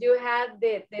where you had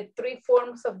the three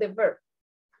forms of the verb?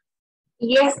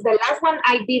 Yes, the last one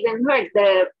I didn't heard.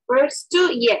 The first two,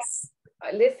 yes.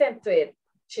 Listen to it.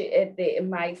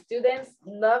 My students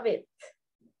love it.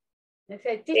 They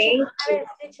say,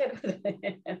 teacher.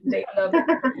 They love it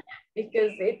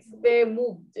because it's very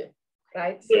moved,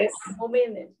 right? So yes.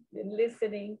 Moving and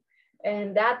listening,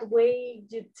 and that way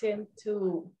you tend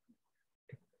to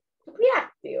be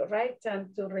active, right?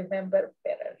 And to remember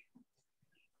better.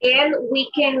 And we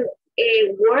can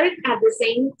work at the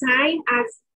same time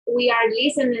as we are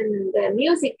listening the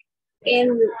music,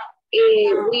 and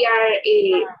we are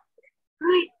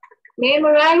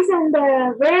memorizing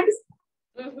the verbs.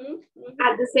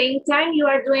 At the same time, you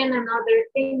are doing another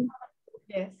thing.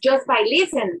 Yes. Just by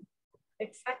listening.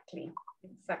 Exactly.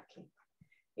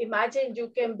 Imagine you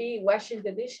can be washing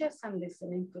the dishes and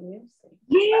listening to music.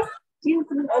 Yes.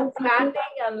 Or planning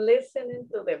and listening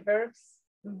to the verbs.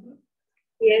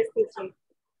 Yes, teacher.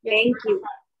 Yes. Thank you.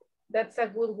 That's a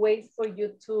good way for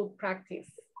you to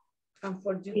practice and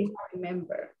for you to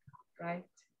remember, right?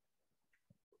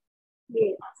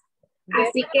 Yes.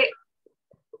 Así que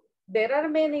there are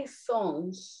many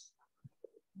songs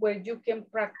where you can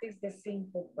practice the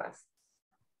simple past.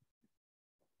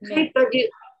 I thought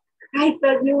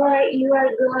you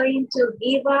are going to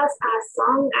give us a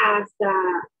song as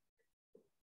the,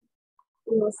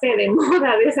 no sé, de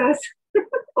moda de esas,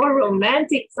 or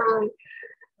romantic song.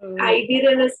 I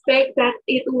didn't expect that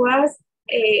it was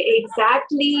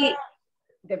exactly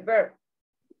the verb.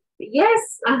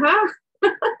 Yes,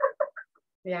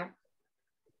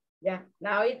 Yeah,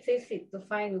 now it's easy to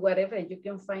find whatever. You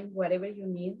can find whatever you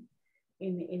need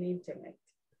in internet.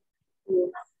 Yes.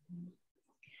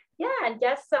 Yeah,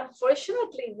 just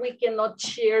unfortunately, we cannot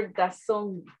share the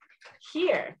song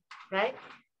here, right?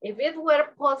 If it were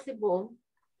possible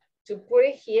to put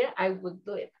it here, I would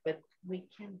do it, but we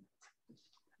can't.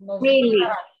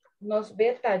 Nos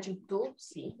beta YouTube,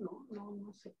 sí,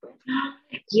 no se puede.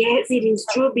 Yes, it is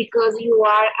true because you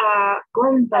are a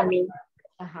company.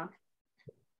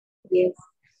 Yes.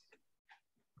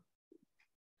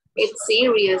 It's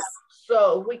serious.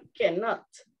 So we cannot.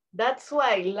 That's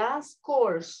why last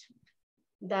course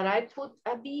that I put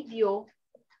a video,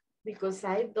 because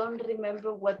I don't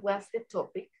remember what was the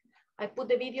topic, I put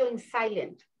the video in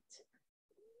silent.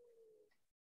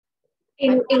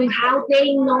 In how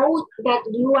they know that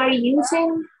you are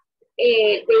using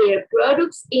their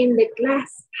products in the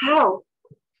class? How?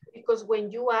 Because when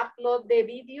you upload the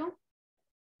video,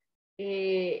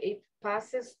 it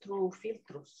passes through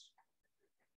filters.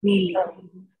 Really?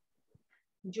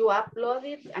 You upload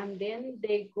it and then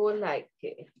they go like,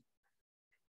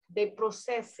 they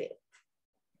process it,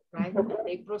 right?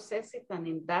 They process it, and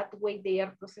in that way they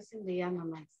are processing, they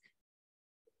analyze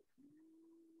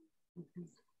it.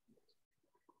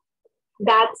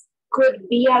 That could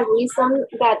be a reason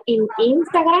that in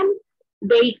Instagram,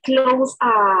 they close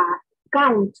a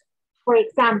account. For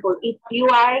example, if you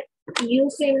are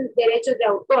using derechos de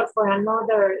autor for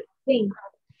another thing.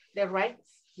 The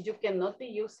rights, you cannot be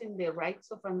using the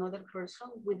rights of another person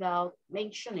without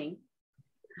mentioning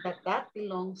that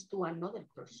belongs to another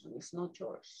person. It's not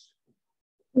yours.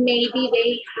 Maybe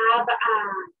they have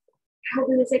how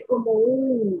do you say, como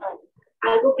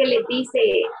algo que les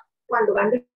dice cuando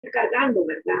van descargando,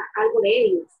 ¿verdad? Algo de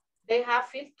ellos. They have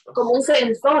filters. Como un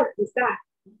sensor, quizá.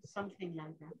 Something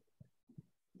like that.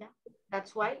 Yeah,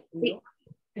 that's why. Sí.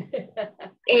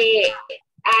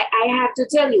 I have to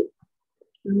tell you,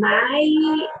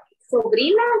 my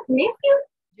sobrina, nephew.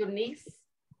 Your niece?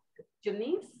 Your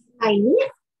niece? My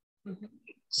niece. Mm-hmm.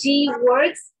 She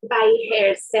works by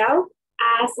herself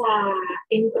as a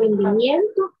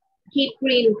emprendimiento. He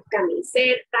prints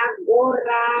camisetas,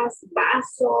 gorras,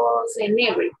 vasos, and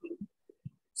everything.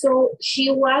 So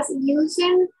she was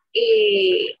using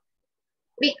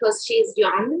because she's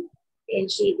young and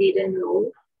she didn't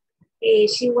know.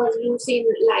 She was using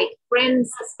like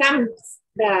Friends stamps,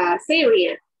 la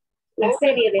serie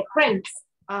de Friends.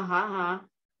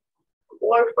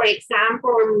 Or for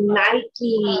example,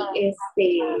 Nike,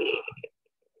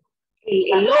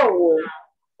 el logo.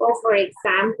 Or for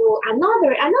example,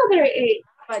 another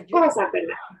cosa,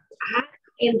 ¿verdad?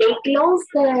 And they closed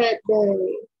the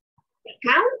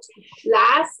account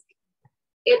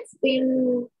it's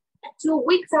been 2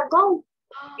 weeks ago.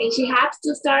 And she has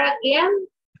to start again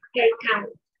her account.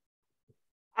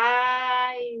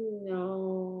 I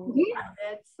know. Yeah.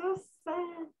 That's so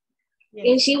sad. Yes.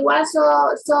 And she was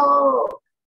so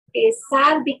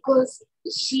sad because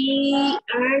she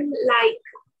earned like,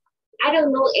 I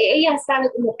don't know, ella sabe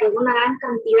como que una gran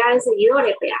cantidad de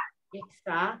seguidores, ¿verdad?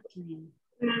 Exactly.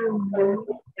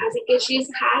 Así que she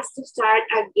has to start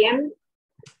again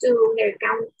to her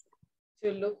account.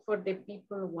 To look for the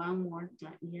people one more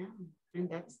time. Yeah, and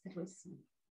that's the reason.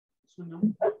 So no,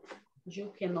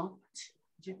 you cannot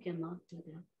do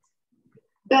that.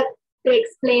 But the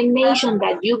explanation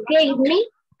that you gave me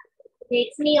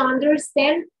makes me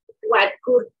understand what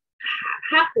could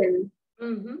happen.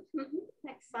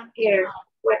 Exactly. Here.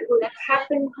 What would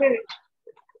happen here?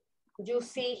 You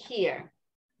see here,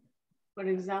 for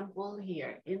example,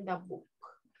 here in the book,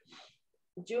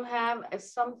 you have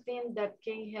something that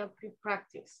can help you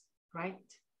practice, right?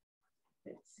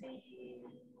 Let's see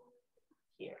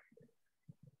here.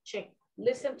 Check.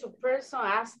 Listen to person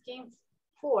asking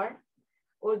for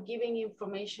or giving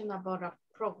information about a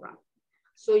program.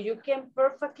 So you can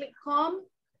perfectly come,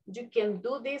 you can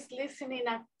do these listening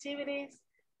activities,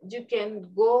 you can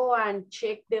go and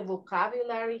check the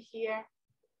vocabulary here.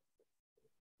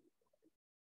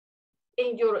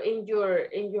 In your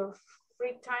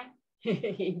free time.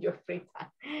 In your free time.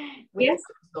 We yes.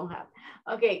 Don't have.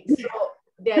 Okay, so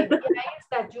the idea is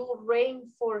that you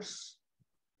reinforce,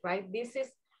 right? This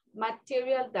is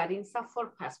material that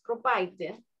INSAFORP has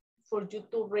provided for you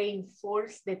to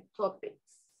reinforce the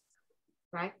topics,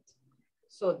 right?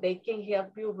 So they can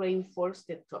help you reinforce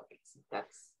the topics.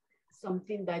 That's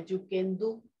something that you can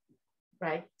do,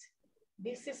 right?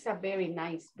 This is a very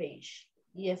nice page,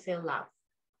 ESL Lab.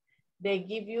 They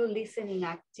give you listening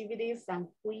activities and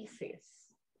quizzes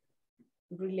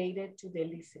related to the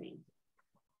listening.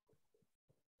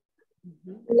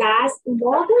 Last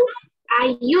module,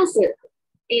 I use it.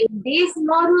 In this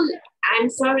module, I'm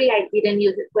sorry I didn't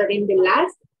use it, but in the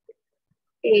last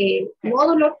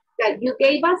module that you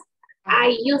gave us,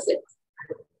 I use it.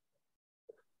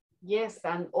 Yes,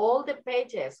 and all the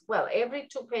pages, well, every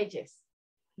 2 pages,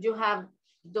 you have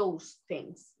those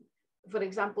things. For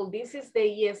example, this is the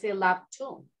ESL Lab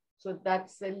 2. So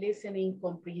that's a listening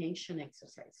comprehension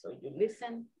exercise. So you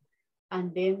listen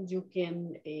and then you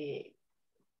can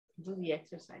do the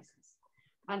exercises.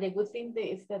 And the good thing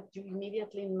is that you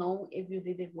immediately know if you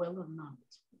did it well or not.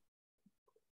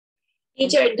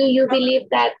 Teacher, do you believe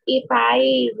that if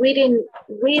I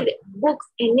read books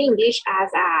in English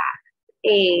as a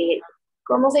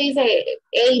 ¿cómo se dice?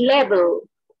 A level,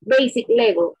 basic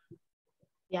level.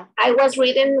 Yeah. I was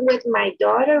reading with my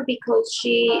daughter because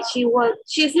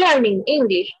she's learning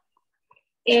English.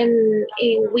 And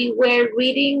we were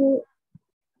reading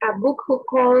a book who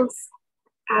calls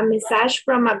A Message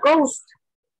from a Ghost.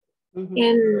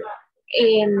 And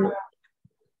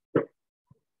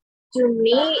to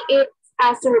me, it's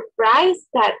a surprise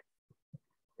that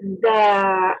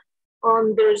the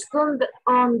understood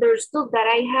that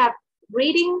I have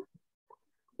reading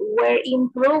were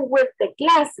improved with the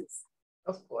classes.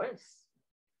 Of course.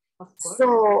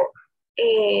 So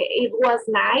it was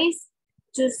nice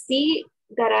to see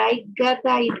that I got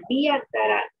the idea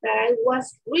that I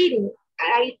was reading.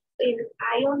 I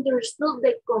understood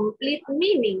the complete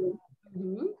meaning.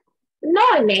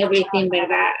 Not in everything,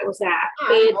 ¿verdad? O sea,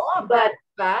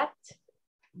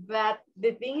 but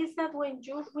the thing is that when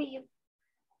you read,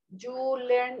 you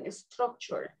learn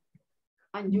structure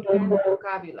and you learn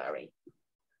vocabulary.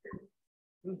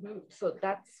 So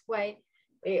that's why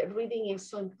reading is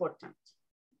so important.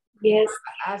 Yes.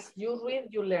 As you read,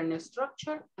 you learn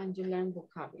structure and you learn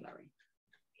vocabulary.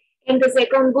 And the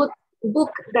second book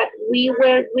that we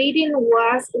were reading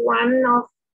was one of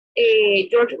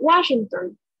George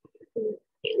Washington.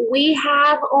 We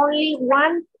have only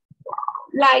one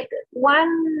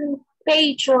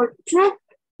page or two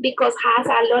because has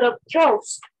a lot of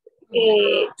draws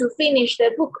to finish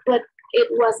the book, but it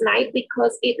was nice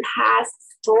because it has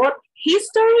short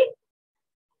history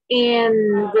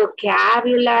and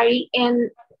vocabulary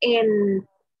and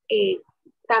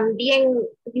también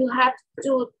you have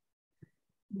to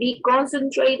be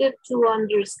concentrated to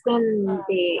understand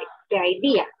the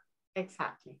idea.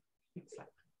 Exactly.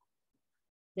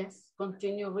 Yes,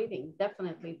 continue reading.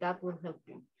 Definitely, that will help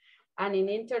you. And in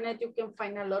internet, you can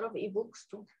find a lot of ebooks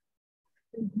too.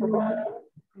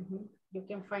 You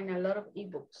can find a lot of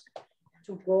ebooks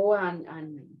to go and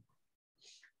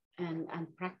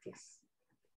practice.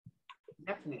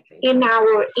 Definitely. In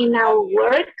our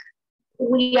work,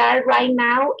 we are right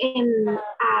now in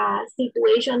a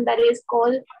situation that is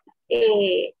called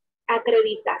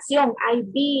acreditación,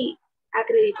 IB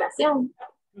accreditation.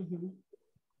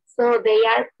 So they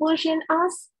are pushing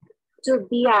us to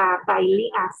be a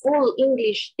full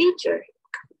English teacher.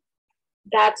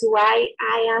 That's why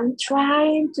I am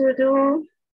trying to do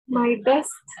my best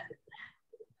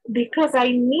because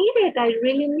I need it. I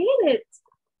really need it.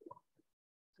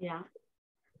 Yeah.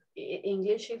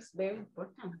 English is very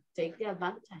important. Take the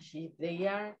advantage. If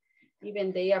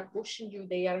they are pushing you,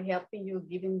 they are helping you,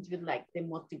 giving you like the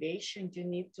motivation you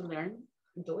need to learn,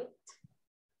 do it.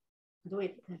 Do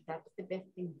it. That's the best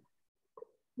thing.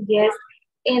 Yes.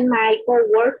 And my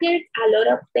co-workers, a lot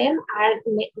of them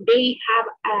they have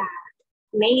a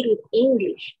native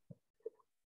English.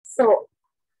 So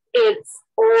it's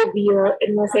obvious,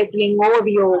 no sé, bien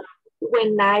obvio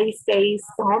when I say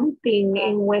something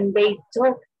and when they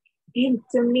talk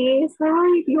into me, it's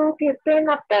ay, Dios, qué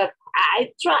pena, but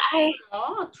I try.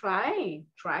 Oh, try.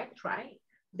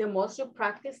 The most you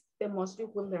practice, the most you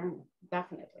will learn,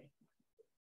 definitely.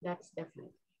 That's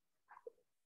definitely.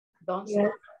 Don't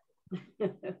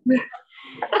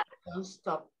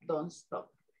stop. Don't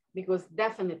stop. Because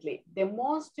definitely, the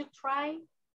most you try,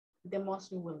 the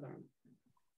most you will learn.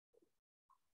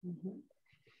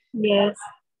 Yes.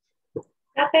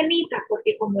 La penita,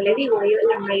 porque como le digo,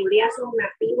 la mayoría son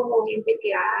nativos o gente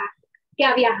que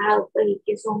ha viajado, pues, y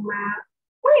que son más,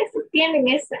 pues, tienen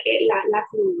la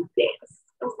fluidez.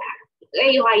 O sea,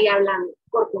 ellos ahí hablan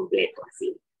por completo,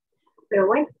 así. Pero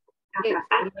bueno.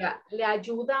 Le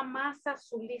ayuda más a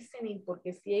su listening,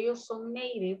 porque si ellos son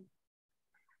native,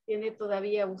 tiene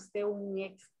todavía usted un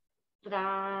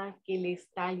extra que le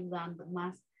está ayudando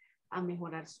más a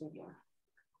mejorar su idioma.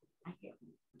 Hay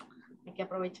que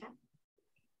aprovechar.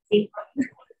 Sí.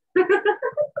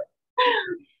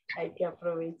 Hay que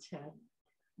aprovechar,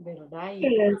 ¿verdad?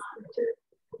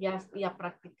 Y a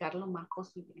practicar lo más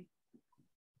posible.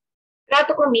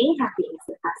 Trato con mi hija,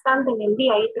 fíjese, bastante en el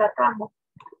día y tratamos.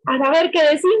 A saber qué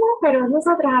decimos, pero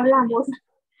nosotras hablamos.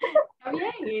 Está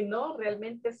bien, y no,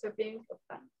 realmente eso es bien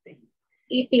importante.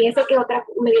 Y fíjese que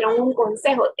me dieron un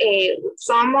consejo.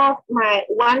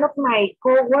 One of my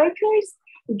co-workers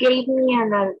gave me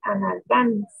an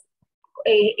advance.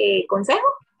 ¿Consejo?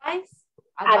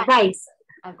 Advice.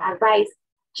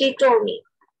 She told me,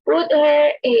 put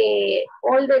her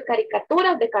all the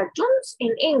caricaturas, the cartoons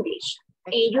in English.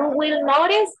 And you will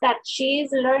notice that she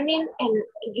is learning and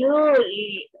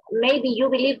maybe you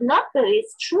believe not, but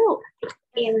it's true.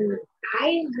 And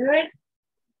I heard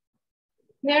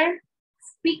her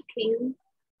speaking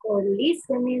or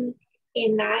listening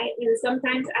and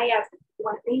sometimes I ask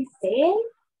what they say.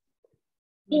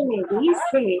 Y me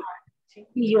dice, y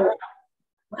yo,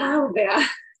 wow, vea.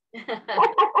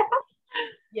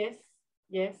 Yes.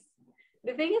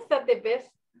 The thing is that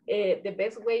the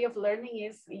best way of learning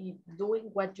is doing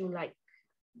what you like.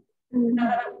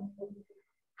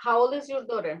 How old is your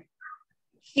daughter?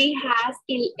 She has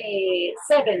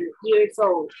 7 years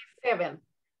old. 7.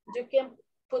 You can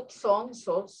put songs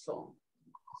also.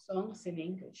 Songs in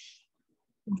English.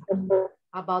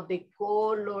 About the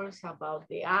colors, about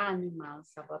the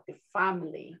animals, about the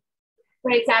family.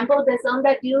 For example, the song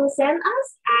that you sent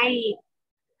us, I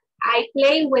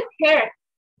play with her.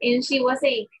 And she was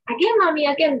saying, again, mommy,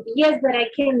 again. Yes, but I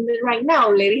can't right now,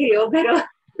 le dije yo, pero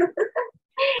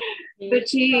but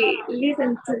she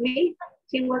listened to me.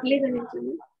 She was listening to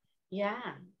me.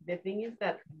 Yeah, the thing is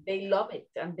that they love it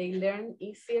and they learn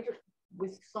easier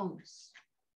with songs.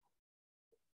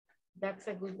 That's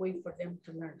a good way for them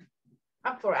to learn.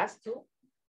 And for us too.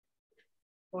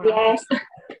 Yes.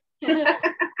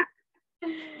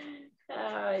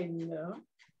 I know.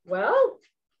 Well,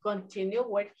 continue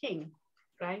working,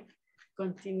 right?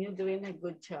 Continue doing a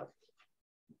good job.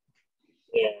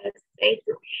 Yes, thank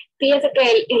you. Fíjese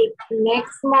que el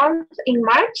next month in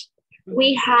March,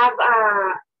 we have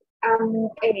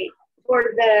for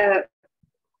the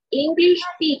English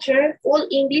teacher, full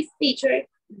English teacher,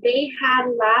 they had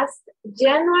last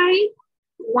January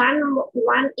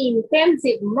one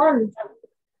intensive month.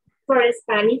 For a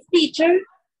Spanish teacher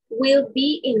will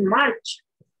be in March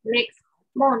next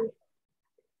month.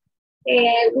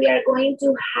 We are going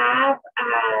to have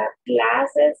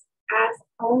classes as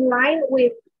online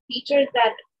with teachers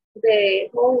that the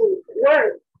whole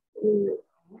world,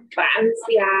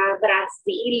 Francia,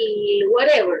 Brazil,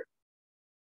 whatever.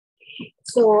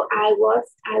 So I was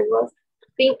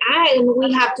thinking, and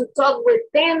we have to talk with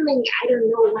them, and I don't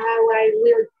know how I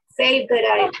will say, but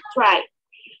I try.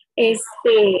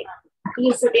 Y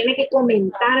usted tiene que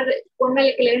comentar,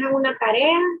 póngale que le dejan una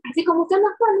tarea, así como usted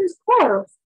nos pone los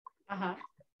foros. Ajá.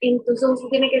 Entonces usted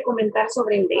tiene que comentar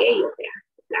sobre el de ellos. ¿Vea?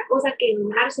 La cosa que en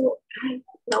marzo, ay,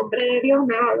 nombre de Dios,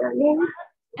 me va bien.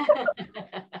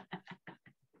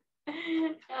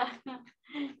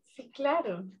 Sí,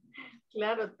 claro,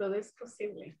 claro, todo es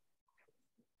posible.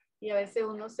 Y a veces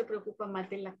uno se preocupa más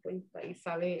de la cuenta y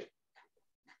sabe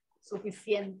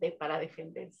suficiente para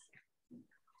defenderse.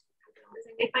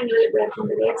 En español voy a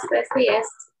responder yes.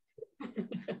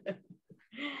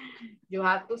 You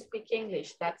have to speak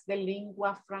English. That's the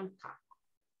lingua franca.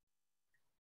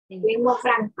 Lingua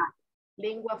franca.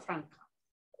 Lingua franca.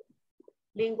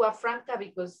 Lingua franca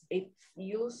because it's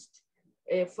used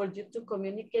for you to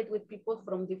communicate with people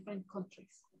from different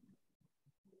countries.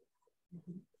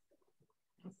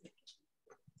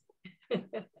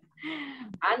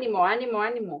 Ánimo, ánimo,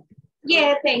 ánimo.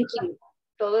 Yeah, thank you.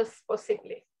 Todo es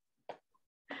posible.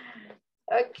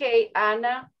 Okay,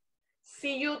 Anna.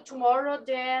 See you tomorrow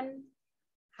then.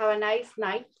 Have a nice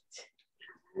night.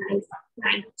 Nice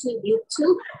night to you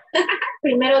too.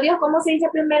 Primero Dios, ¿cómo se dice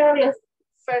primero Dios?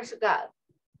 First God.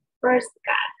 First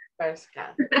God. First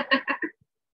God.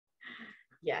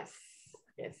 Yes,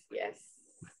 yes, yes.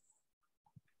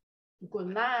 Good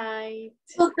night.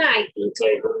 Good night,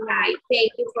 teacher. Good night.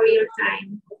 Thank you for your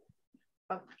time.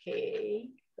 Okay.